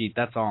offer sheet.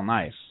 That's all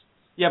nice.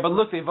 Yeah, but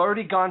look, they've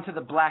already gone to the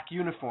black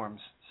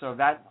uniforms, so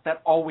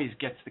that always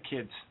gets the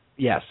kids.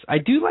 Yes. I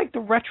do like the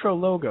retro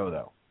logo,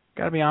 though.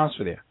 Got to be honest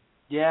with you.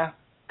 Yeah.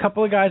 A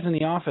couple of guys in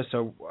the office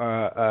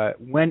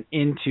went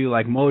into,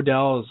 like,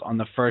 Modell's on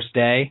the first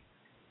day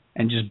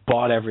and just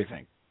bought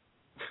everything.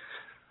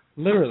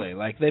 Literally.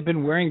 Like, they've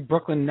been wearing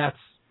Brooklyn Nets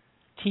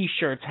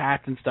T-shirts,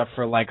 hats, and stuff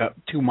for, like,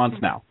 2 months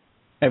now.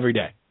 Every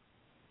day.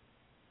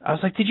 I was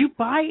like,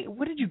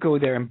 what did you go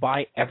there and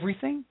buy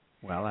everything?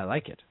 Well, I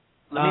like it.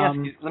 Let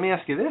me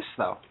ask you this,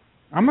 though.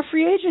 I'm a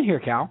free agent here,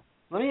 Cal.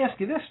 Let me ask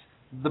you this.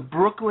 The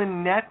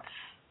Brooklyn Nets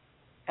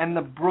and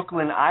the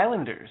Brooklyn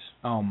Islanders.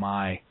 Oh,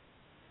 my.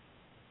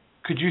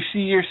 Could you see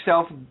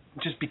yourself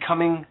just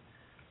becoming,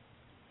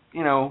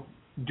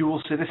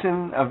 dual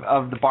citizen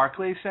of the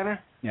Barclays Center?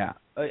 Yeah,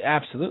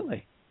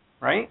 absolutely.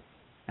 Right?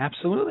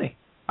 Absolutely.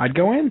 I'd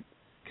go in.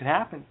 Could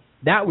happen.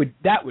 That would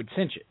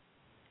cinch it.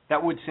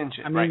 That would cinch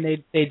it. I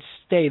mean, they'd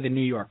stay the New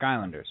York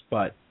Islanders,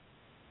 but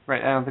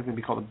right. I don't think they'd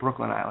be called the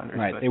Brooklyn Islanders.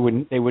 Right. But They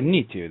wouldn't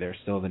need to. They're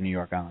still the New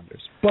York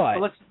Islanders. But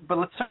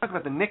let's talk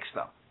about the Knicks,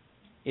 though.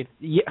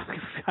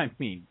 I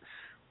mean,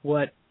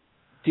 what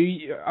do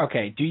you?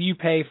 Okay. Do you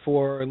pay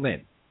for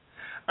Lynn?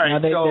 All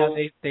right. Now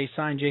they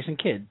signed Jason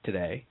Kidd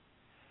today.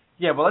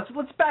 Yeah. Well,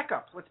 let's back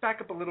up. Let's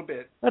back up a little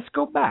bit. Let's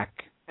go back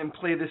and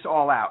play this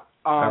all out.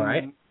 All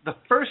right. The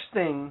first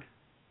thing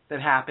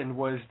that happened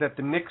was that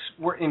the Knicks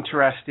were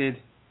interested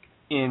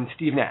in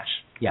Steve Nash.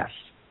 Yes.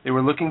 They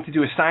were looking to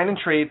do a sign and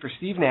trade for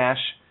Steve Nash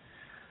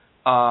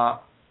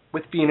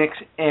with Phoenix,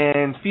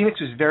 and Phoenix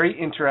was very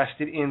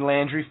interested in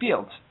Landry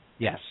Fields.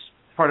 Yes.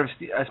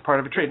 As part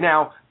of a trade.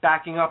 Now,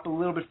 backing up a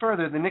little bit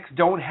further, the Knicks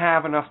don't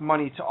have enough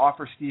money to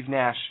offer Steve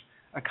Nash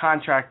a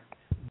contract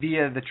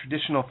via the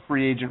traditional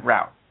free agent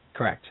route.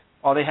 Correct.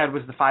 All they had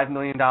was the $5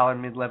 million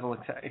mid-level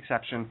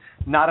exception,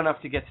 not enough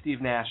to get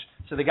Steve Nash,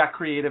 so they got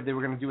creative. They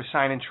were going to do a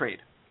sign and trade.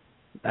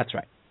 That's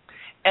right.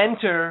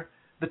 Enter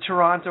the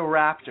Toronto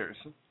Raptors.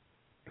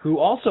 Who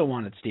also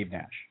wanted Steve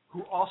Nash.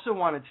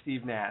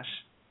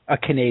 A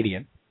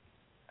Canadian.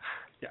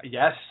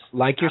 Yes.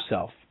 Like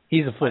yourself.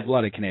 He's a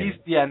full-blooded Canadian.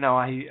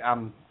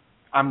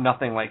 I'm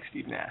nothing like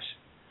Steve Nash.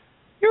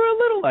 You're a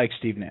little like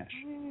Steve Nash.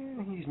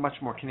 He's much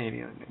more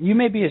Canadian than me. You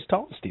may be as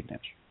tall as Steve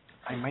Nash.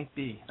 I might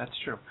be. That's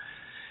true.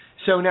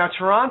 So now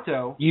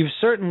Toronto. You've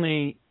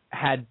certainly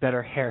had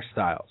better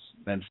hairstyles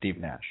than Steve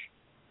Nash.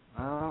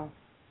 Oh.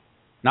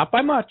 Not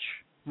by much.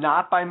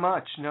 Not by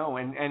much, no.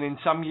 And in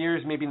some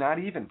years, maybe not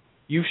even.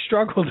 You've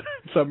struggled in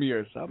some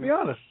years. I'll be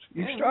honest.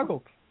 You've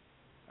struggled.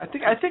 I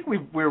think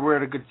we're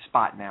at a good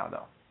spot now,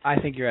 though. I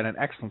think you're at an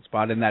excellent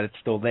spot in that it's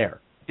still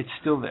there. It's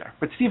still there.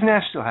 But Steve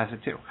Nash still has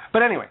it, too.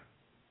 But anyway,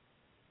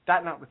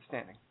 that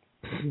notwithstanding,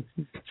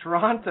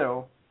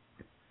 Toronto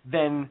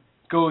then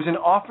goes and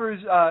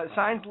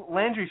signs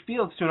Landry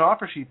Fields to an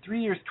offer sheet,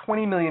 3 years,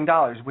 $20 million,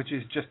 which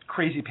is just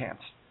crazy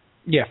pants.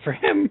 Yeah, for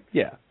him,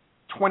 yeah.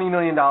 $20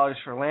 million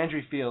for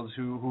Landry Fields,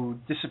 who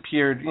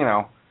disappeared,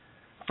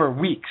 for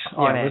weeks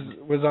on end.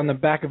 Was on the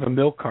back of a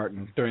milk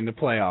carton during the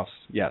playoffs,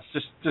 yes.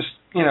 Just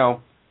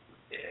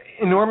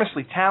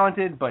enormously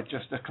talented, but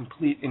just a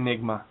complete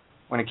enigma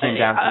when it came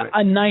down to it.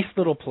 A nice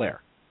little player.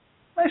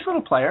 Could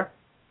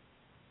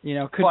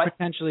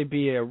potentially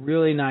be a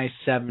really nice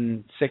 6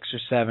 or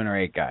 7 or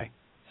 8 guy.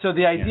 So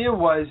the idea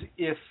was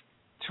if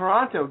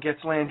Toronto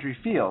gets Landry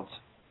Fields,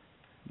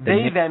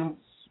 they then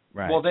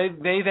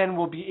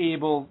will be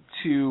able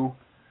to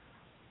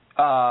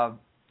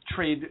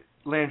trade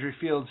Landry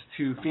Fields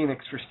to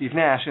Phoenix for Steve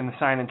Nash in the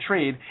sign and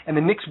trade, and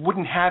the Knicks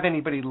wouldn't have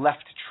anybody left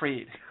to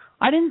trade.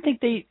 I don't think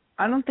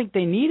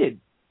they needed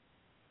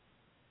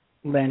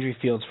Landry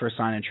Fields for a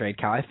sign and trade,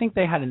 Cal. I think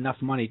they had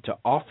enough money to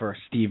offer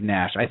Steve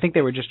Nash. I think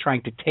they were just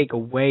trying to take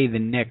away the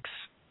Knicks'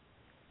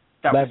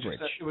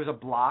 leverage. It was a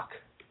block.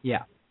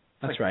 Yeah,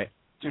 that's right.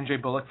 Jim J.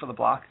 Bullock for the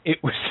block. It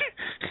was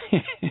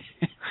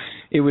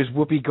it was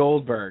Whoopi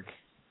Goldberg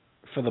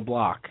for the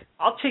block.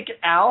 I'll take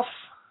Alf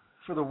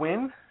for the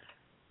win.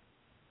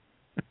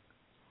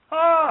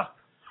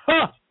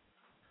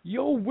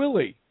 Yo,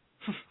 Willie.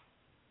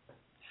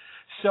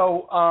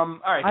 So, all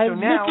right. I so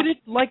now, look at it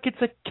like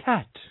it's a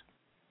cat,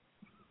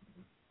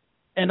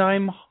 and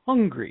I'm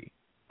hungry.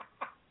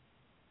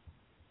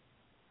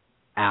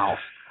 Alf.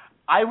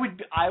 I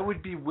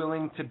would be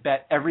willing to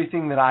bet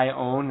everything that I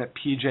own that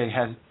PJ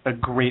has a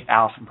great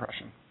Alf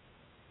impression.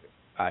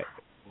 We'll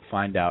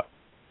find out.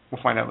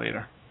 We'll find out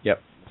later. Yep,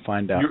 we'll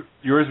find out.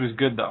 Yours was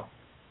good though.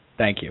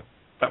 Thank you.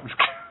 That was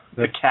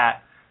the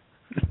cat.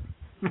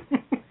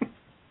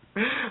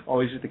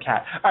 Always with the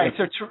cat. All right,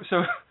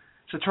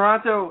 so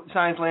Toronto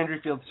signs Landry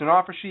Fields to an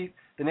offer sheet.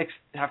 The Knicks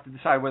have to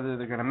decide whether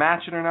they're going to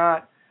match it or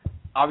not.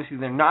 Obviously,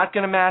 they're not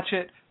going to match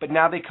it, but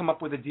now they come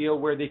up with a deal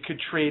where they could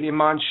trade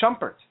Iman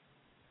Shumpert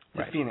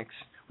to Phoenix,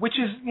 which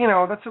is,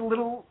 that's a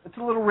little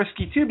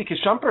risky too, because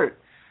Shumpert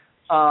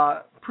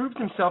proved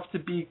himself to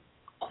be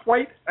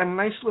quite a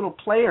nice little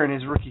player in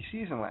his rookie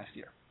season last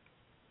year.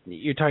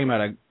 You're talking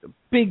about a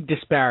big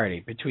disparity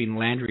between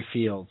Landry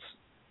Fields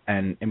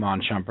and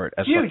Iman Shumpert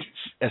as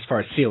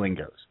far as ceiling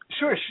goes.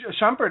 Sure,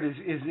 Shumpert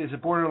is a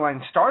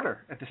borderline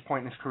starter at this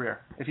point in his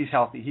career if he's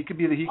healthy. He could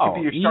be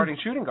your starting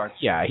shooting guard.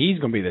 Yeah, he's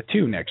going to be the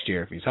 2 next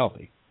year if he's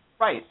healthy.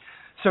 Right.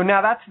 So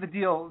now that's the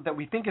deal that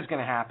we think is going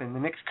to happen.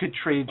 The Knicks could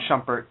trade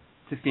Shumpert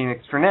to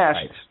Phoenix for Nash,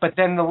 but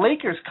then the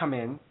Lakers come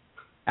in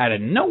out of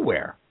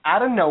nowhere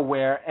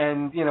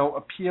and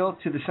appeal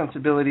to the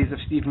sensibilities of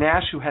Steve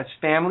Nash, who has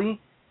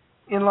family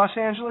in Los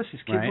Angeles.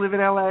 His kids live in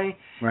L.A.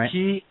 Right.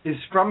 He is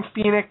from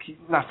Phoenix,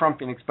 not from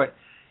Phoenix, but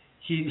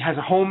he has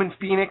a home in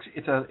Phoenix.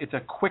 It's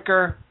a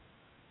quicker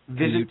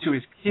visit to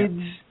his kids,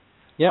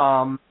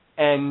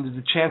 and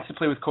the chance to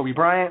play with Kobe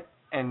Bryant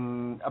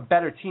and a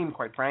better team,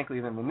 quite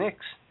frankly, than the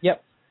Knicks.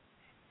 Yep.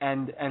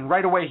 And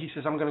right away he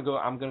says, I'm gonna go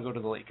to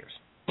the Lakers.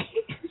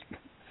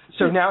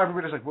 So now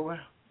everybody's like, well,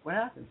 what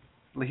happened?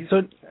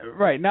 So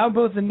now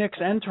both the Knicks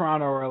and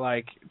Toronto are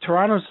like,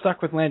 Toronto's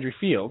stuck with Landry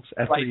Fields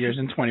at 3 years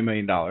and $20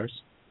 million.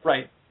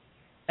 Right.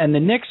 And the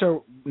Knicks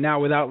are now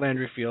without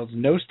Landry Fields,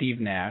 no Steve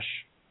Nash.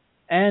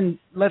 And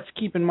let's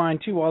keep in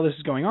mind, too, while this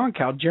is going on,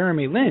 Cal,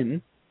 Jeremy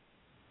Lin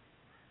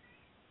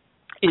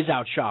is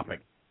out shopping.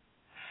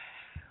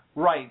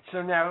 Right.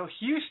 So now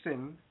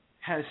Houston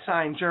has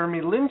signed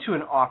Jeremy Lin to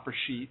an offer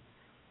sheet.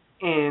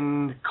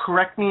 And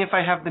correct me if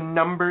I have the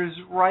numbers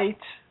right,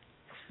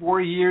 4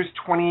 years,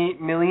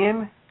 $28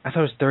 million. I thought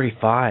it was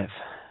 35.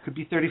 Could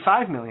be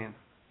 $35 million.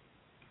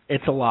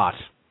 It's a lot.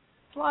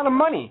 It's a lot of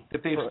money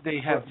that they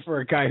have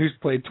for a guy who's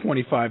played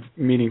 25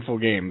 meaningful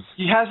games.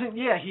 He hasn't.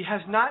 Yeah, he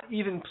has not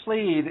even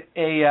played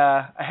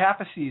a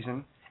half a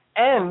season,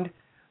 and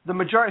the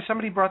majority.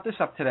 Somebody brought this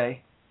up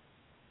today.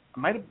 I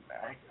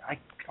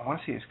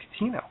want to say it's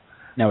Catino.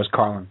 No, it was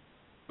Carlin.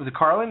 Was it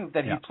Carlin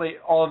that Yeah. he played?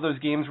 All of those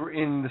games were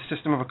in the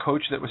system of a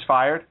coach that was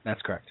fired.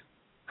 That's correct.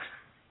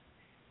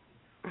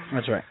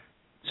 That's right.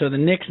 So the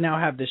Knicks now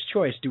have this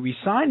choice: do we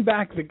sign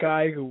back the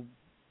guy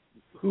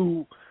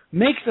who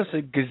makes us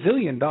a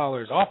gazillion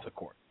dollars off the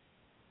court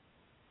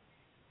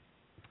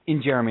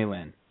in Jeremy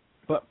Lin,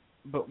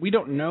 but we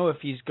don't know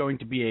if he's going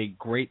to be a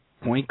great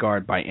point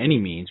guard by any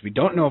means. We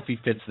don't know if he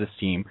fits this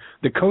team.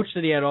 The coach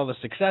that he had all the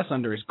success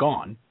under is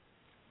gone.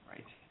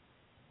 Right.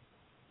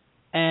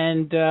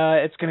 And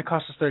it's going to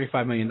cost us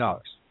 $35 million.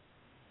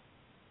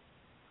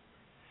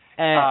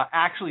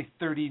 Actually,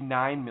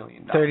 $39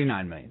 million.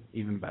 $39 million,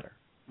 even better.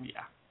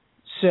 Yeah.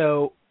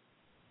 So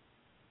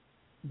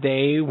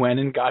they went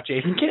and got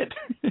Jason Kidd.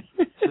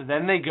 So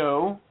then they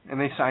go and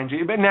they sign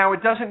Jason. But now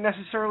it doesn't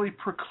necessarily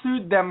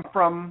preclude them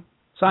from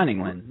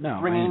signing Lin. No,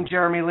 bringing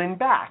Jeremy Lin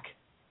back.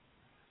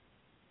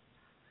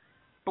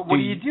 But what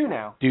do you do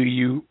now? Do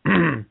you?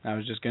 I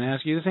was just going to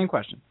ask you the same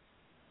question.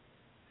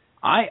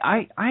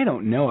 I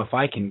don't know if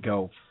I can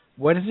go.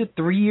 What is it?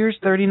 3 years,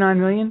 $39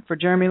 million for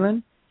Jeremy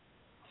Lin?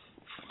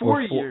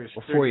 4 years.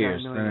 Or 4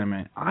 years.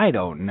 I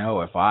don't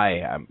know if I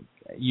am.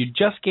 You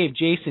just gave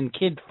Jason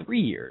Kidd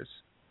 3 years.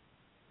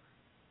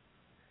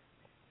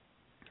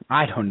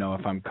 I don't know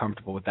if I'm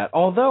comfortable with that.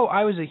 Although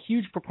I was a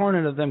huge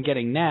proponent of them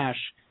getting Nash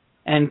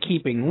and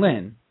keeping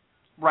Lin.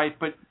 Right,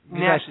 but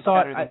Nash is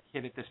better than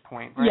Kidd at this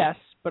point, right? Yes,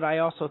 but I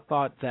also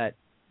thought that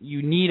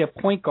you need a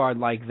point guard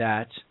like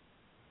that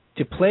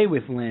to play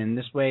with Lin.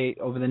 This way,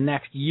 over the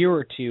next year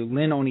or two,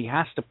 Lin only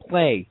has to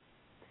play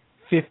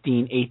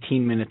 15,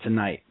 18 minutes a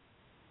night.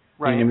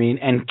 Right. You know what I mean?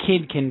 And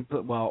Kidd can,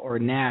 or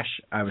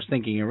Nash, I was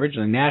thinking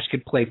originally, Nash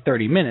could play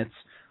 30 minutes,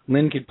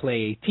 Lin could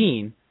play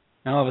 18.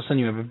 Now all of a sudden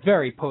you have a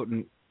very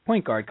potent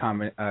point guard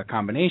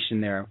combination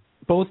there.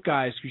 Both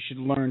guys who should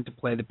learn to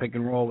play the pick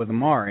and roll with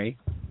Amari,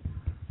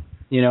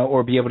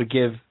 or be able to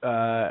give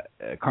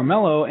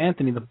Carmelo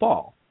Anthony the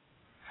ball.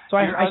 So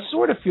I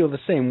sort of feel the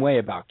same way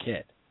about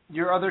Kidd.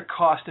 Your other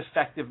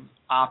cost-effective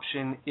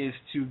option is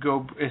to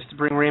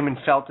bring Raymond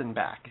Felton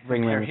back.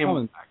 Pair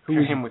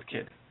him with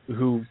Kidd.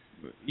 Who,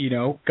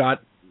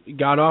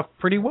 got off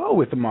pretty well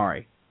with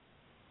Amari.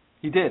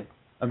 He did.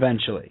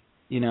 Eventually.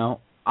 You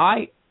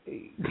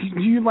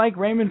like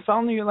Raymond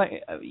Felton? You're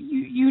like,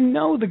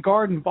 the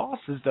Garden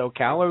bosses, though,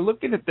 Cal, are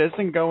looking at this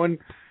and going,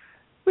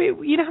 wait,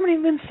 you know how many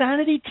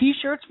Linsanity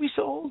T-shirts we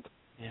sold?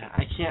 Yeah,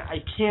 I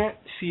can't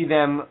see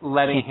them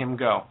letting him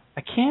go.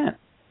 I can't.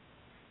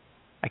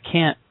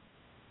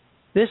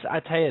 I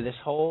tell you, this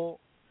whole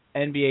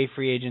NBA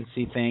free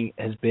agency thing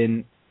has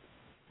been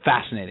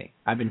fascinating.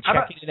 I've been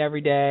checking it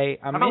every day.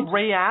 How about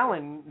Ray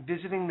Allen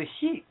visiting the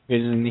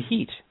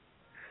Heat?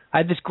 I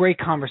had this great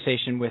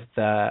conversation with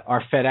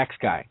our FedEx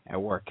guy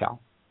at work, Cal.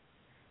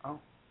 Oh.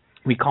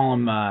 We call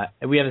him,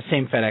 we have the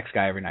same FedEx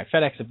guy every night.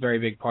 FedEx is a very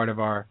big part of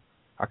our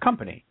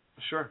company.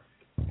 Sure.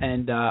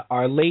 And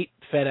our late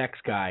FedEx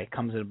guy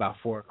comes at about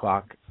 4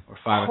 o'clock or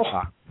 5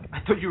 o'clock. I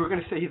thought you were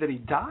going to say that he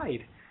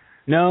died.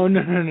 No.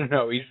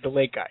 He's the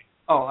late guy.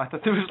 Oh, I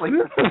thought there was like...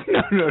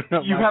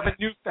 No. You have a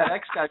new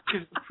FedEx guy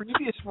because the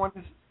previous one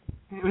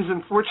was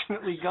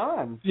unfortunately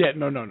gone. Yeah,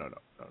 no.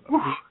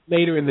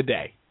 Later in the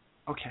day.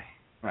 Okay.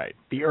 Right.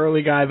 The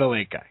early guy, the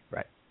late guy.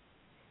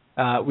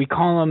 Right. We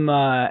call him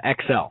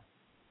XL.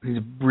 He's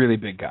a really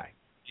big guy.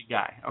 Big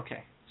guy.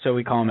 Okay. So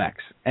we call him X.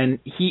 And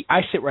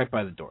I sit right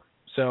by the door.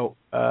 So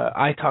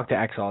I talk to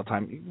X all the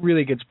time.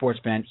 Really good sports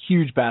fan.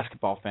 Huge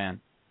basketball fan.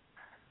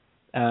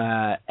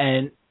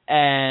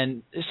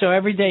 And so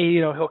every day,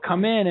 he'll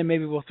come in and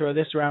maybe we'll throw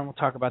this around. We'll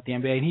talk about the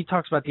NBA. And he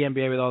talks about the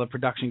NBA with all the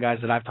production guys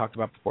that I've talked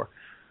about before.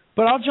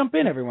 But I'll jump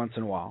in every once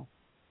in a while.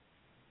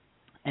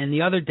 And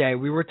the other day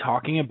we were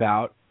talking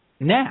about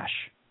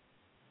Nash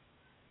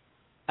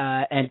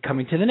and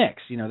coming to the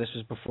Knicks. This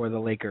was before the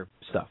Laker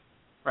stuff.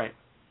 Right.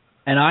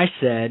 And I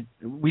said,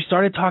 we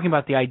started talking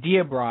about the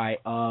idea, Bri,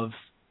 of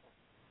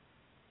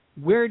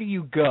where do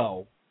you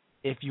go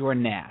if you're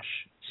Nash?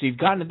 So you've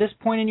gotten to this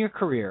point in your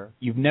career.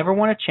 You've never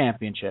won a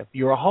championship.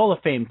 You're a Hall of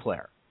Fame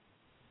player.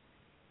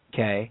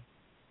 Okay?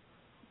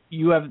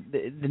 You have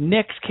the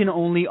Knicks can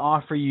only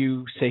offer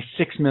you, say,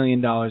 $6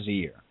 million a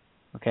year.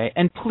 Okay?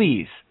 And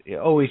please,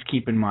 always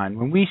keep in mind,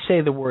 when we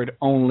say the word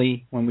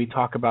only, when we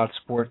talk about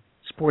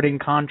sporting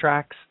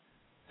contracts,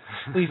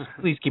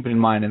 please keep it in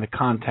mind in the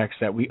context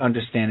that we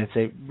understand it's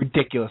a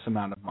ridiculous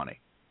amount of money.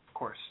 Of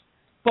course.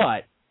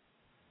 But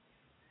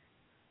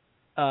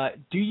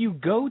do you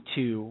go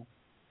to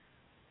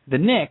the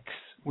Knicks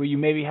where you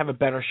maybe have a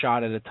better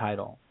shot at a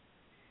title?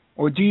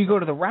 Or do you go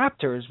to the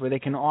Raptors where they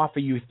can offer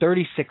you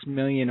 $36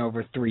 million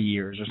over 3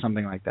 years or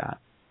something like that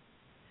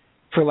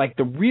for like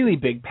the really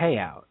big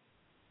payout?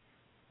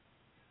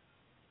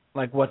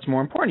 Like, what's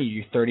more important?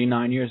 You're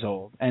 39 years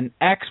old. And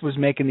X was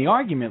making the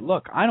argument,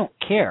 look, I don't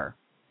care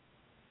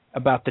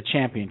about the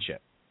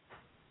championship.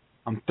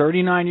 I'm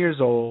 39 years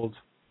old.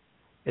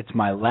 It's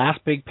my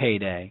last big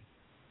payday.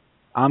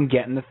 I'm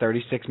getting the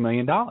 $36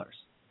 million.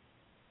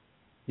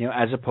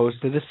 As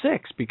opposed to the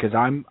 6, because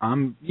I'm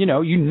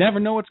you never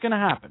know what's going to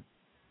happen.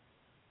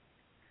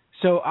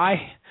 So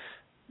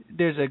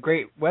there's a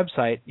great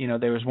website,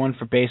 there was one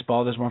for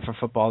baseball, there's one for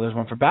football, there's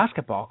one for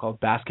basketball called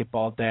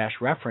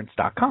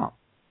basketball-reference.com.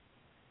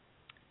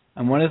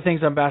 And one of the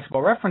things on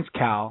Basketball Reference,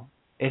 Cal,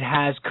 it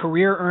has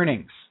career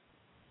earnings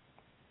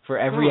for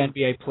every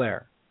NBA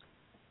player.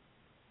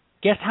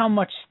 Guess how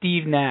much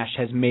Steve Nash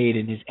has made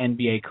in his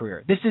NBA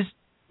career? This is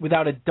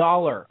without a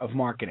dollar of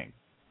marketing.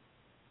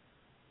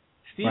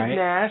 Steve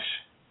Nash,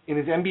 in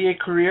his NBA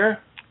career,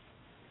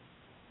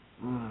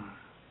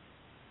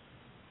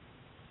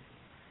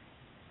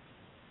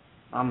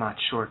 I'm not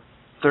sure.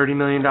 $30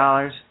 million?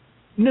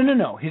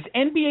 No. His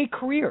NBA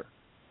career.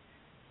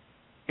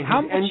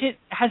 How much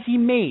has he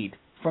made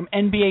from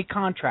NBA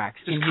contracts?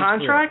 His in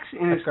contracts?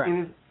 His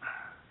career?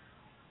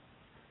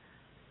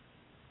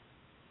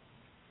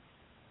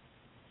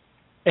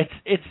 That's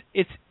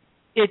correct.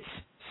 It's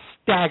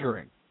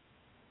staggering.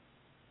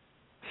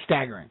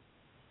 Staggering.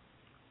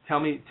 Tell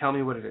me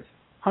what it is.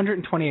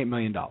 $128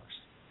 million. That's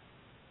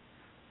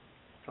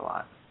a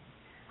lot.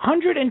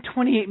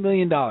 $128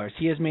 million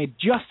he has made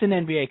just in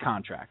NBA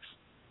contracts.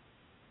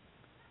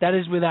 That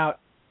is without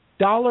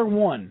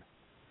 $1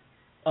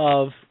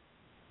 of.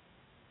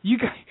 You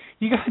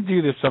got to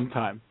do this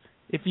sometime.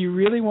 If you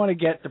really want to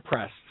get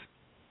depressed,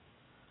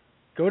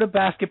 go to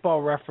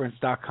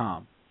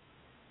basketballreference.com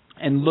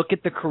and look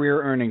at the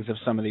career earnings of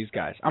some of these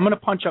guys. I'm going to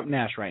punch up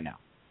Nash right now.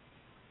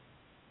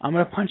 I'm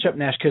going to punch up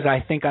Nash because I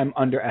think I'm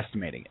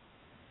underestimating it,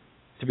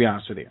 to be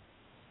honest with you.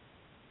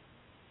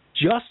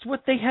 Just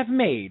what they have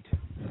made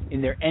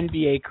in their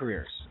NBA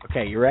careers.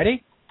 Okay, you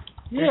ready?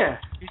 Yeah.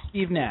 Here's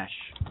Steve Nash.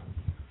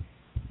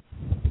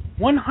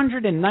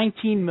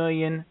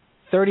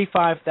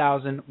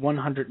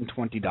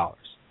 $119,035,120.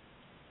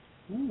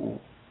 Ooh.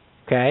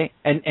 Okay,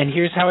 and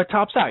here's how it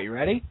tops out. You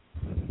ready?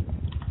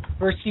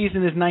 First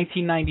season is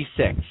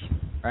 1996,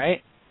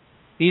 right?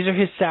 These are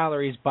his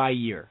salaries by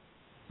year.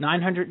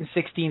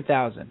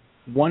 $916,000,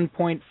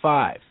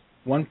 1.5,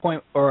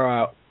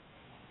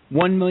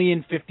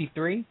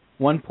 1,053,000,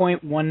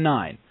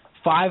 1.19,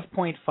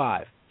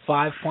 5.5,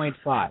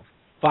 5.5,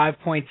 5.75,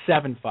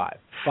 5.75.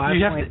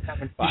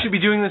 You should be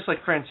doing this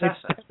like Francesa.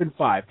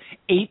 7.5,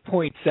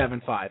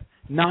 8.75,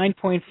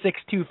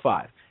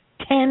 9.625,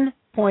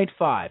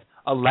 10.5,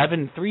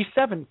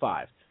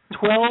 11.375,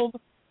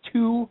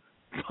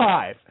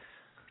 12.25,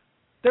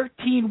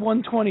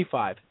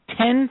 13.125,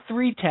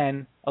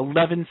 10.310,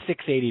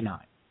 11.689.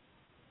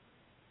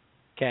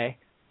 Okay?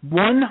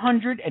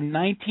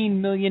 $119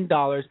 million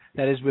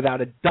that is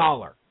without a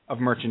dollar of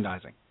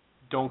merchandising.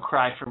 Don't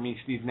cry for me,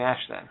 Steve Nash,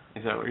 then.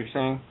 Is that what you're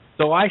saying?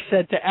 So I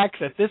said to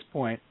X at this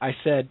point, I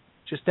said,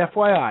 just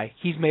FYI,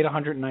 he's made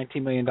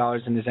 $119 million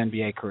in his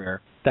NBA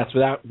career. That's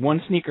without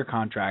one sneaker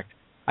contract.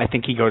 I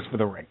think he goes for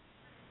the ring.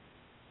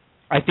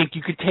 I think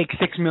you could take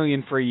 $6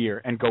 million for a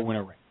year and go win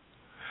a ring.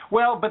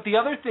 Well, but the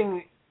other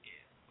thing,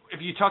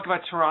 if you talk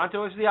about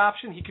Toronto as the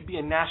option, he could be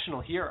a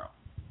national hero.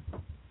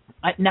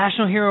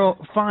 National hero,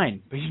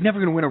 fine, but he's never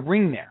going to win a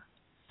ring there.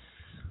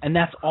 And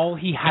that's all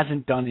he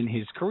hasn't done in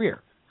his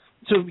career.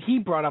 So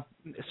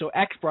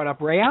X brought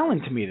up Ray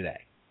Allen to me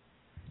today.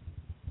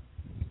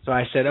 So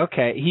I said,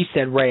 okay. He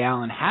said Ray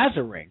Allen has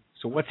a ring.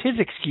 So what's his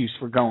excuse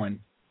for going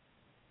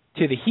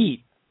to the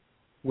Heat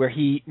where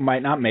he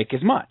might not make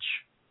as much?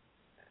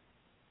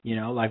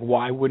 Like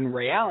why wouldn't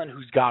Ray Allen,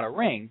 who's got a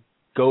ring,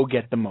 go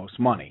get the most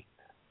money?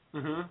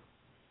 Mm-hmm.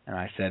 And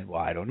I said,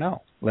 well, I don't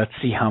know. Let's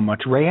see how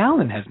much Ray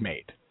Allen has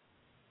made.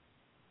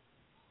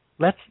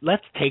 Let's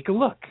take a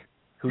look.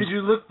 Did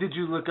you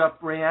look up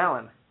Ray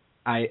Allen?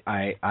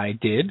 I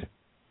did.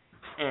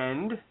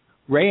 And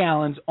Ray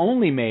Allen's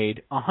only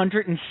made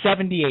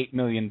 $178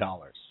 million.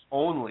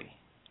 Only.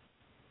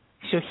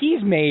 So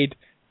he's made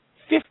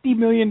 $50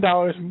 million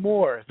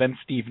more than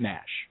Steve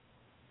Nash.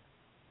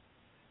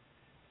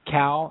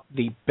 Cal,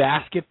 the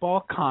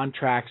basketball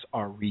contracts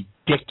are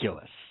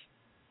ridiculous.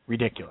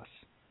 Ridiculous.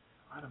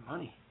 A lot of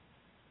money.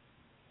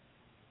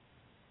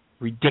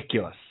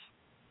 Ridiculous.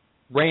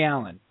 Ray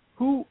Allen,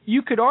 who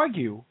you could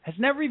argue has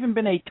never even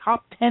been a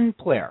top 10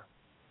 player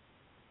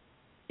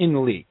in the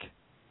league.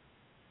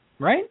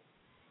 Right?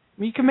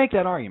 You can make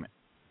that argument.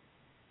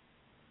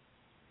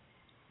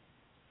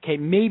 Okay,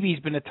 maybe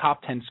he's been a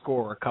top 10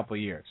 scorer a couple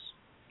of years.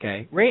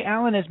 Okay, Ray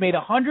Allen has made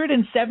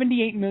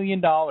 $178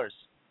 million. A lot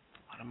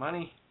of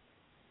money.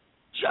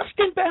 Just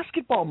in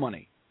basketball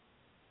money.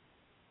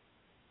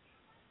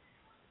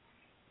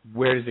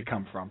 Where does it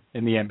come from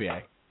in the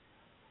NBA?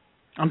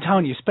 I'm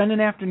telling you, spend an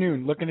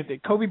afternoon looking at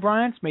it. Kobe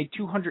Bryant's made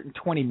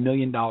 $220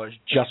 million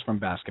just from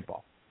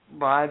basketball.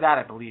 Well, that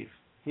I believe.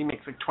 He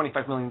makes like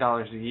 $25 million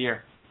a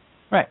year.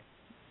 Right.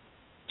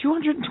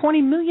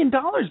 $220 million,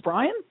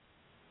 Brian.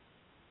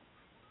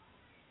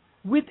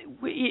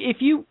 If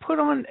you put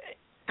on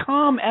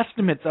calm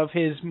estimates of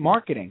his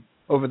marketing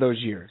over those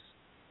years,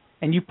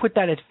 and you put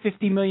that at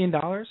 $50 million,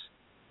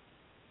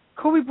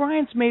 Kobe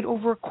Bryant's made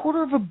over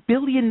 $250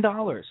 million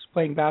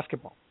playing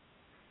basketball.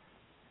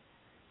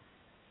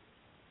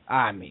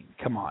 I mean,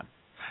 come on.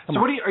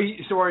 Are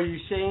you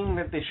saying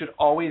that they should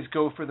always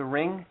go for the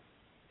ring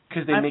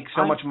because they make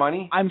so much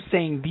money? I'm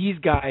saying these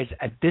guys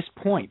at this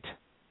point,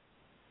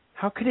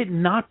 how could it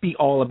not be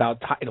all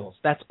about titles?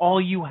 That's all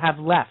you have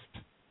left.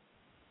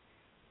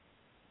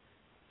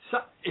 So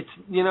it's,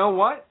 you know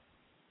what?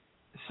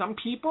 Some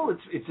people,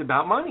 it's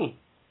about money,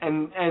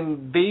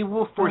 and they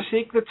will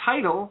forsake the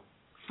title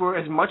for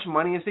as much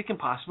money as they can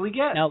possibly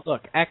get. Now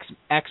look, X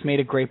made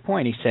a great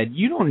point. He said,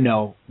 you don't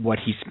know what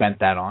he spent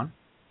that on.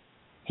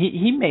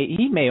 He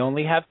may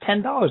only have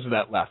 $10 of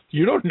that left.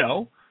 You don't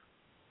know.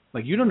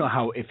 Like, you don't know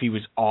how, if he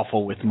was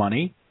awful with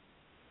money.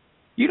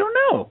 You don't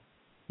know.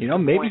 You know,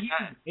 maybe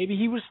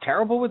he was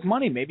terrible with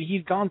money. Maybe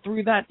he's gone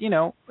through that, you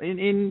know,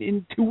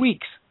 in 2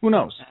 weeks. Who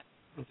knows?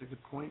 That's a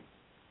good point.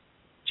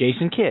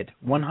 Jason Kidd,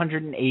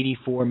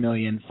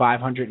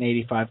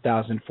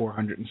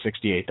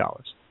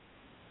 $184,585,468.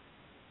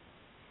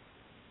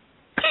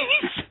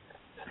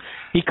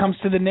 He comes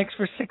to the Knicks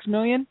for $6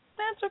 million.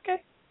 That's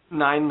okay.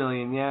 $9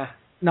 million, yeah.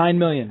 $9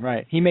 million,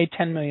 right? He made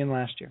 $10 million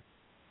last year,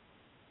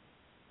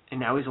 and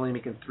now he's only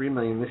making $3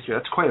 million this year.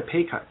 That's quite a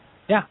pay cut.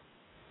 Yeah,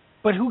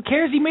 but who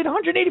cares? He made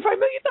 $185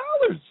 million.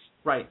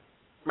 Right.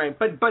 But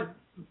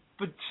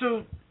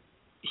so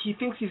he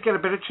thinks he's got a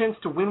better chance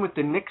to win with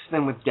the Knicks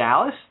than with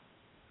Dallas?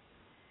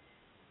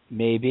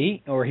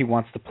 Maybe, or he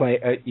wants to play.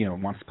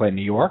 Wants to play in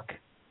New York.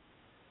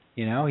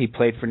 You know, he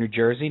played for New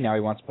Jersey. Now he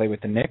wants to play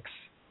with the Knicks.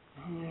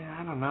 Yeah,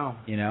 I don't know.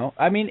 You know,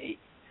 I mean,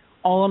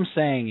 all I'm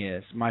saying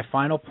is my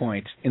final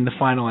point in the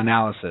final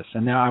analysis,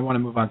 and now I want to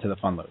move on to the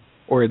fun load,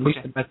 or at least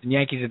the Mets and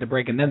Yankees at the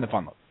break, and then the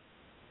fun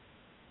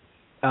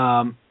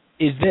load.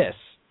 Is this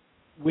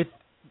with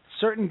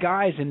certain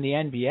guys in the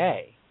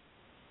NBA?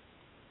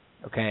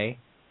 Okay,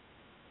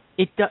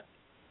 it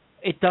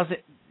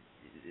doesn't.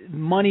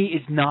 Money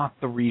is not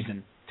the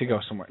reason to go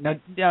somewhere. Now,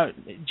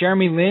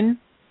 Jeremy Lin,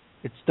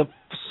 it's the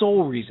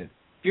sole reason.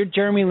 If you're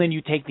Jeremy Lin,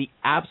 you take the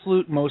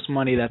absolute most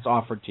money that's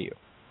offered to you.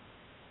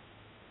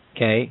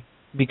 Okay,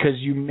 because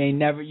you may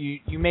never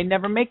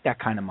make that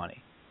kind of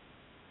money.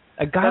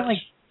 A guy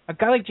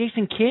like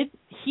Jason Kidd,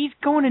 he's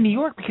going to New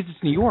York because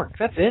it's New York.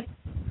 That's it.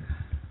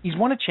 He's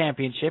won a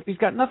championship. He's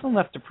got nothing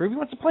left to prove. He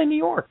wants to play in New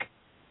York.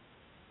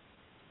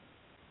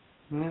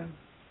 Yeah.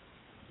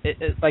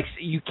 Like,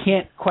 you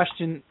can't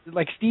question,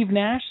 like Steve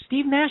Nash.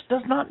 Steve Nash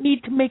does not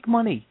need to make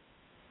money.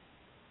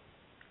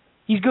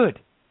 He's good.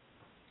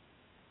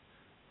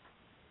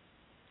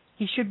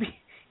 He should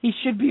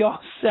be all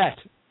set.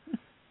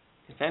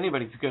 If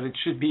anybody's good, it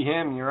should be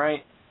him. You're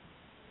right.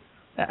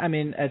 I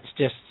mean, it's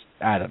just,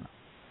 I don't know.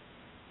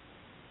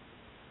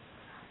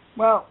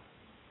 Well,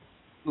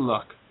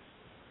 look.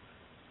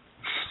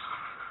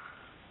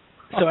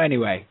 So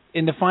anyway,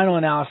 in the final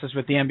analysis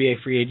with the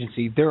NBA free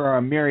agency, there are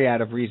a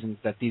myriad of reasons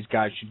that these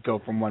guys should go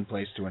from one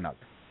place to another.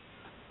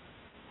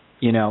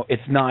 You know,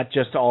 it's not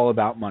just all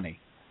about money.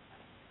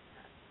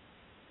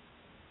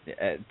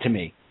 To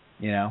me,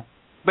 you know.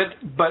 But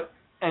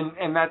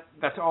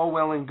that's all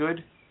well and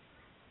good.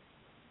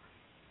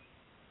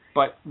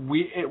 But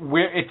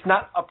it's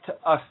not up to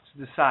us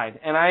to decide,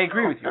 and I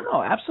agree with you.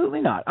 No,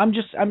 absolutely not. I'm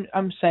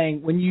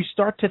saying when you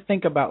start to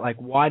think about, like,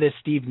 why does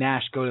Steve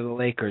Nash go to the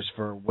Lakers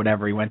for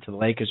whatever he went to the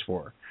Lakers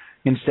for,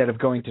 instead of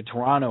going to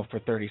Toronto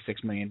for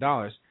 $36 million?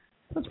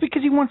 That's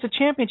because he wants a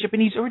championship,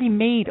 and he's already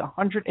made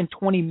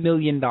 $120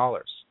 million.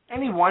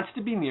 And he wants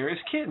to be near his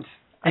kids.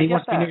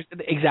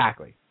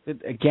 Exactly.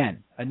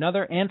 Again,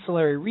 another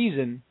ancillary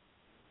reason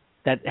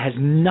that has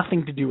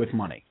nothing to do with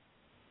money.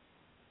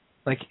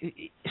 Like,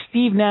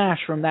 Steve Nash,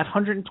 from that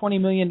 $120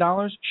 million,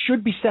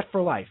 should be set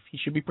for life. He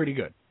should be pretty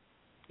good.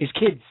 His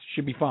kids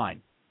should be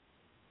fine.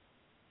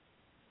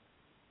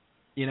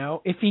 You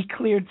know, if he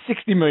cleared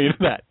 $60 million of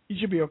that, he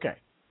should be okay.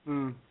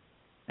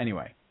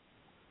 Anyway.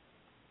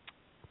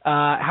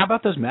 How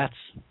about those Mets?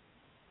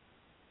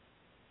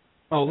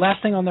 Oh,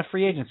 last thing on the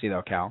free agency,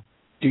 though, Cal.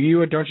 Do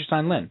you or don't you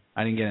sign Lynn?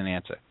 I didn't get an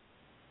answer.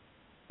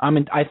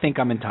 I think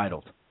I'm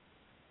entitled.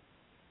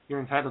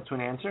 You're entitled to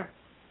an answer?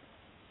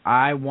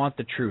 I want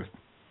the truth.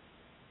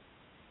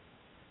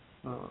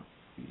 Well,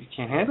 you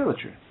can't handle the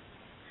truth.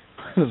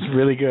 That's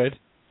really good.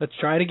 Let's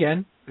try it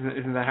again.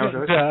 Isn't that how it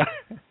goes?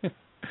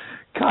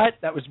 Cut.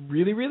 That was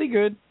really, really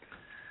good.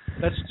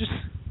 Let's just...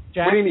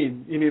 Jack, what do you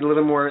need? You need a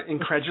little more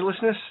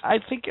incredulousness? I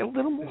think a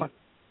little more.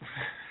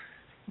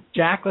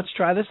 Jack, let's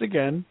try this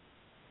again.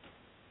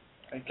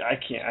 I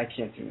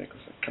can't do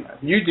Nicholson. Come on.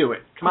 You do it.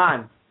 Come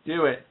on.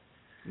 Do it.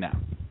 No.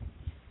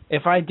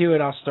 If I do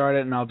it, I'll start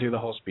it and I'll do the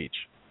whole speech.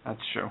 That's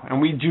true.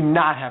 And we do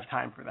not have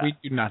time for that. We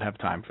do not have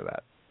time for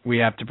that. We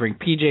have to bring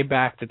PJ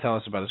back to tell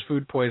us about his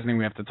food poisoning.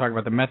 We have to talk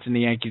about the Mets and the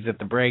Yankees at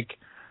the break.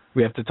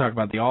 We have to talk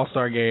about the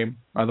All-Star game.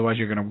 Otherwise,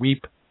 you're going to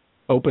weep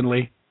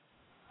openly.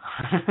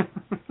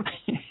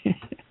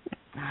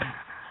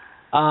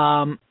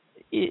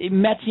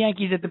 Mets,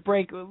 Yankees at the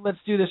break. Let's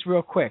do this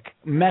real quick.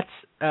 Mets,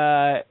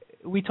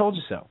 we told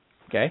you so.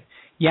 Okay?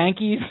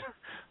 Yankees,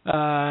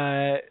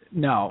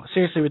 no.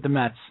 Seriously, with the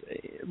Mets.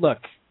 Look,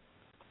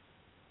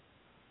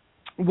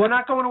 We're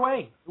not going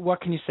away.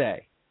 What can you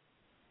say?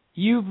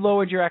 You've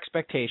lowered your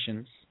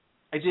expectations.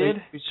 I did.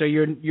 So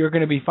you're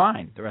going to be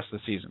fine the rest of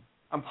the season.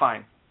 I'm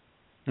fine.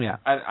 Yeah.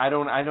 I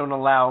don't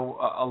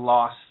allow a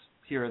loss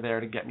here or there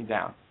to get me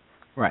down.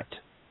 Right.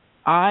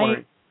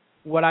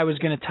 What I was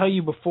going to tell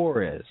you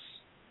before is,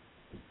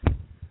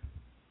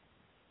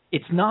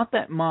 it's not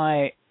that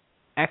my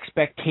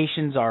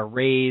expectations are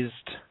raised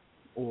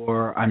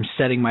or I'm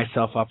setting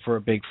myself up for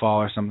a big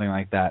fall or something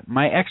like that.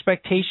 My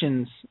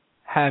expectations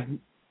have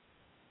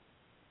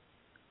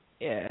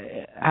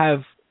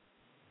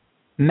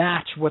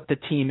matched what the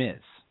team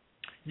is.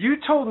 You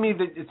told me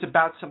that it's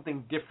about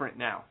something different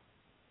now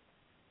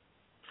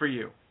for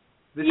you.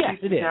 This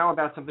it is now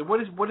about something.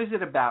 What is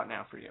it about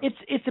now for you?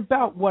 It's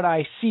about what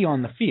I see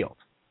on the field.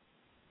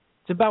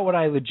 It's about what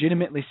I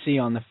legitimately see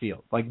on the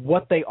field, like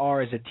what they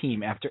are as a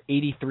team after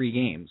 83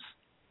 games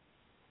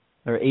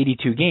or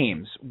 82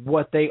 games,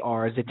 what they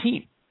are as a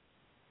team.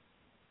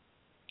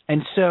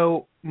 And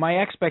so my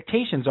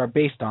expectations are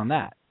based on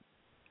that,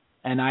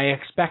 and I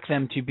expect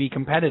them to be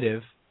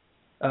competitive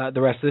the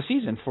rest of the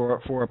season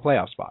for a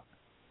playoff spot.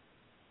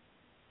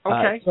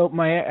 Okay. So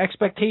my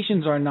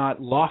expectations are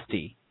not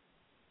lofty.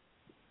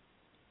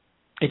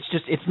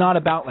 It's not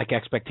about like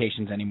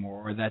expectations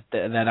anymore, or that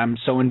I'm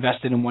so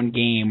invested in one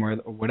game or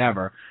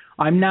whatever.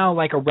 I'm now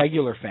like a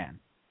regular fan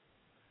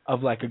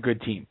of like a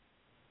good team,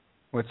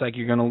 where it's like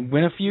you're going to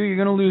win a few, you're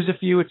going to lose a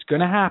few, it's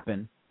going to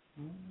happen.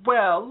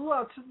 Well,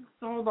 let's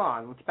hold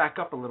on. Let's back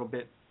up a little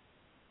bit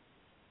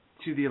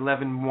to the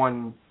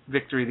 11-1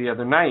 victory the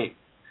other night.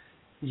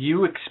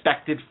 You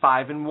expected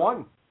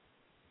 5-1.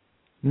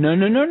 No.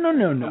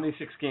 Only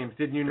 6 games,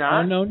 didn't you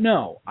not?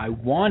 No. I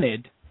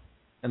wanted,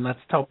 and let's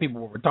tell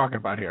people what we're talking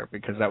about here,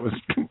 because that was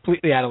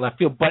completely out of left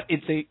field, but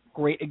it's a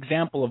great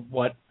example of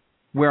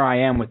where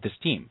I am with this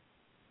team.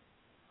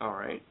 All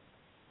right.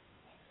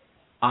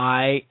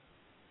 I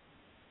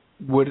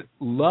would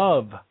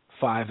love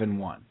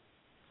 5-1.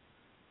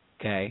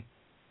 Okay?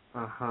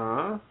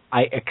 Uh-huh.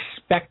 I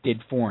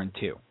expected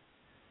 4-2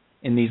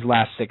 in these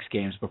last 6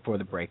 games before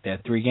the break. They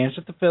had 3 games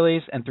with the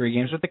Phillies and 3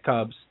 games with the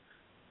Cubs,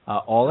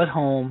 all at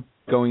home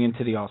going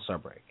into the All-Star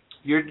break.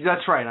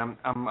 That's right.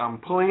 I'm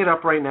pulling it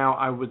up right now.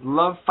 I would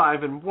love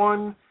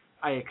 5-1.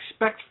 I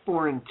expect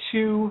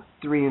 4-2.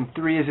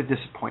 3-3 is a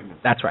disappointment.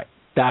 That's right.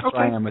 That's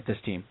where I am with this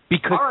team.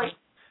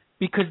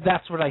 Because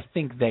that's what I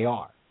think they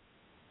are.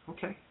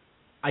 Okay.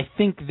 I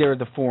think they're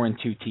the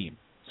 4-2 team,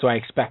 so I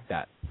expect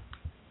that.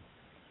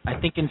 I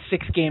think in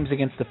 6 games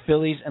against the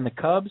Phillies and the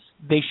Cubs,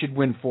 they should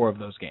win 4 of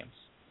those games.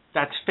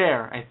 That's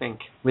fair, I think.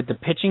 With the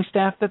pitching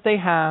staff that they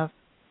have,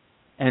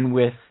 and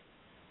with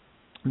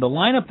the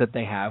lineup that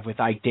they have, with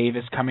Ike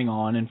Davis coming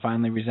on and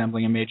finally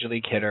resembling a major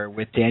league hitter,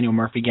 with Daniel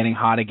Murphy getting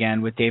hot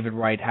again, with David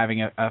Wright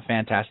having a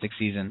fantastic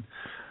season,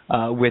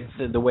 with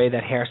the way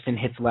that Hairston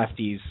hits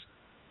lefties.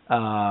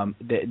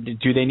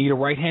 Do they need a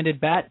right-handed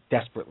bat?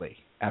 Desperately.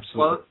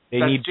 Absolutely. Well,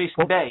 that's need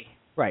Jason Bay.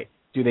 Right.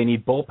 Do they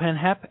need bullpen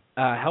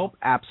help?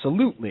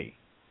 Absolutely.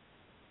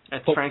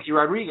 That's Frankie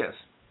Rodriguez.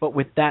 But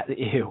with that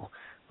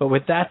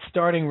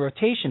starting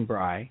rotation,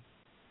 Bri,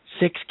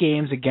 6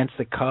 games against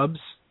the Cubs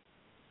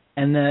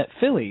and the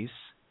Phillies,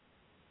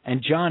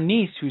 and John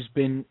Neese, who's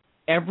been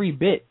every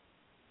bit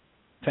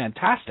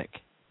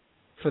fantastic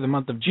for the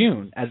month of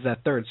June as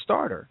that third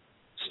starter,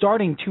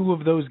 starting 2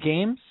 of those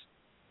games,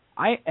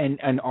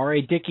 and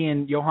R.A. Dickey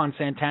and Johan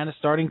Santana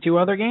starting 2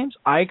 other games,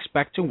 I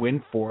expect to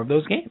win 4 of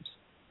those games.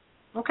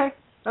 Okay,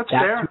 that's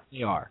fair. That's who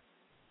they are,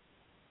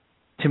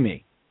 to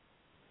me.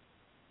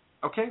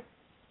 Okay.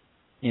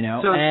 You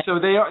know, so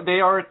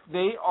they are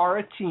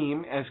a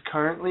team as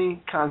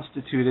currently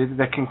constituted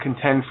that can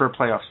contend for a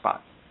playoff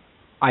spot.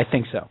 I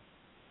think so.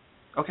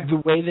 Okay. The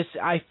way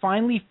I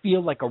finally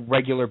feel like a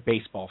regular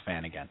baseball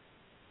fan again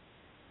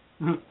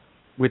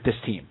with this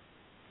team.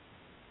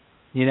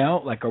 You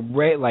know, like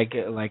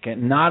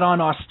not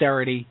on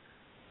austerity.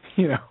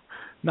 You know,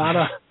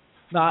 not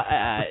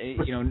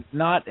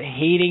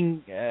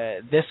hating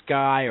this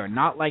guy or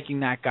not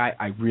liking that guy.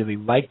 I really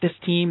like this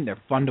team. They're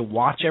fun to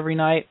watch every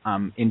night.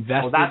 I'm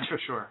invested. Well, that's for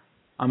sure.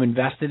 I'm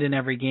invested in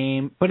every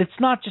game. But it's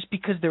not just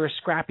because they're a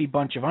scrappy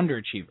bunch of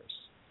underachievers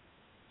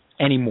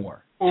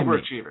anymore.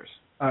 Overachievers.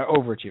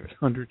 Overachievers.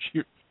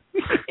 Underachievers.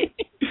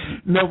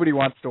 Nobody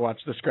wants to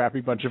watch the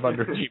scrappy bunch of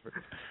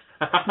underachievers.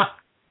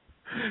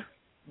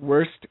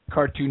 Worst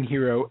cartoon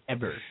hero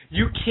ever.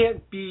 You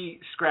can't be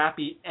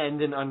scrappy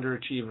and an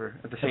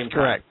underachiever at the same time.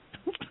 Correct.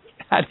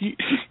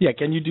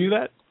 Can you do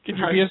that? Can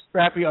you be a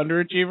scrappy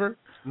underachiever?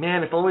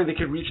 Man, if only they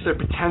could reach their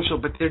potential,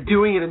 but they're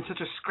doing it in such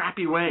a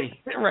scrappy way.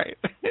 Right.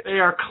 They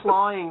are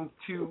clawing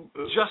to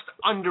just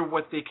under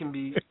what they can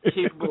be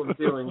capable of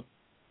doing.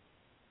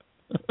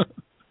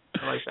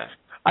 I like that.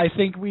 I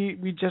think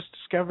we just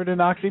discovered an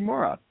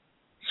oxymoron.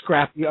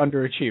 Scrappy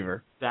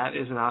underachiever. That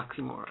is an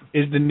oxymoron.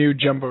 Is the new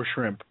jumbo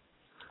shrimp.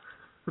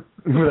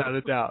 Without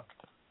a doubt.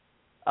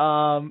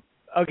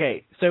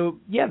 Okay, so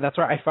yeah, that's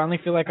right. I finally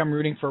feel like I'm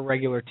rooting for a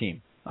regular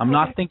team. I'm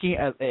not thinking.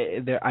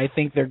 I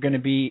think they're going to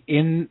be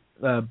in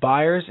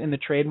buyers in the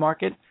trade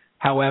market.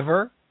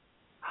 However,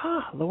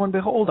 lo and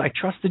behold, I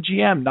trust the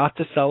GM not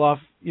to sell off,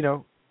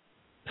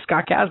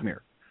 Scott Kazmir.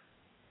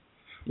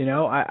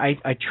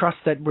 I trust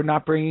that we're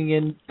not bringing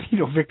in,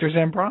 Victor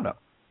Zambrano.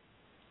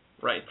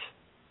 Right.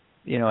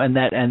 And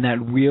that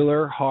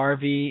Wheeler,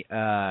 Harvey,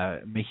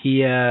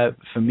 Mejia,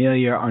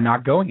 Familia are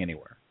not going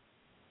anywhere.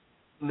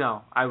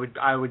 No, I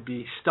would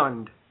be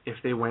stunned if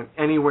they went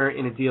anywhere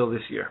in a deal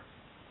this year.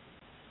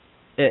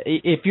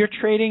 If you're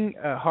trading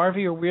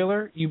Harvey or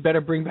Wheeler, you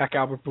better bring back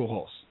Albert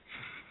Pujols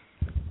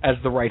as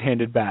the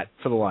right-handed bat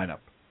for the lineup.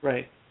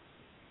 Right.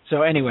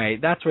 So anyway,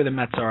 that's where the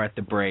Mets are at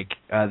the break.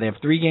 They have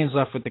 3 games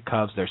left with the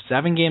Cubs. They're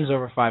 7 games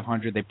over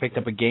 500. They picked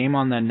up a game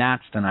on the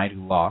Nats tonight,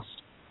 who lost.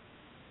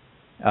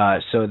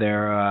 So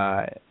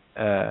they're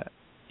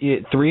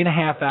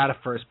 3.5 out of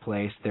first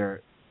place.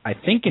 They're, I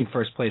think, in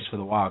first place for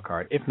the wild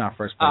card, if not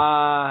first place.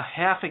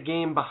 Half a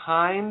game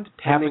behind,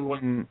 pending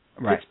what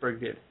Pittsburgh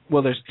did.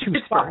 Well, there's 2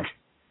 spots.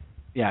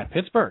 Yeah,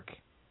 Pittsburgh.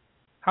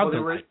 How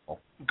delightful.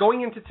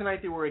 Going into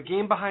tonight, they were a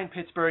game behind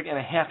Pittsburgh and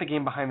a half a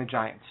game behind the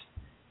Giants.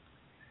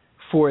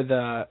 For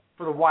the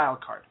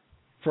wild card.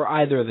 For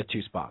either of the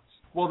 2 spots.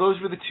 Well, those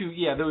were the 2.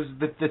 Yeah,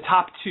 the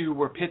top 2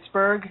 were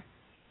Pittsburgh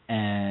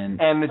and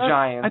the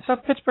Giants. I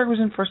thought Pittsburgh was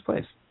in first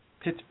place.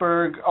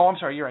 Pittsburgh. Oh, I'm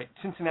sorry. You're right.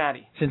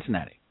 Cincinnati.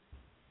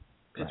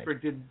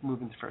 Pittsburgh did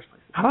move into first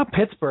place. How about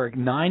Pittsburgh?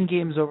 9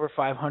 games over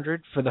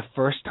 500 for the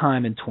first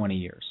time in 20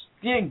 years.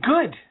 Yeah,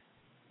 good.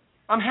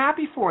 I'm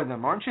happy for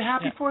them. Aren't you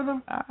happy for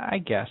them? I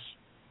guess.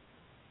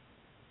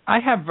 I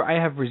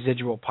have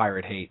residual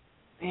Pirate hate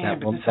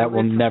that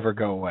will never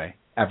go away,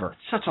 ever.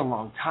 It's such a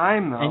long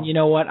time, though. And you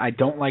know what? I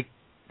don't like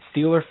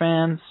Steeler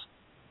fans.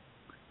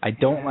 I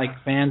don't like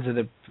fans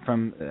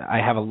I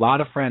have a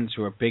lot of friends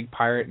who are big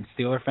Pirate and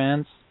Steeler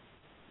fans.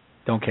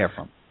 Don't care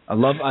for them.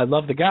 I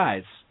love the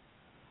guys.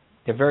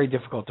 They're very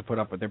difficult to put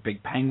up with. They're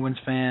big Penguins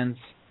fans.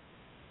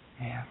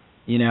 Yeah.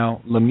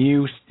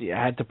 Lemieux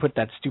had to put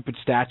that stupid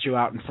statue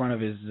out in front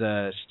of his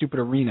stupid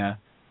arena,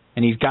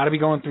 and he's got to be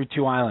going through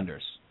 2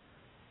 Islanders.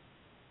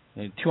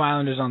 2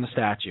 Islanders on the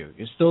statue.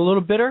 You're still a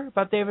little bitter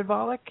about David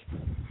Volek?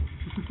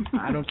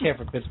 I don't care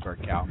for Pittsburgh,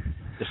 Cal.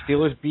 The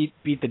Steelers beat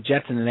the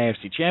Jets in an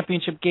AFC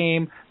Championship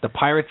game. The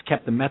Pirates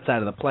kept the Mets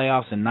out of the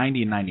playoffs in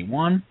 90 and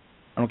 91.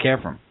 I don't care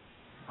for them.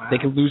 Wow. They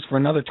could lose for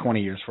another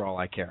 20 years for all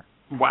I care.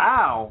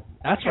 Wow.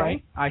 That's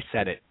right. I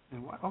said it.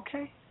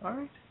 Okay. All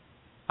right.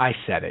 I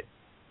said it.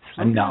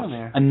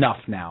 Enough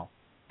now.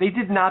 They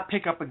did not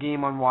pick up a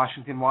game on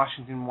Washington.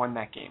 Washington won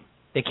that game.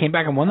 They came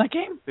back and won that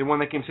game? They won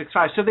that game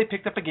 6-5. So they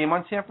picked up a game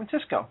on San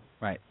Francisco.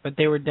 Right. But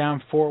they were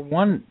down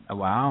 4-1. Oh,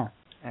 wow.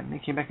 And they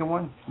came back and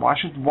won.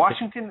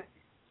 Washington,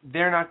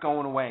 they're not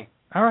going away.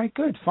 All right,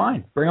 good.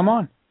 Fine. Bring them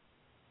on.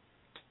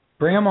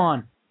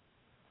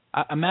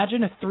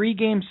 Imagine a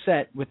 3-game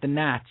set with the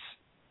Nats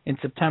in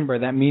September.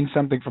 That means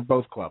something for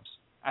both clubs.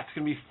 That's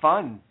going to be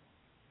fun.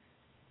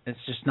 It's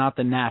just not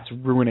the Nats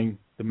ruining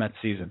the Mets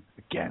season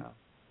again.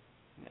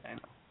 Yeah, I know.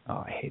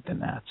 Oh, I hate the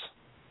Nats.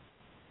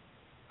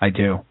 I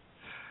do.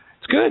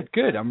 It's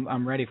good.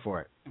 I'm ready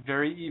for it.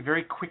 Very,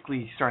 very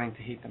quickly starting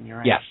to hate them. You're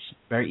right. Yes,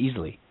 very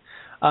easily.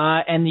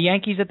 And the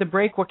Yankees at the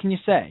break. What can you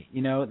say?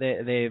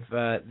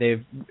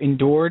 They've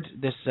endured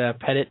this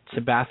Pettit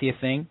Sabathia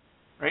thing.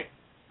 Right.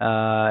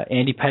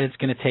 Andy Pettit's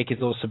going to take his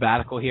little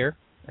sabbatical here,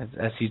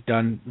 as he's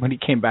done when he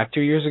came back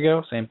 2 years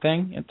ago. Same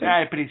thing.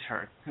 Yeah, but he's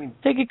hurt.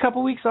 Take a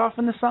couple weeks off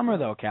in the summer,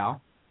 though,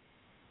 Cal.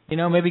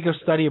 Maybe go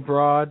study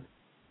abroad.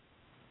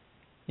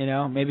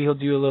 Maybe he'll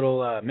do a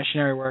little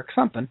missionary work,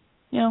 something.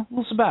 A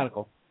little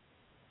sabbatical.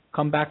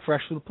 Come back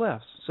fresh for the playoffs,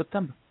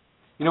 September.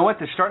 You know what?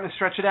 They're starting to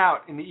stretch it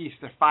out in the East.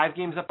 They're 5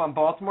 games up on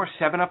Baltimore,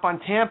 7 up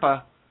on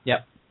Tampa.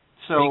 Yep.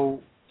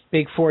 So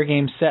big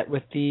 4-game set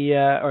with the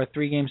or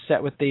 3-game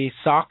set with the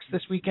Sox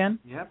this weekend.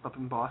 Yep, up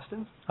in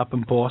Boston.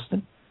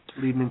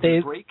 Leading into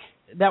the break.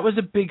 That was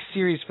a big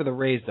series for the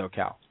Rays, though,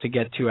 Cal, to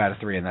get 2 out of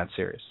 3 in that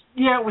series.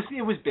 Yeah, it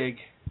was big.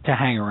 To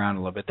hang around a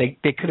little bit.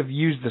 They could have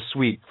used the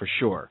sweep for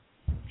sure.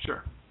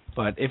 Sure.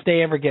 But if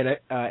they ever get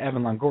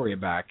Evan Longoria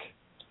back,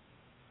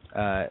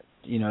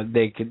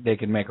 they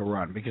could make a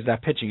run because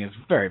that pitching is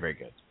very, very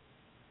good.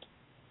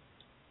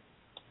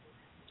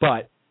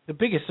 But the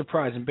biggest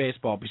surprise in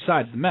baseball,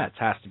 besides the Mets,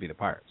 has to be the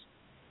Pirates.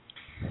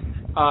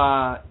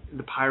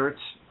 The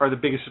Pirates are the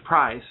biggest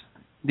surprise.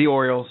 The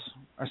Orioles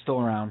are still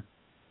around.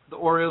 The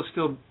Orioles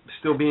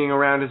still being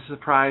around is a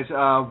surprise.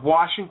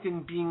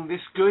 Washington being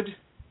this good.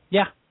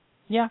 Yeah.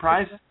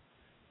 Surprise.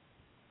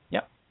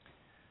 Yep.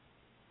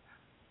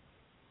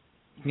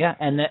 Yeah,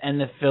 and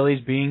the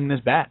Phillies being this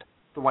bad.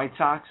 The White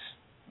Sox.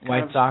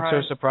 White Sox are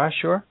a surprise,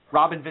 sure.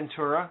 Robin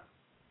Ventura.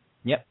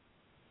 Yep.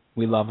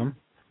 We love him.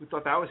 We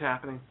thought that was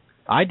happening.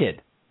 I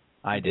did.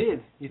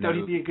 You thought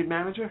he'd be a good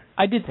manager?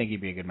 I did think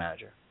he'd be a good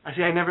manager.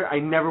 I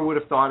never would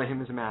have thought of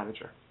him as a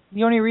manager.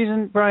 The only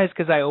reason, Brian, is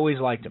because I always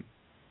liked him.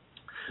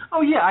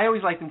 Oh yeah, I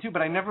always liked him too,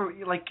 but I never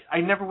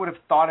would have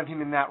thought of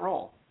him in that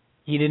role.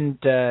 He didn't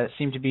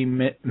seem to be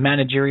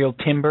managerial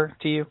timber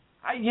to you?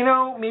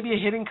 Maybe a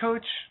hitting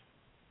coach.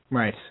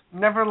 Right.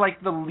 Never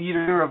like the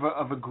leader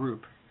of a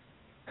group.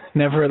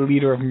 Never a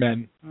leader of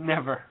men.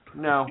 Never.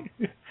 No.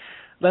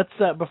 let's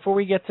before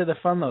we get to the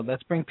fun load,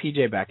 let's bring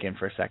PJ back in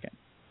for a second.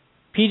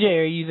 PJ,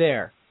 are you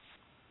there?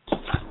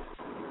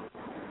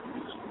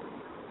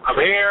 I'm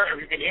here.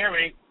 If you can hear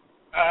me.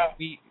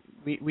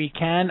 We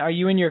can. Are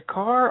you in your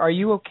car? Are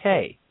you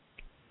okay?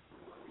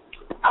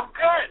 I'm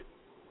good.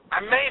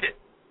 I made it.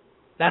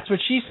 That's what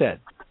she said.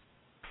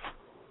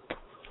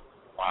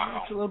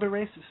 Wow. It's a little bit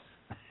racist.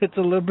 It's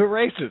a little bit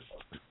racist.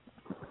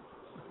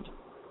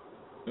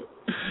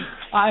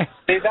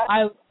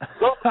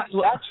 Look,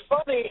 that's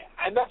funny,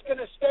 and that's going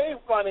to stay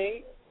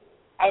funny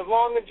as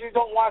long as you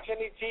don't watch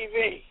any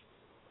TV.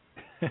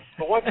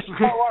 But once you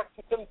start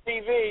watching some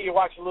TV, you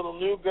watch a little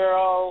New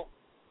Girl,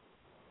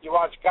 you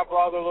watch a couple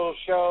other little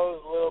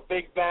shows, a little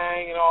Big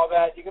Bang and all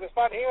that, you're going to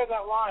start hearing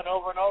that line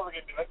over and over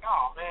again. Be like,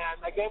 oh,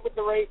 man, again with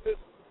the racist,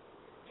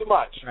 too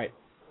much. Right.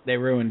 They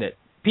ruined it.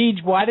 Peach,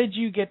 why did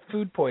you get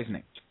food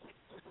poisoning?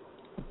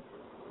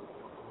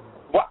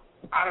 What?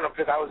 I don't know,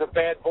 because I was a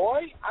bad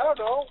boy? I don't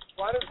know.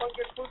 Why did one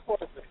get food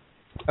poisoning?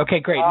 Okay,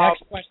 great.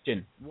 Next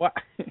question. What?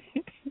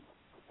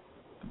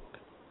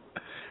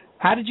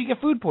 How did you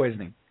get food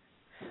poisoning?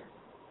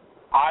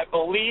 I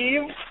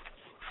believe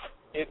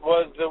it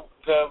was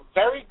the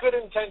very good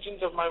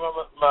intentions of my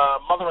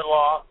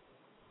mother-in-law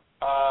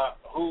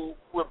who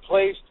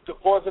replaced the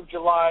 4th of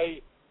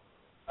July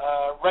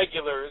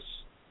regulars,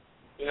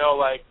 you know,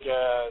 like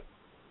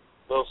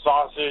little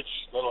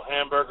sausage, little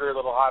hamburger,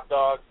 little hot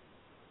dog.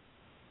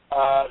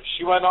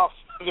 She went off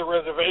the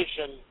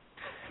reservation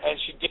and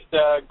she did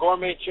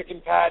gourmet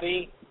chicken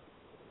patty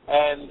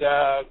and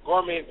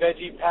gourmet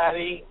veggie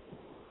patty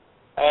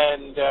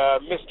and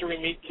mystery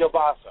meat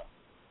kielbasa.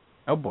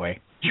 Oh, boy.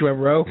 She went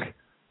rogue?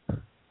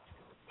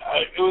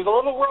 It was a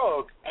little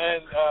rogue,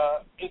 and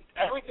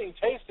everything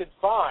tasted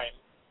fine.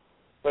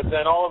 But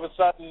then all of a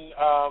sudden,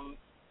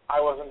 I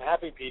wasn't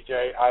happy,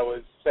 PJ. I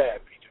was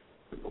sad,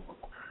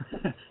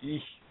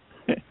 PJ.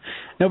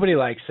 Nobody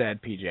likes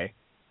sad PJ.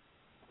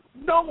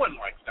 No one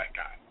likes that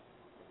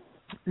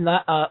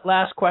guy.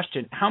 Last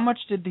question. How much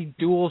did the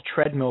dual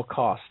treadmill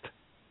cost?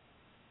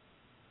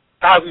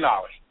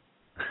 $1,000.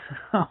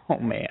 Oh,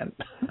 man.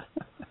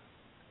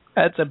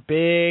 That's a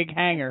big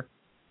hanger.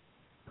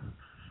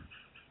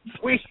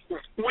 We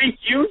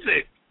use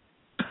it.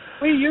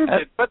 We use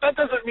it, but that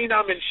doesn't mean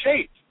I'm in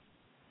shape.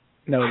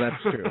 No,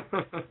 that's true.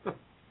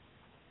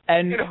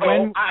 And you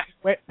know,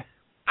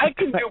 I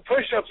can do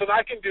push-ups and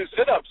I can do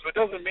sit-ups, but it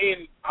doesn't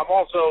mean I'm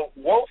also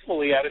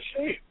woefully out of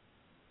shape.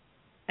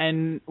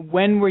 And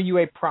when were you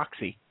a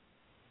proxy?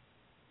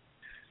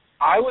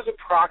 I was a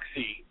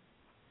proxy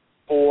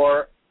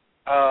for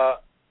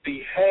the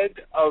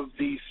head of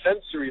the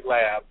sensory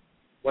lab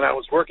when I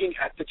was working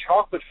at the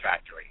chocolate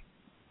factory.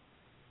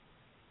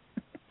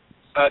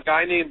 A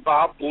guy named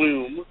Bob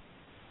Bloom,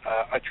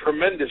 a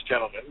tremendous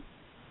gentleman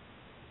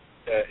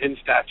in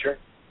stature,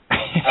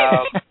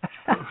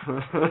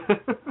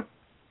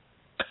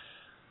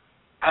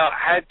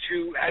 had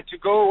to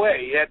go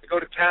away. He had to go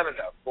to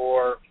Canada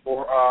for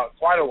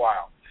quite a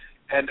while,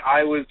 and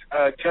I was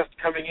just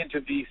coming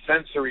into the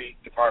sensory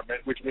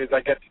department, which means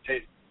I get to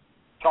taste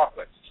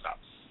chocolates and stuff.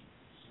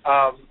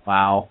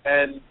 Wow!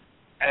 And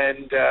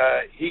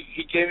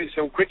he gave me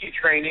some quickie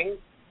training,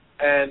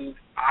 and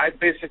I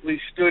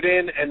basically stood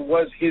in and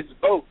was his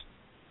vote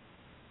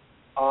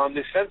on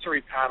the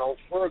sensory panel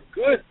for a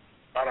good,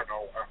 I don't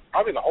know,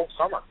 probably the whole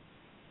summer.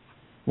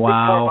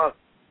 Wow.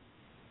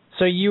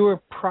 So you were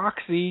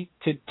proxy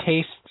to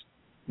taste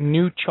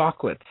new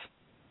chocolates.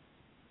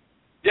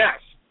 Yes.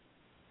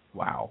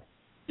 Wow.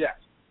 Yes.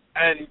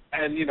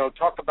 And you know,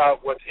 talk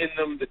about what's in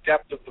them, the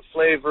depth of the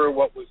flavor,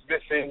 what was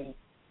missing.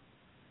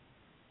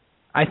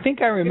 I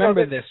think I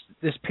remember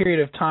this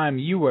period of time.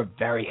 You were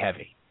very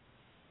heavy.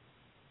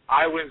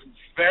 I was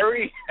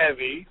very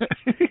heavy.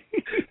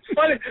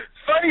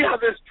 funny how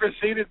this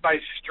proceeded by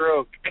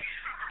stroke.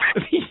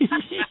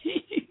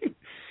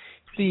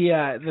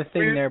 The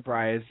thing there,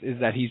 Bri, is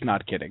that he's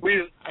not kidding.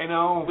 I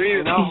know. We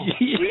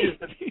used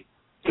to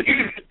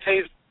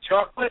taste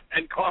chocolate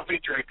and coffee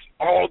drinks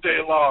all day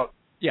long.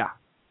 Yeah.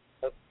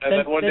 And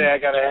then one day I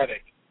got a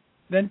headache.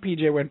 Then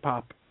PJ went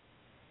pop.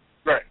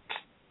 Right.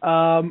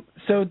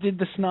 So did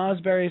the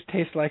snozberries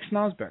taste like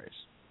snozberries?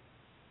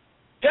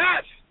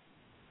 Yes.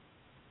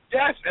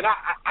 Yes, and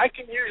I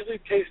can usually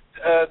taste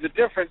the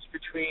difference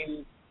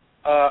between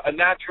a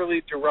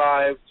naturally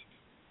derived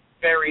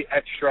berry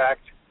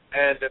extract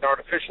and an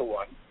artificial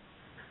one.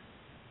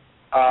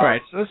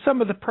 Right. So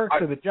some of the perks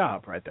of the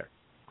job, right there.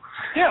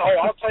 Yeah.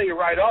 Oh, I'll tell you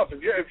right off.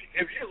 If you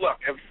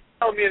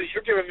tell me that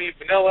you're giving me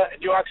vanilla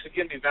and you actually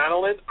give me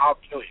vanillin, I'll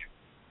kill you.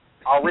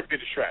 I'll rip you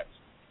to shreds.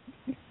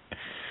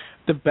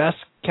 The best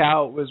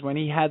cow was when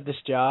he had this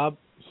job.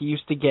 He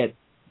used to get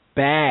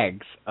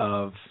bags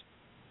of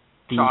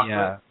the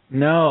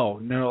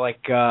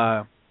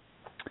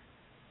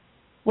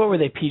what were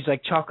they, Peach?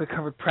 Like chocolate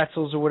covered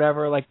pretzels or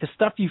whatever, like the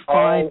stuff you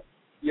find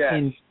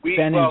in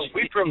Ben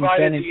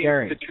and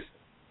Jerry's.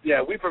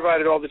 We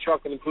provided all the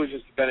chocolate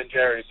inclusions to Ben and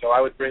Jerry's, so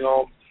I would bring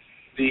home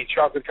the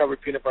chocolate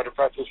covered peanut butter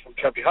pretzels from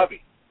Chubby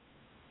Hubby.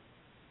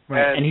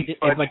 Right, and he did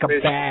like a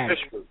bag.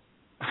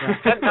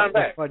 Yeah. 10-pound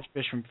bag. Fudge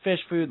fish from Fish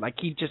Food. Like,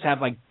 he'd just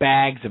have, like,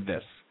 bags of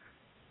this.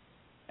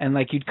 And,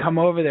 like, you'd come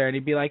over there and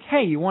he'd be like,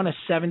 hey, you want a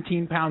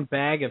 17-pound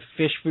bag of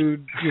Fish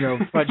Food,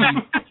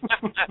 fudgy?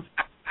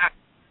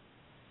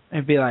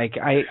 And be like,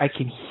 I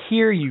can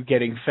hear you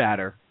getting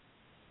fatter.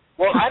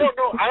 Well, I don't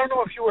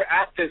know if you were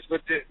at this,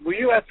 but were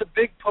you at the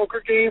big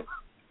poker game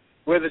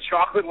where the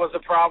chocolate was a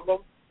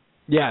problem?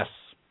 Yes.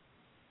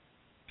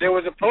 There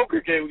was a poker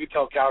game. We can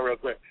tell Cal real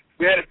quick.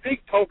 We had a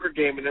big poker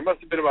game, and there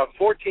must have been about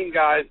 14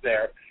 guys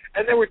there.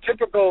 And there were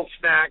typical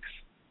snacks,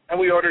 and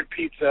we ordered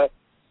pizza.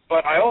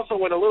 But I also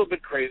went a little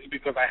bit crazy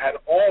because I had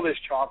all this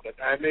chocolate.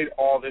 I made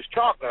all this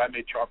chocolate. I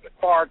made chocolate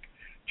bark,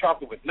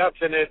 chocolate with nuts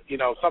in it,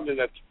 something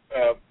that's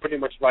pretty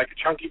much like a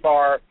chunky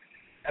bar.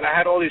 And I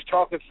had all these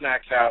chocolate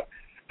snacks out.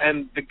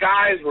 And the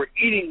guys were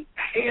eating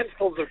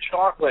handfuls of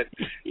chocolate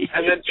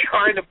and then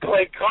trying to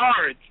play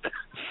cards.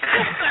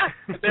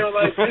 They were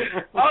like,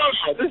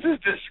 oh, this is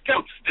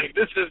disgusting.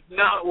 This is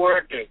not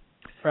working.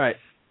 Right.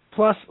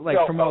 Plus, like,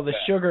 from all the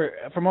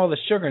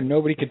sugar,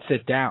 nobody could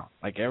sit down.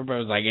 Like,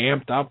 everybody was, like,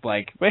 amped up,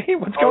 like, hey,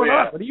 what's going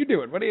on? What are you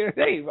doing?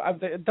 Hey,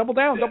 double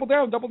down, double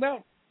down, double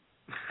down.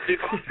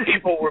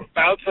 People were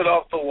bouncing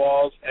off the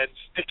walls and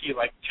sticky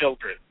like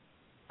children.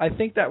 I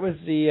think that was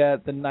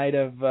the night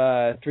of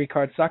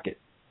 3-card suck it.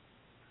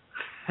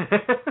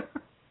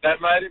 That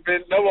might have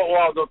been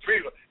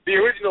the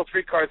original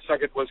 3-card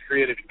suck it was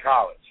created in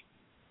college.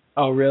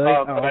 Oh, really?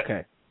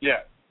 Okay.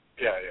 Yeah.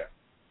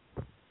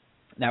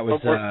 That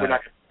was. We're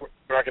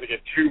not going to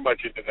get too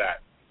much into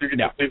that. You can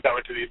just leave that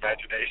one to the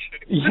imagination.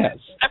 Yes,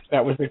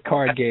 that was the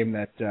card game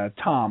that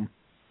Tom,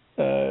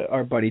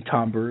 our buddy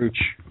Tom Baruch,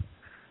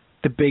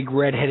 the big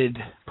red-headed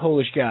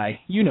Polish guy,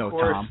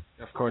 Tom,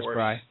 of course,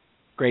 Bri,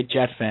 great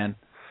Jet fan.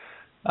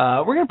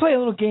 We're going to play a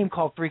little game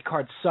called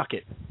 3-card suck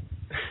it.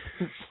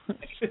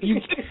 you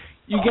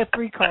get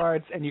 3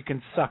 cards and you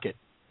can suck it.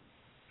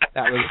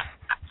 That was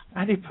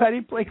how do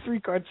you play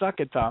 3-card suck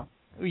it, Tom?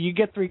 You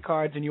get 3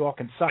 cards and you all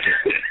can suck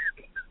it.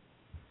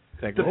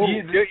 Like, you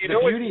know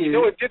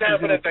what did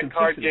happen at that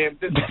card game?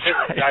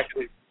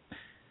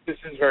 This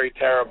is very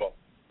terrible.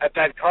 At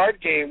that card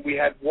game, we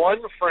had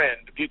one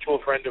friend, a mutual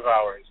friend of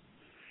ours,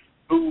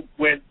 who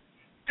went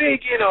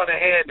big in on a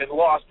hand and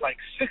lost like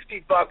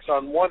 $60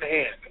 on one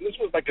hand. And this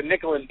was like a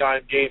nickel and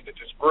dime game that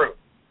just grew.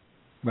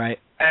 Right.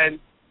 And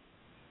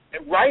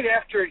right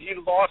after he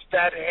lost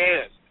that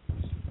hand,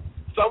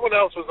 someone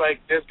else was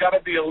like, there's got to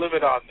be a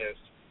limit on this.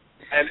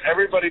 And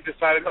everybody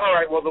decided, all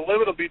right, well, the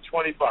limit will be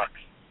 $20.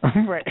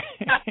 Right.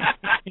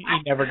 He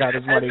never got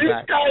his money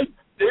back.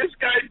 This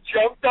guy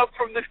jumped up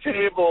from the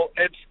table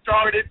and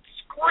started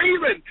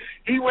screaming.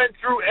 He went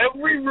through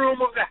every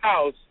room of the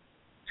house,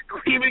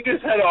 screaming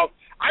his head off.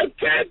 I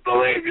can't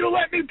believe you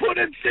let me put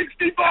in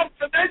 $60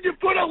 and then you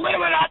put a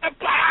limit on the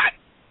pot.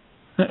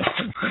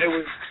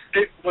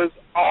 It was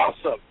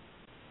awesome.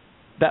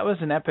 That was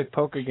an epic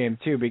poker game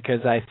too,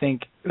 because I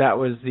think that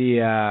was the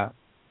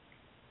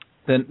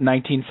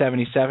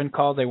 1977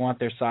 call. They want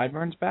their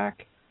sideburns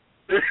back.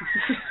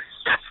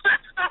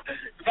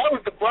 That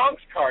was the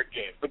Bronx card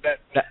game, but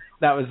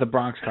that was the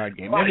Bronx card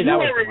game. Maybe you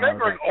were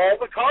remembering all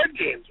the card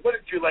games. What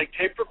did you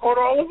tape record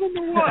all of them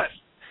or what?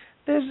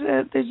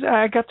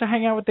 I got to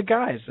hang out with the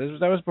guys.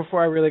 That was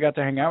before I really got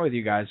to hang out with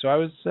you guys. So I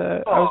was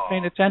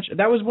paying attention.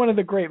 That was one of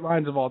the great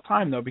lines of all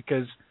time, though,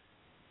 because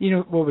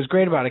what was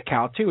great about it,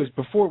 Cal, too, is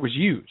before it was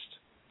used.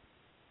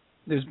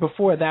 It was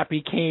before that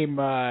became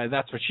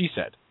that's what she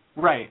said.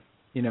 Right.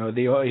 It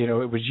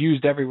was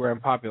used everywhere in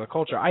popular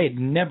culture. I had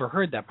never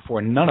heard that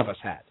before. None of us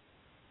had.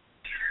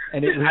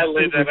 And I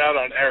laid that out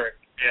on Eric.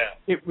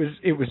 Yeah. It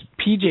was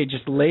PJ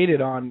just laid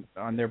it on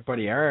their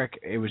buddy Eric.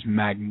 It was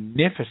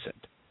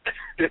magnificent.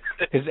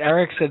 Because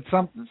Eric said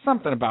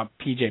something about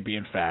PJ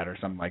being fat or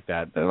something like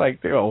that.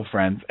 They're old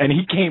friends, and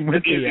he came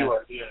with the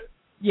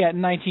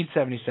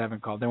 1977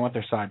 called. They want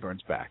their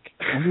sideburns back,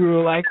 and we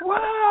were like,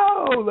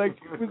 wow! It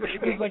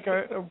was like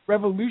a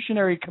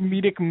revolutionary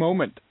comedic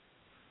moment.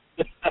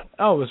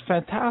 Oh, it was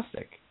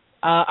fantastic.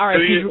 All right,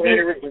 2 years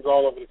later, it was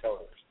all over the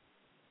television.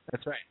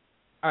 That's right.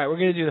 All right, we're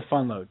gonna do the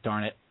fun load.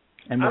 Darn it!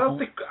 And I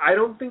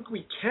don't think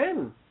we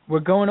can. We're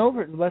going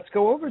over. Let's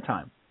go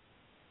overtime.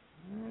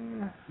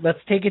 Let's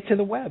take it to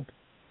the web.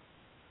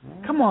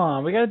 Come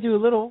on, we got to do a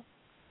little.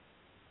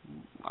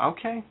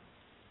 Okay.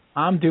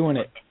 I'm doing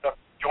it.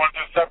 You want to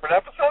do a separate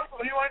episode?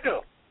 What do you want to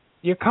do?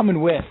 You're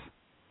coming with,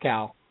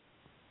 Cal.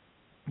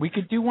 We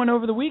could do one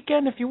over the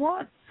weekend if you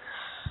want.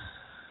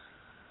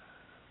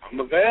 I'm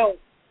available.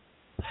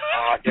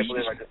 I can't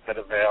believe I just said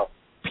avail.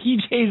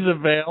 PJ's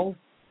avail.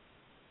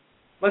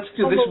 Let's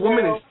do. This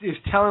woman is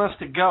telling us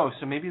to go,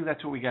 so maybe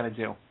that's what we got to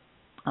do.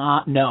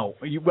 No.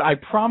 I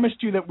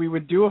promised you that we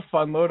would do a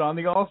fun load on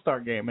the All-Star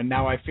game, and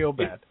now I feel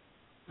bad.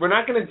 We're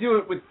not going to do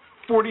it with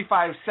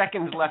 45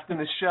 seconds left in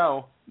the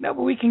show. No,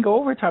 but we can go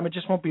overtime. It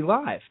just won't be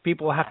live.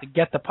 People will have to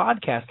get the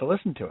podcast to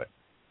listen to it.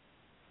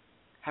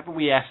 Haven't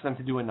we asked them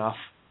to do enough?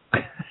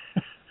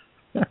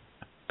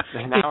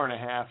 An hour and a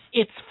half.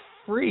 It's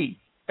free.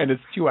 And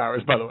it's 2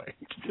 hours, by the way.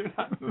 It's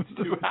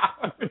 2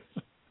 hours.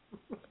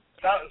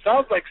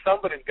 sounds like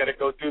somebody's got to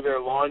go do their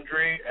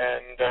laundry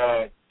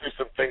and do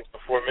some things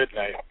before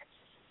midnight.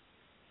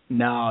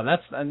 No,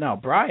 no.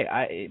 Bri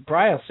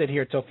will sit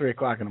here till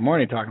 3:00 in the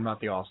morning talking about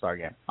the All-Star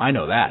game. I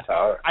know that.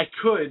 I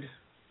could.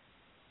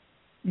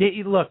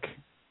 Yeah, look,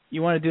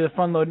 you want to do the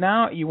fun load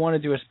now? You want to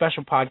do a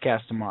special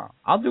podcast tomorrow?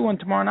 I'll do one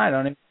tomorrow night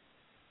on it.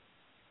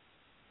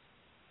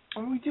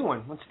 What are we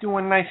doing? Let's do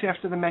one nice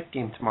after the Met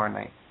game tomorrow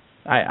night.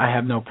 I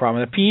have no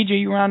problem with it.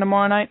 PJ, you around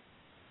tomorrow night?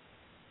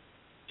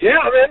 Yeah,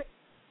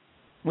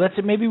 man.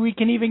 Maybe we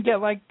can even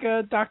get like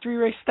Dr.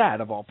 Ray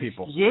Stat of all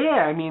people.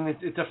 Yeah, I mean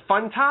it's a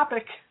fun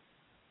topic.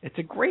 It's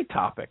a great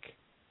topic.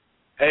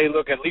 Hey,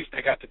 look, at least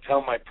I got to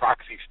tell my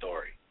proxy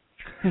story.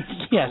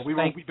 Yes,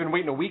 we've been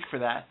waiting a week for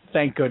that.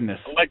 Thank goodness.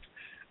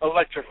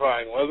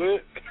 Electrifying, was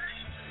it?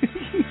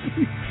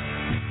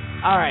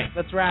 All right,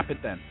 let's wrap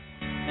it then.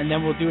 And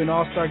then we'll do an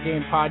All-Star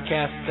Game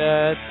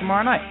podcast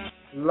tomorrow night.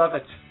 Love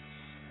it.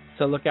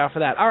 So look out for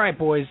that. All right,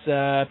 boys.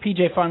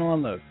 PJ, final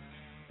unload.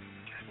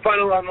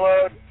 Final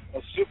unload. A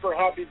super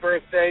happy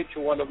birthday to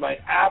one of my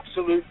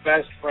absolute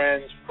best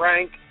friends,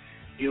 Frank.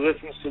 He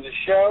listens to the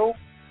show.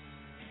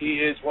 He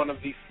is one of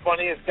the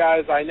funniest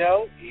guys I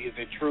know. He is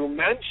a true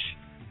mensch.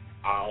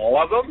 I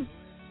love him.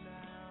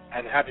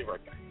 And happy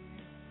birthday.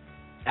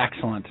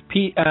 Excellent.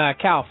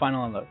 Cal,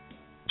 final unload.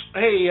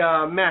 Hey,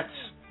 Mets,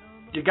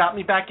 you got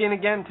me back in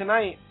again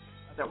tonight.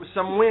 That was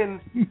some win.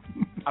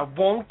 I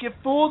won't get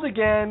fooled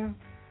again.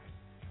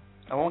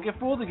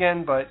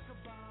 But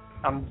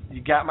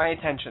you got my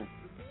attention.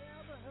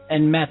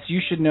 And Mets, you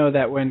should know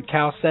that when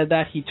Cal said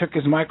that, he took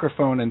his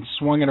microphone and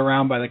swung it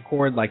around by the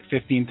cord like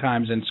 15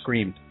 times and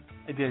screamed.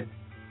 I did.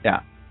 Yeah.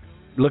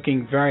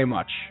 Looking very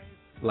much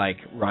like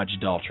Roger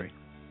Daltrey.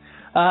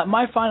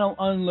 My final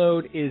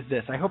unload is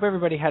this. I hope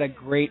everybody had a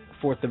great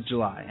 4th of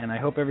July, and I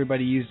hope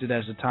everybody used it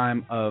as a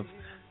time of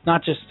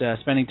not just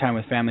spending time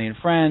with family and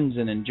friends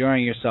and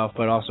enjoying yourself,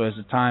 but also as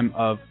a time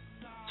of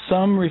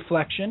some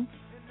reflection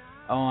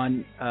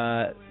on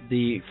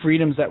the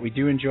freedoms that we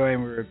do enjoy,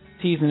 and we're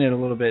teasing it a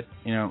little bit,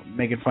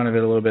 making fun of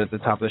it a little bit at the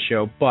top of the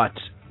show, but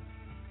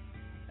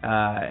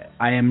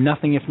I am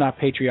nothing if not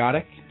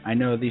patriotic. I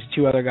know these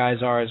two other guys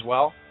are as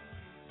well,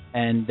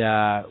 and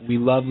we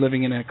love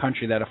living in a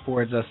country that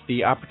affords us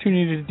the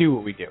opportunity to do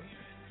what we do,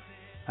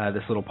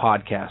 this little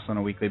podcast on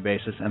a weekly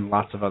basis and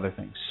lots of other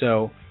things.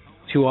 So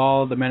to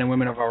all the men and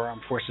women of our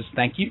armed forces,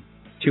 thank you.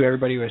 To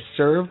everybody who has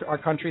served our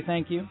country,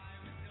 thank you.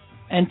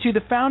 And to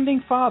the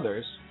founding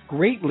fathers,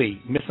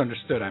 greatly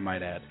misunderstood, I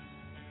might add,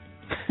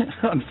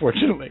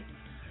 unfortunately.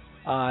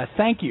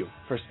 Thank you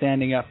for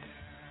standing up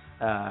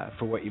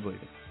for what you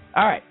believe in.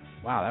 All right.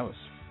 Wow,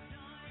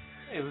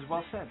 it was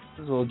well said.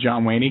 This is a little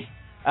John Wayne-y.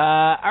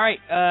 All right.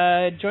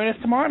 Join us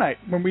tomorrow night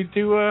when we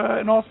do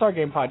an All-Star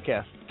Game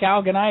podcast.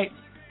 Cal, good night.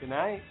 Good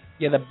night.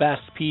 You're the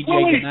best, PJ.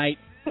 Good night.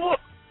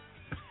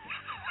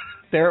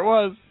 There it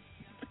was.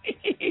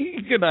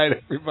 Good night,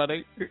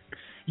 everybody.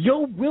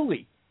 Yo,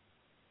 Willie.